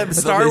But him. the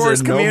Star they Wars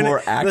said no community,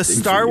 more acting the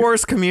Star for you.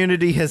 Wars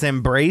community has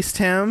embraced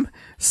him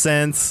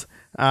since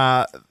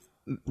the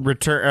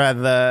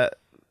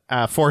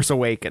Force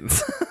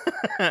Awakens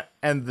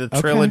and the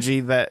trilogy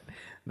that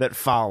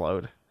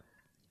followed.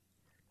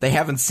 They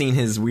haven't seen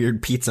his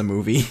weird pizza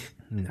movie.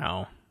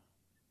 No.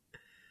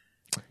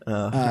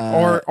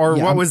 Or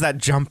yeah, what was that,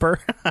 Jumper?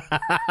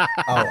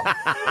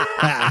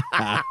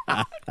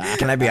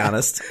 Can I be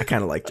honest? I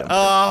kind of like Jumper.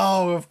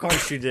 Oh, of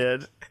course you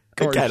did.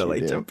 I kind you of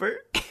like do. Jumper.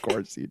 Of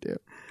course you do.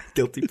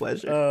 Guilty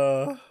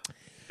pleasure.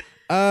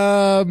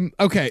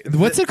 Okay,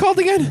 what's it called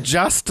again?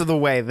 Just the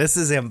way. This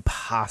is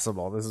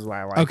impossible. This is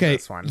why I like Okay,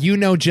 this one. you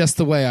know just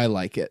the way I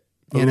like it.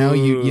 You know,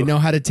 you know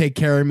how to take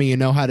care of me. You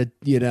know how to,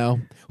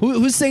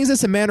 who sings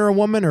this? A man or a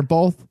woman or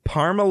both?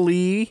 Parma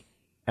Lee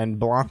and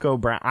Blanco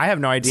Brown. I have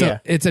no So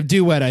idea. it's a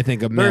duet, I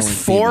think. Of male There's and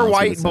 4 female, is what it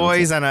white sounds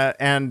boys like.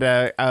 and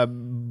a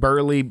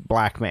burly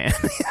black man.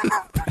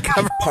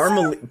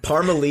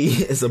 Parma Lee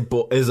is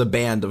a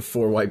band of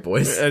 4 white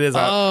boys. It is.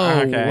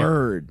 Okay.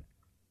 Word.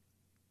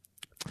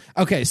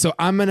 Okay, so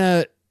I'm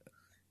gonna.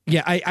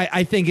 Yeah,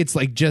 I think it's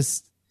like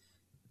just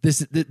this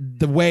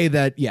the way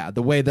that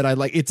I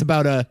like. It's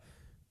about a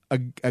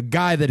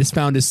guy that has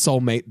found his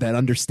soulmate that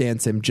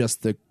understands him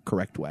just the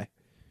correct way.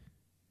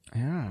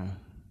 Yeah.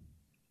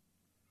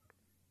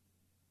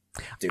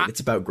 Dude, it's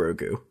about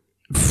Grogu.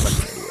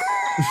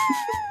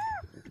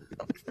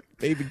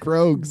 Baby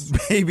Grogs.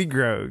 Baby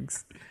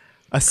Grogs.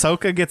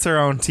 Ahsoka gets her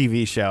own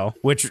TV show,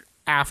 which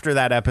after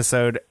that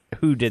episode,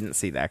 who didn't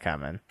see that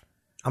coming?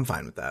 I'm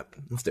fine with that.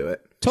 Let's do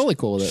it. Totally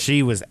cool with it.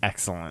 She was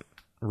excellent.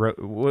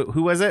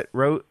 Who was it?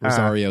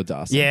 Rosario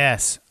Dawson.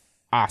 Yes.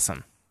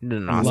 Awesome. Did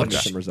an awesome Love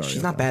job. some Rosario.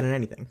 She's not bad at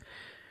anything.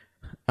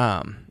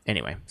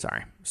 Anyway,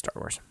 sorry. Star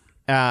Wars.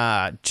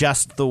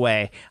 Just the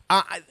way.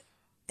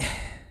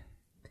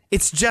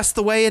 It's just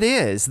the way it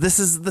is. This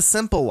is the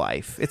simple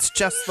life. It's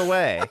just the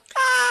way.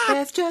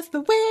 That's just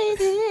the way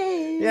it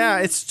is. Yeah,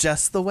 it's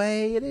just the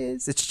way it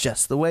is. It's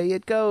just the way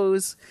it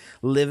goes.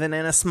 Living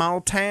in a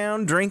small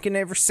town, drinking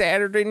every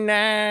Saturday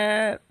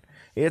night.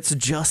 It's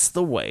just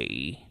the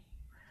way.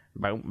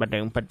 Boom,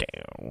 ba-doom,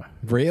 ba-doom.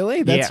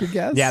 Really? That's Yeah. your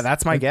guess? Yeah,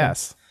 that's my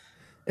guess.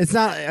 It's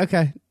not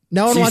okay.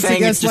 No one So you're wants to saying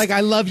guess it's just- like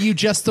I love you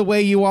just the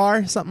way you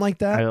are, something like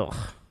that. Ugh,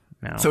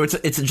 no. So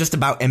it's just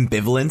about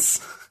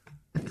ambivalence.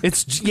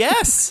 It's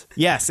yes,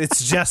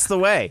 it's just the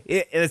way.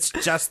 It's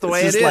just the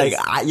way It's it just is.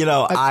 like I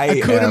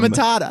Hakuna am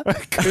Matata.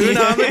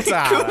 Hakuna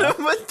Matata. Hakuna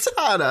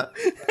Matata.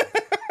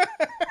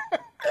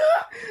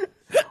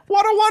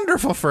 What a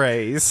wonderful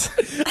phrase.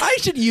 I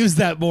should use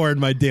that more in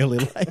my daily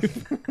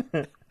life.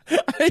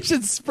 I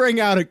should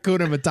spring out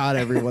Hakuna Matata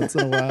every once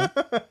in a while.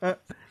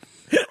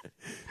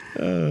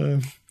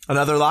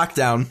 Another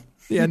lockdown.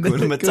 Yeah,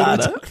 Hakuna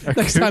Matata.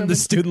 Next time the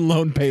student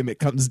loan payment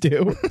comes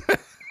due.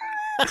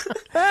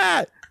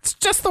 It's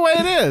just the way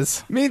it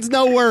is. Means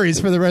no worries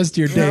for the rest of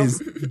your days,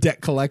 debt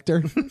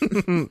collector.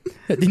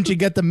 Didn't you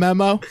get the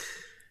memo?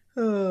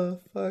 Oh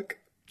fuck.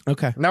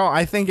 Okay. No,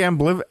 I think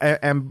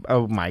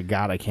oh my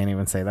God, I can't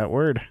even say that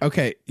word.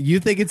 Okay. You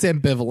think it's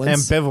ambivalence.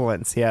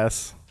 Ambivalence,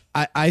 yes.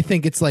 I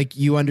think it's like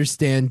you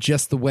understand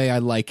just the way I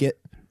like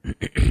it.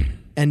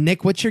 And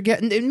Nick, what you're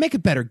getting? Make a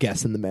better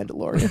guess in The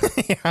Mandalorian.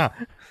 Yeah.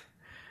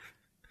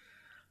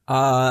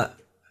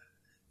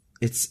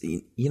 It's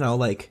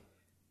like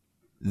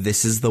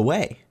this is the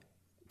way.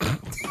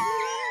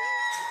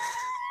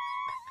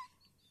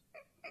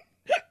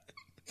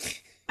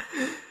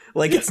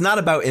 Like it's not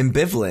about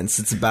ambivalence.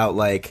 It's about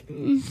like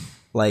a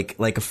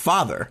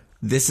father.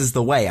 This is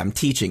the way. I'm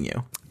teaching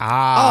you.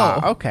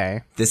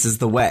 Okay. This is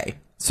the way.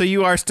 So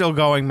you are still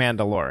going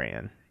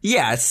Mandalorian.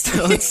 Yeah, it's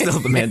still the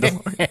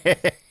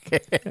Mandalorian.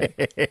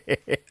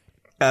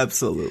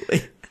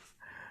 Absolutely.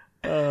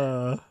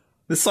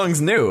 This song's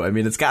new. I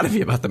mean, it's got to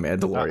be about the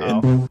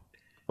Mandalorian.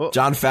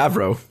 Jon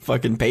Favreau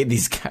fucking paid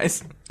these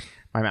guys.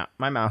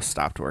 My mouse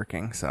stopped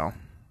working, so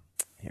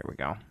here we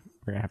go.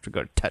 We're gonna have to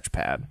go to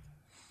touchpad.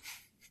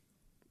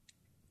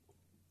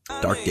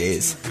 Dark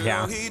days.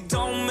 Yeah. He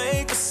don't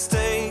make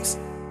mistakes.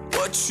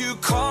 What you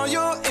call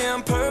your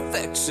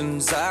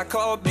imperfections, I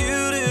call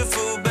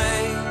beautiful,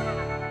 babe.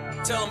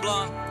 Tell him,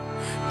 Blanc.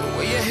 The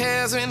way your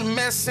hair's in a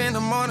mess in the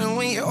morning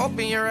when you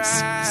open your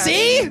eyes.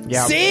 See?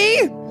 Yeah.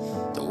 See?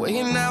 The way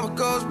an hour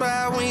goes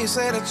by when you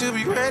say that you'll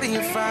be ready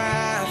in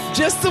 5.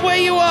 Just the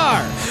way you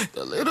are.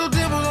 The little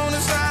dimple on the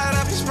side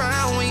of your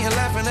spine when you're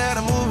laughing at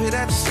a movie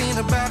that you've seen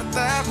about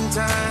 1,000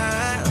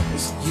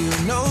 times. You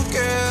know,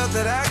 girl,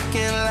 that I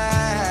can't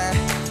lie.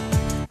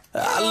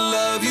 I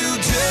love you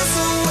just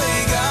the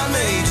way God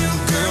made you,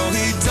 girl.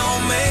 He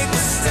don't make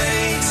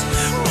mistakes.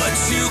 What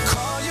you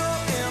call your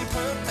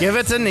imperfect. Give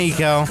it to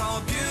Nico.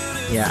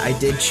 Yeah, I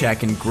did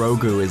check, and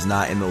Grogu is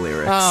not in the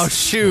lyrics. Oh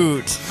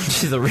shoot.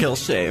 Which is a real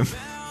shame.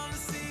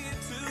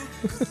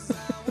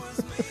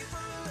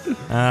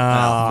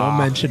 No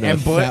mention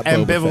of Fat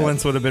Boba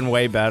Ambivalence would have been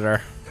way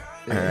better.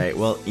 All right,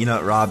 well, you know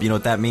what, Rob? You know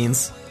what that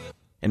means?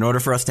 In order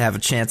for us to have a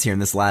chance here in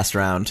this last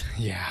round,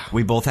 Yeah.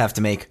 we both have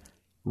to make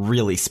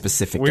really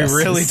specific We guesses.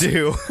 really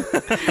do.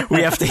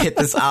 We have to hit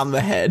this on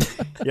the head.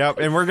 Yep,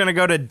 and we're gonna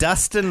go to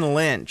Dustin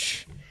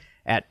Lynch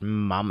at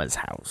Mama's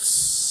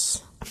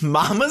house.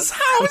 Mama's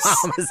house?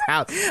 Mama's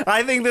house.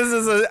 I think this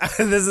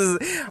is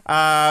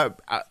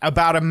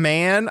about a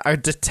man, a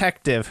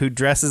detective who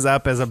dresses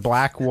up as a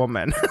black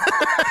woman.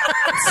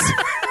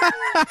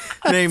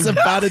 It's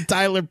about a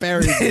Tyler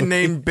Perry movie.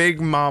 named Big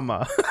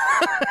Mama.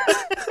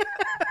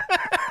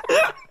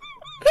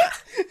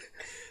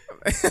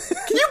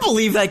 Can you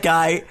believe that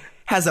guy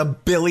has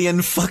 $1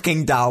 billion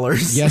fucking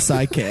dollars? Yes,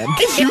 I can.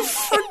 Can you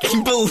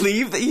fucking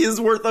believe that he is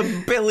worth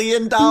 $1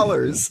 billion?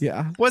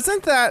 Yeah.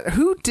 Wasn't that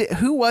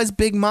who was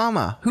Big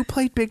Mama? Who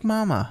played Big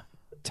Mama?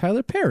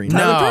 Tyler Perry.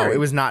 No, Perry. it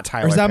was not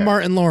Tyler. Or is that Perry.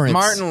 Martin Lawrence?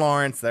 Martin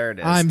Lawrence. There it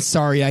is. I'm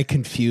sorry, I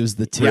confused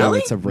the two. Really?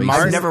 It's a racist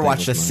I've never thing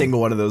watched a with mine. single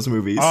one of those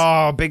movies.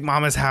 Oh, Big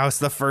Mama's house.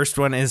 The first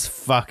one is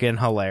fucking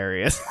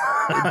hilarious.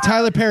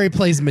 Tyler Perry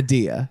plays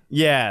Medea.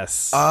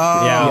 Yes.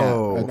 Oh, Yeah.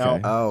 okay. No.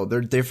 Oh,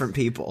 they're different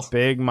people.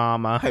 Big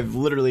Mama. I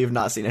literally have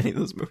not seen any of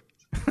those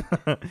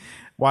movies.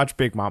 Watch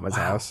Big Mama's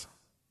house.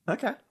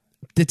 Okay.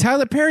 Did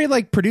Tyler Perry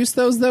produce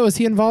those though? Is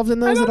he involved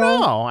in I those don't at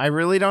all? know. I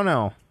really don't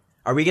know.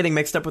 Are we getting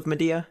mixed up with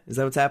Medea? Is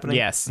that what's happening?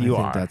 Yes, I you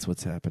think are. that's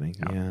what's happening.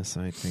 Yes,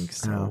 I think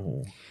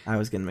so. I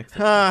was getting mixed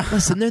up.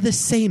 Listen, they're the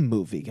same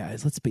movie,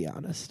 guys. Let's be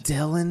honest.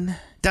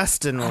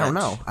 Dustin Lynch. I don't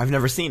know. I've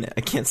never seen it.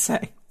 I can't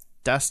say.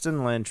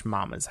 Dustin Lynch,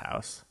 Mama's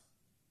house.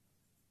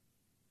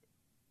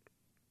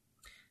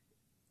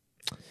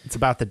 It's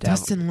about the devil.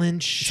 Dustin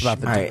Lynch. It's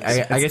about the All devil.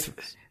 right. I guess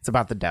It's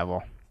about the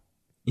devil.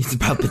 it's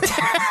about the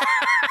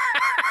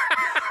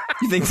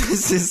You think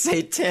this is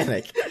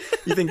satanic?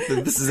 You think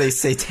that this is a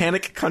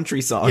satanic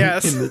country song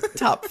Yes. in the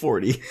top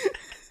 40?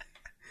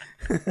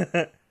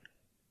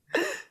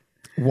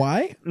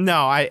 Why?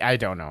 No, I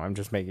don't know. I'm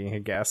just making a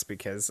guess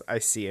because I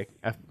see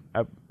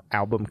a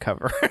album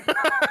cover.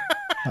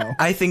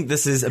 I think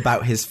this is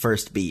about his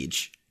first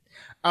beach.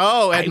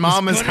 Oh, at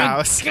Mama's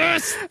house.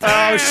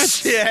 Oh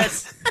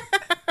shit!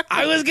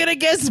 I was gonna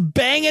guess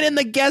banging in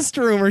the guest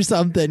room or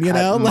something. You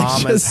know, At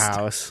like Mama's just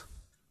house.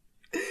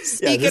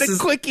 sneaking this a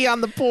is- quickie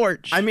on the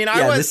porch. I mean,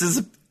 Yeah, I was.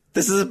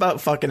 this is about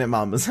fucking at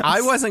Mama's house.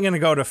 I wasn't gonna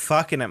go to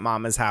fucking at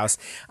Mama's house.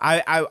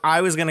 I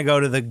was gonna go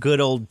to the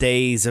good old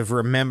days of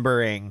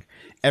remembering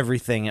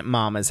everything at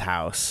Mama's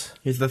house.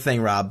 Here's the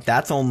thing, Rob.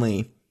 That's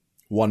only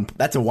one.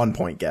 That's a 1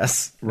 point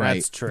guess. right.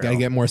 That's true. Gotta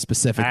get more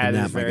specific That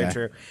than is that, my very guy.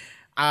 true.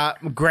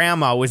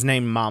 Grandma was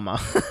named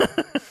Mama.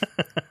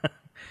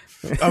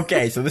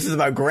 Okay, so this is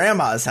about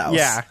Grandma's house.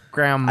 Yeah,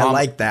 Grandma. I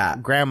like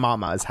that.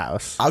 Grandmama's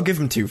house. I'll give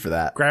him 2 for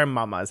that.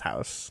 Grandmama's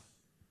house.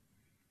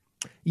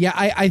 Yeah,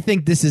 I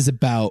think this is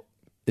about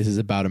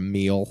a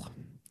meal.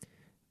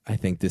 I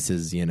think this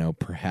is,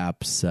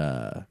 perhaps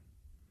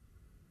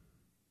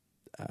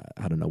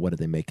I don't know, what do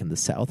they make in the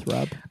South,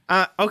 Rob?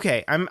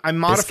 Okay, I'm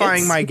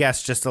modifying Biscuits. my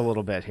guess just a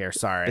little bit here.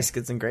 Sorry,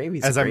 Biscuits and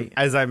gravy.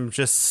 as I'm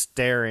just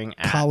staring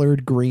at.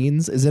 Collard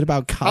greens? Is it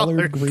about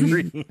collard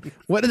green? green.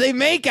 What do they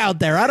make out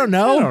there? I don't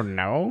know. I don't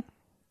know.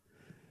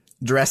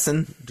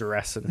 dressing.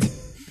 Dressing.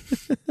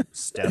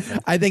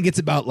 Stefan. I think it's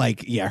about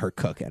her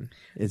cooking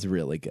is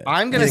really good.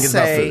 I'm gonna think it's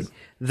about say food.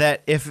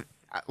 that if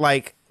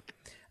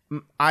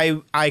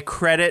I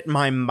credit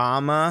my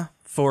mama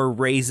for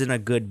raising a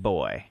good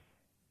boy,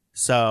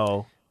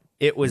 so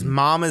it was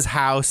Mama's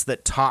house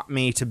that taught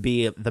me to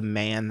be the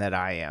man that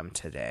I am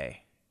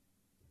today.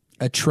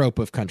 A trope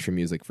of country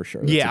music for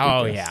sure. That's a Yeah.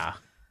 good Oh guess. yeah.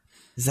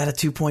 Is that a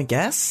 2-point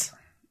guess?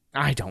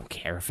 I don't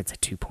care if it's a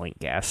 2-point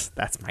guess.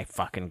 That's my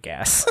fucking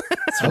guess.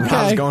 Okay.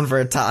 Rob's going for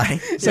a tie.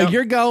 So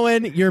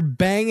you're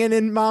banging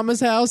in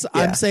Mama's house.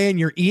 Yeah. I'm saying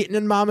you're eating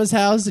in Mama's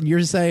house, and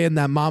you're saying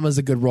that Mama's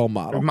a good role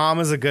model.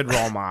 Mama's a good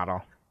role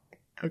model.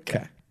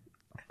 Okay.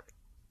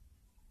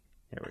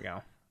 Here we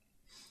go.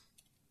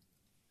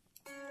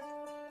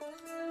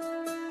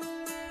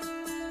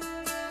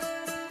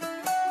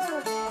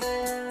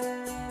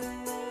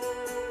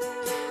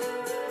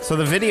 So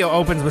the video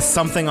opens with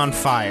something on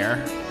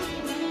fire.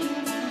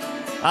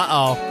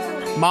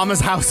 Uh-oh. Mama's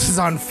house is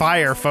on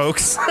fire,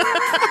 folks.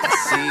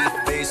 See your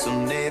face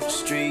on every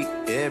street,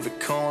 every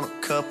corner,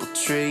 couple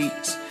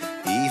trees,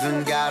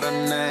 even got a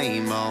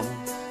name on 'em.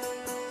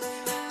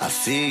 I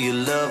feel your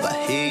love, I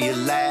hear your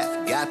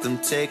laugh, got them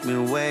take me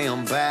way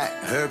on back,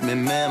 hurt me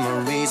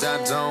memories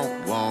I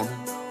don't want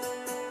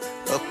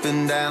 'em. Up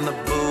and down the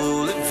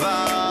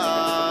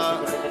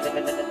boulevard,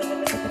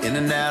 in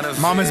and out of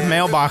Mama's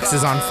mailbox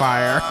is on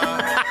fire.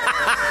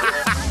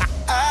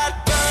 I'd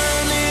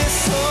burn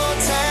this whole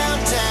town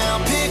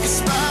down, pick a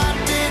spot,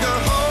 dig a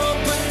hole,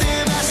 put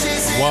them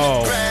ashes in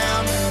Whoa. the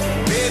ground.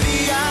 Baby,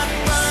 I'd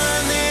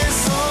burn this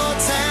whole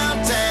town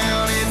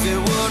down if it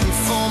wasn't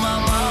for my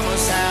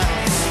mama's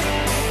house.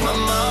 My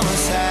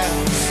mama's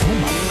house.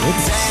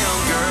 Damn,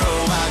 girl,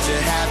 why'd you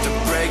have to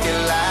break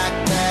it like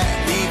that?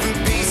 Leaving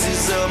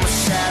pieces of my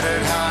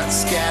shattered heart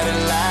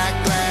scattered like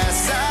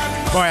glass.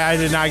 I'd Boy, I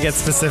did not get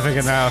specific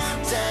enough.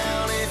 burn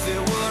down if it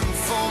wasn't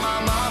for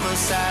my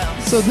mama's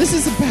house. So this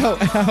is about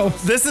how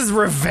This is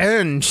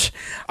revenge.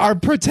 our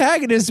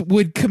protagonist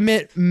would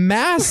commit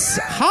mass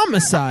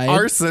homicide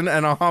Arson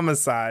and a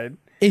homicide.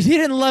 He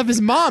didn't love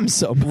his mom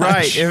so much.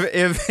 Right.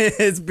 If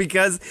it's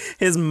because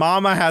his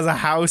mama has a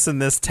house in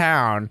this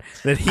town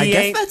that he I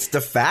guess ain't that's de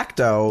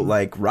facto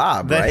like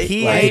Rob, that right?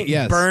 he Like, ain't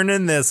Yes.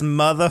 burning this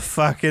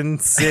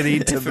motherfucking city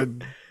to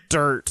the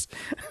dirt.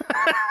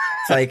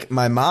 it's like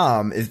my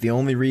mom is the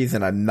only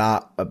reason I'm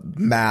not a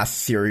mass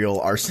serial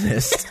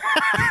arsonist.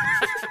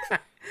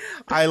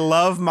 I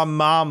love my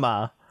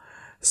mama,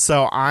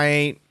 so I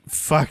ain't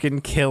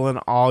fucking killing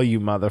all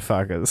you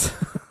motherfuckers.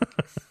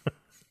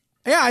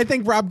 Yeah, I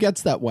think Rob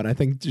gets that one. I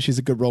think she's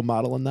a good role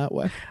model in that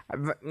way.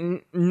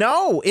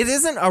 No, it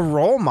isn't a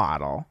role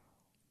model.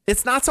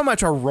 It's not so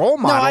much a role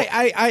No,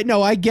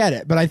 model. I get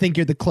it, but I think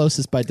you're the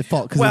closest by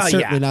default because Well, it's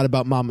certainly yeah. not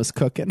about mama's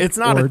cooking. It's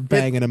not or a-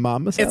 banging in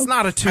mama's house. It's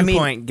not a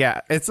 2-point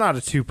get. It's not a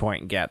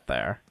 2-point get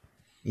there.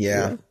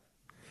 Yeah.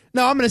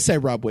 No, I'm going to say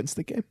Rob wins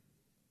the game.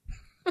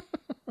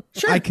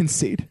 Sure. I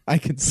concede.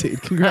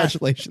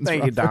 Congratulations,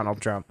 Thank Rob. you,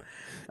 Donald Trump.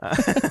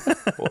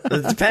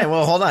 It depends.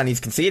 Well, hold on. He's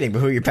conceding, but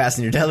who are you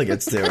passing your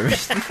delegates to?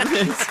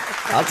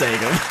 I'll take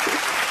him.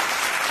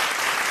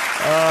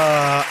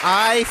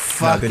 I good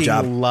fucking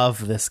job.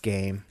 love this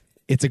game.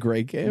 It's a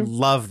great game.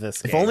 Love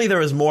this If game. only there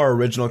was more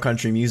original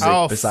country music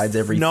besides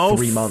every no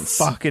 3 months.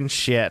 Fucking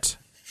shit.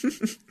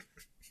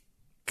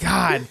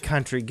 God,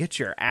 country, get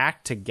your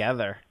act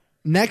together.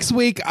 Next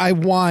week, I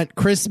want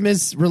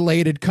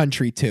Christmas-related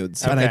country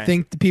tunes, and I Okay.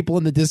 think the people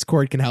in the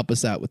Discord can help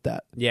us out with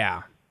that.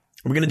 Yeah.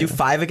 We're going to do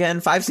 5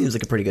 again? 5 seems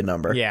like a pretty good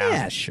number.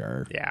 Yeah.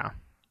 Sure. Yeah.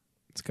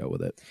 Let's go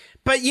with it.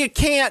 But you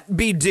can't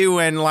be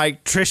doing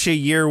like Trisha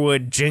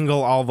Yearwood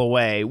Jingle All the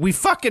Way. We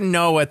fucking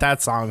know what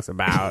that song's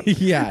about.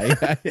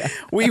 Yeah.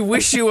 We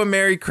Wish You a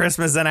Merry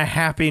Christmas and a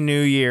Happy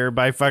New Year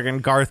by fucking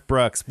Garth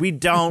Brooks. We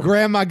don't.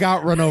 Grandma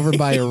got run over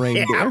by a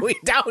reindeer. Yeah, we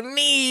don't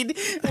need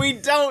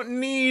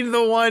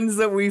the ones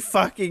that we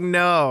fucking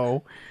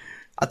know.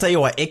 I'll tell you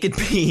what, it could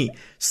be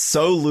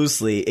so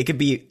loosely, it could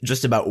be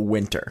just about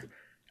winter.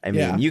 I mean,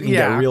 Yeah. you can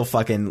Yeah. get real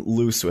fucking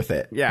loose with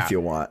it Yeah. if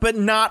you want. But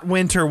not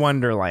Winter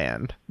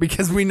Wonderland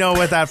because we know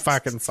what that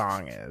fucking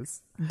song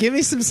is. Give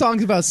me some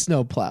songs about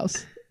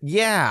snowplows.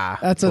 Yeah.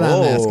 That's what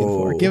I'm asking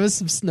for. Oh. Give us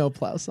some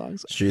snowplow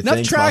songs. She Enough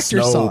thinks my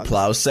tractor snow songs.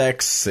 plow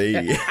sexy.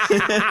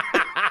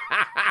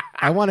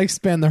 I want to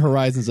expand the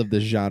horizons of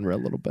this genre a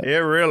little bit. It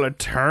really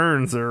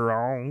turns her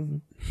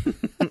on.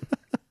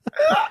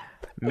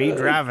 Me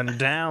driving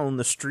down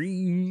the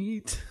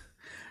street,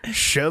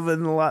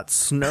 shoving a lot of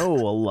snow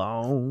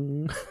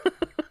along.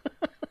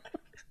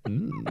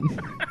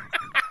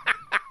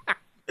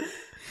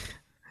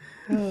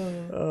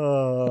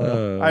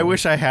 I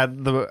wish I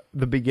had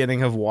the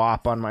beginning of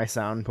WAP on my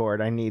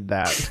soundboard. I need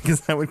that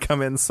because that would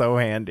come in so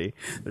handy.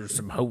 There's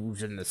some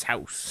hoes in this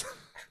house.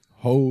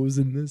 Hoes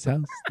in this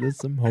house. There's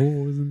some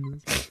hoes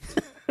in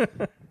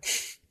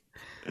this.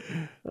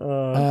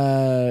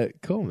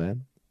 Cool,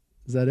 man.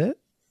 Is that it?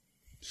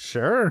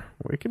 Sure,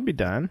 we can be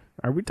done.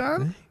 Are we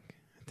done?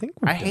 I think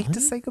we're I hate done.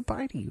 to say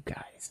goodbye to you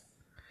guys.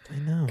 I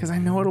know. Because I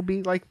know it'll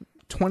be like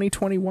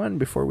 2021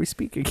 before we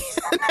speak again.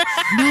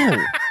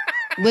 No.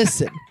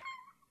 Listen.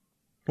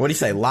 What do you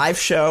say? Live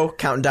show,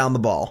 counting down the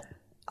ball.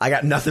 I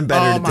got nothing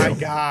better Oh to my do.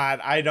 god,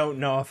 I don't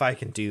know if I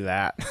can do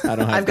that. I don't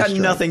have I've got the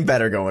strength. nothing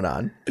better going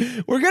on.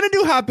 We're going to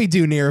do Happy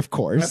Doonier, of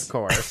course. Of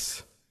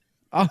course.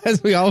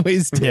 As we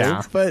always do.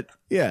 Yeah. But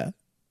yeah.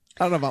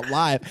 I don't know about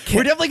live.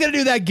 We're definitely going to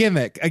do that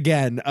gimmick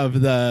again of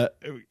the.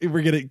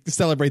 We're going to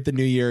celebrate the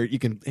new year. You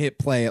can hit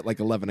play at like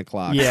 11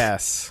 o'clock.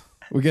 Yes.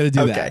 We're going to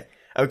do Okay. that.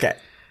 Okay.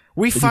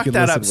 We you fucked can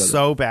that listen up with it.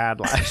 so bad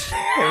last year.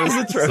 It was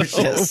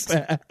atrocious.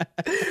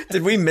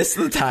 Did we miss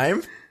the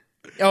time?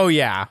 Oh,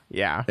 yeah.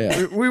 Yeah.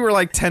 Yeah. We were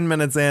like 10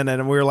 minutes in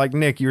and we were like,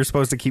 Nick, you were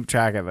supposed to keep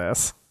track of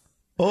this.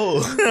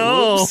 Oh.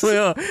 Oh,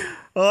 yeah.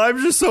 Oh, I'm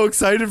just so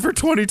excited for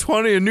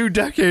 2020, a new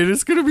decade.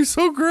 It's going to be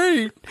so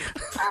great.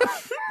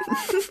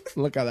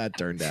 Look how that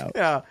turned out.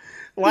 Yeah.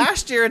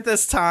 Last year at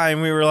this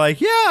time, we were like,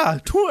 yeah,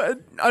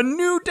 a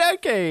new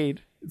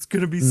decade. It's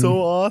going to be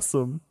so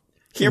awesome.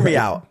 Hear me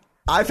out.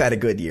 I've had a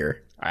good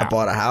year. I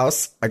bought a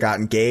house, I got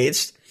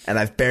engaged, and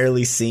I've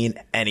barely seen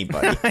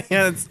anybody.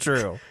 Yeah, it's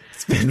true.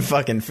 It's been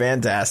fucking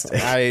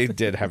fantastic. I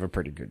did have a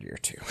pretty good year,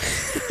 too.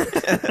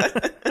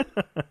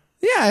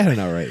 Yeah, I had an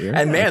all right year.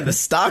 And man, the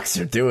stocks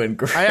are doing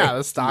great. Yeah,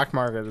 the stock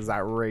market is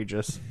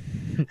outrageous.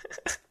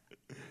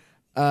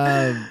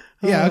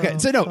 Yeah, okay.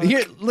 So no,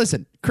 here,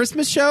 listen,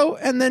 Christmas show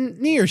and then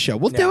New Year's show.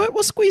 We'll do it.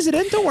 We'll squeeze it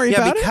in. Don't worry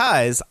Yeah, about it.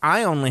 because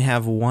I only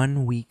have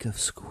 1 week of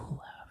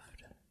school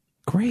left,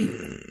 Great.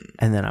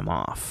 and then I'm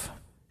off.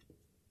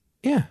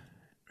 Yeah.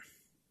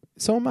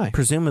 So am I.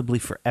 Presumably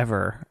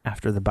forever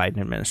after the Biden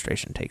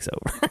administration takes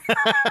over.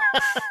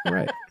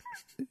 Right.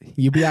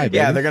 UBI, baby.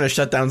 Yeah, they're going to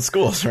shut down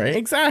schools, right?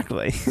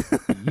 Exactly.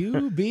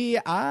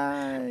 UBI.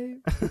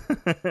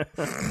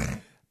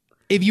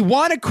 If you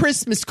want a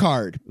Christmas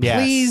card, Yes.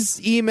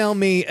 please email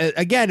me.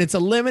 Again, it's a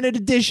limited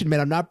edition, man.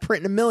 I'm not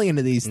printing a million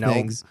of these Nope.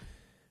 things.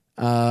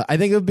 I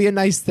think it would be a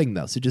nice thing,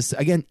 though. So just,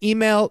 again,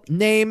 email,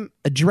 name,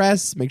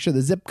 address, make sure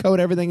the zip code,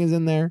 everything is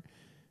in there,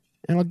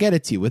 and I'll get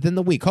it to you within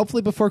the week.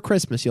 Hopefully before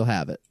Christmas, you'll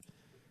have it.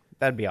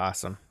 That'd be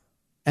awesome.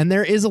 And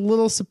there is a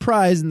little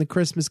surprise in the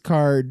Christmas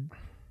card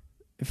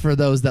for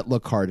those that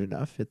look hard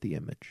enough at the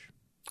image.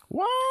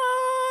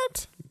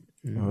 What?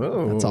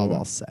 That's all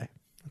I'll say.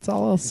 That's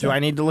all I'll say. Do I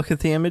need to look at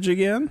the image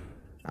again?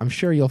 I'm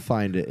sure you'll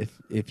find it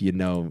if you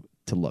know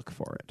to look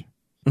for it.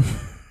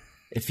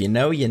 If you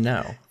know, you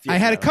know. I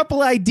had a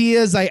couple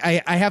ideas.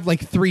 I have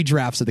like 3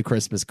 drafts of the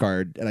Christmas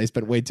card, and I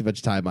spent way too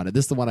much time on it.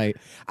 This is the one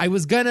I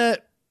was gonna.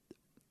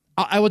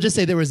 I will just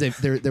say there was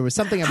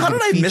something I was How gonna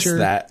did I miss feature.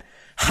 that?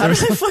 How did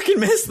I fucking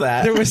miss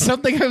that? There was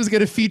something I was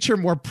going to feature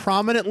more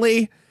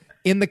prominently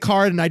in the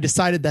card, and I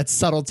decided that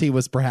subtlety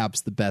was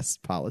perhaps the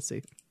best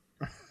policy.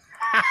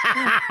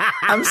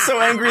 I'm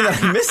so angry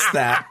that I missed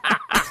that.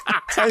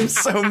 I'm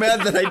so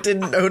mad that I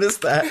didn't notice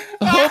that.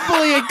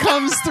 Hopefully, it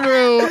comes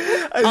through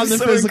I'm on the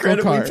so physical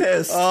incredibly card.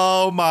 pissed.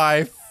 Oh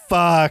my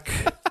fuck.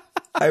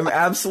 I'm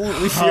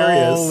absolutely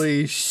furious.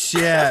 Holy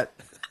shit.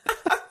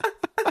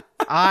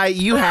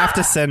 You have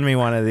to send me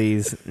one of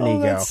these,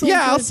 Nico.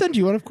 Yeah, I'll send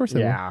you one. Of course, I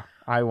will. Yeah,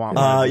 I want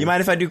one. You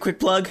mind if I do a quick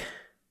plug?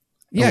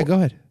 Yeah, go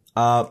ahead.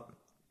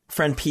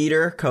 Friend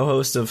Peter,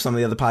 co-host of some of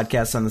the other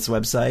podcasts on this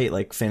website,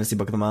 like Fantasy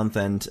Book of the Month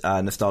and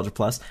Nostalgia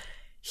Plus,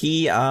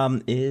 he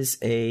is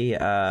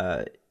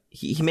a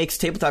he makes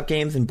tabletop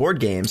games and board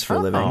games for a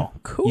living. Oh,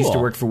 cool. He used to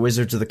work for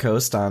Wizards of the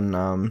Coast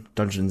on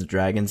Dungeons and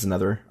Dragons and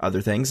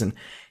other things, and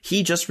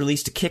he just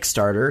released a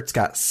Kickstarter. It's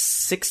got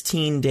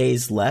 16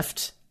 days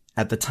left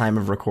at the time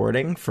of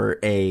recording for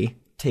a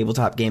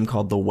tabletop game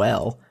called The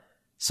Well.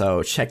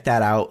 So check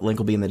that out. Link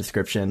will be in the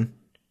description.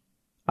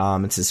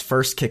 It's his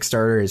first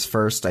Kickstarter, his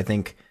first, I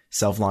think,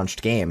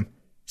 self-launched game.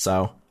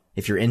 So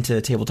if you're into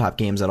tabletop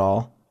games at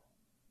all,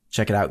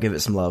 check it out. Give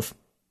it some love.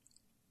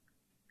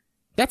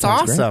 That's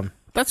Sounds awesome.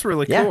 That's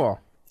really Yeah. cool.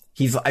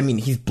 He's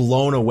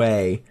blown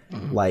away.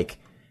 Like,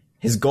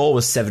 his goal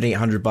was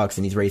 $700-800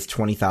 and he's raised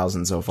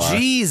 20,000 so far.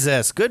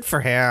 Jesus, good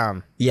for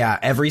him. Yeah,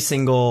 every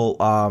single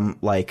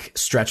like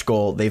stretch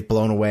goal they've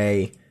blown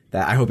away.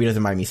 That I hope he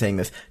doesn't mind me saying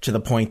this, to the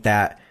point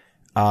that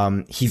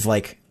he's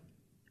like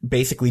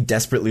basically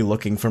desperately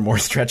looking for more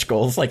stretch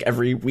goals. Like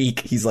every week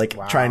he's like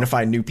trying to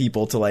find new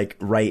people to like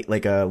write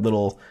like a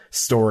little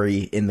story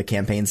in the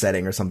campaign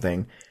setting or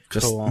something.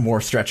 Just more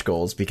stretch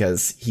goals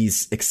because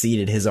he's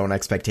exceeded his own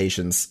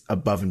expectations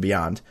above and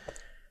beyond.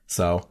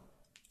 So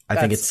I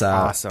think it's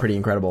awesome. pretty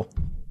incredible.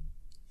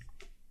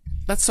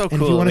 That's so cool.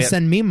 And if you want to Man.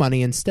 send me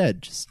money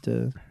instead, just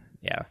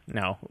Yeah,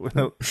 no.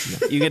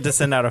 You get to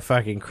send out a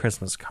fucking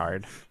Christmas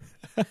card.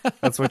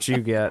 That's what you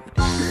get.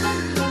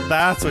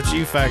 That's what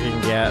you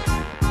fucking get.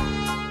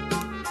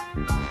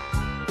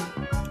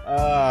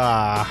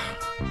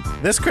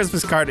 This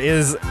Christmas card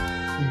is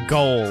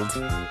gold.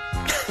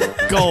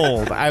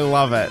 Gold. I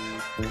love it.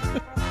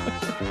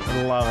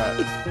 I love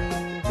it.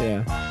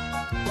 yeah.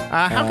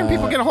 How can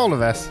people get a hold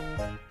of us?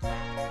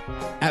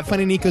 At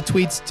Funny Nico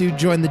tweets to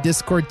join the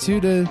Discord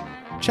too to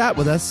chat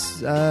with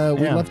us. We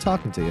love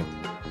talking to you.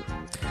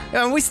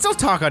 Yeah, and we still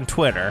talk on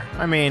Twitter.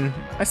 I mean,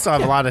 I still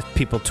have a lot of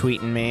people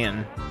tweeting me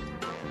and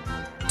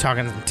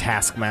talking to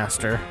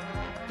Taskmaster.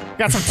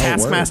 Got some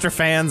Taskmaster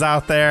fans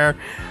out there.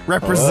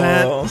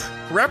 Represent.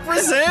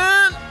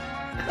 Represent!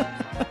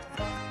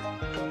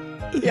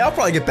 Yeah, I'll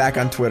probably get back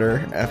on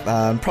Twitter.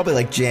 Probably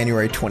like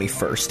January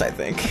 21st, I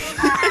think.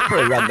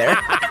 Probably around there.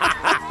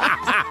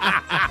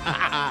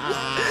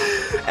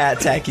 At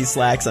Tacky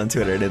Slacks on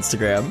Twitter and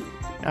Instagram.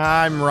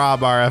 I'm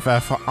Rob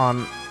RFF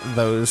on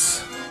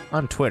those.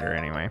 On Twitter,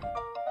 anyway.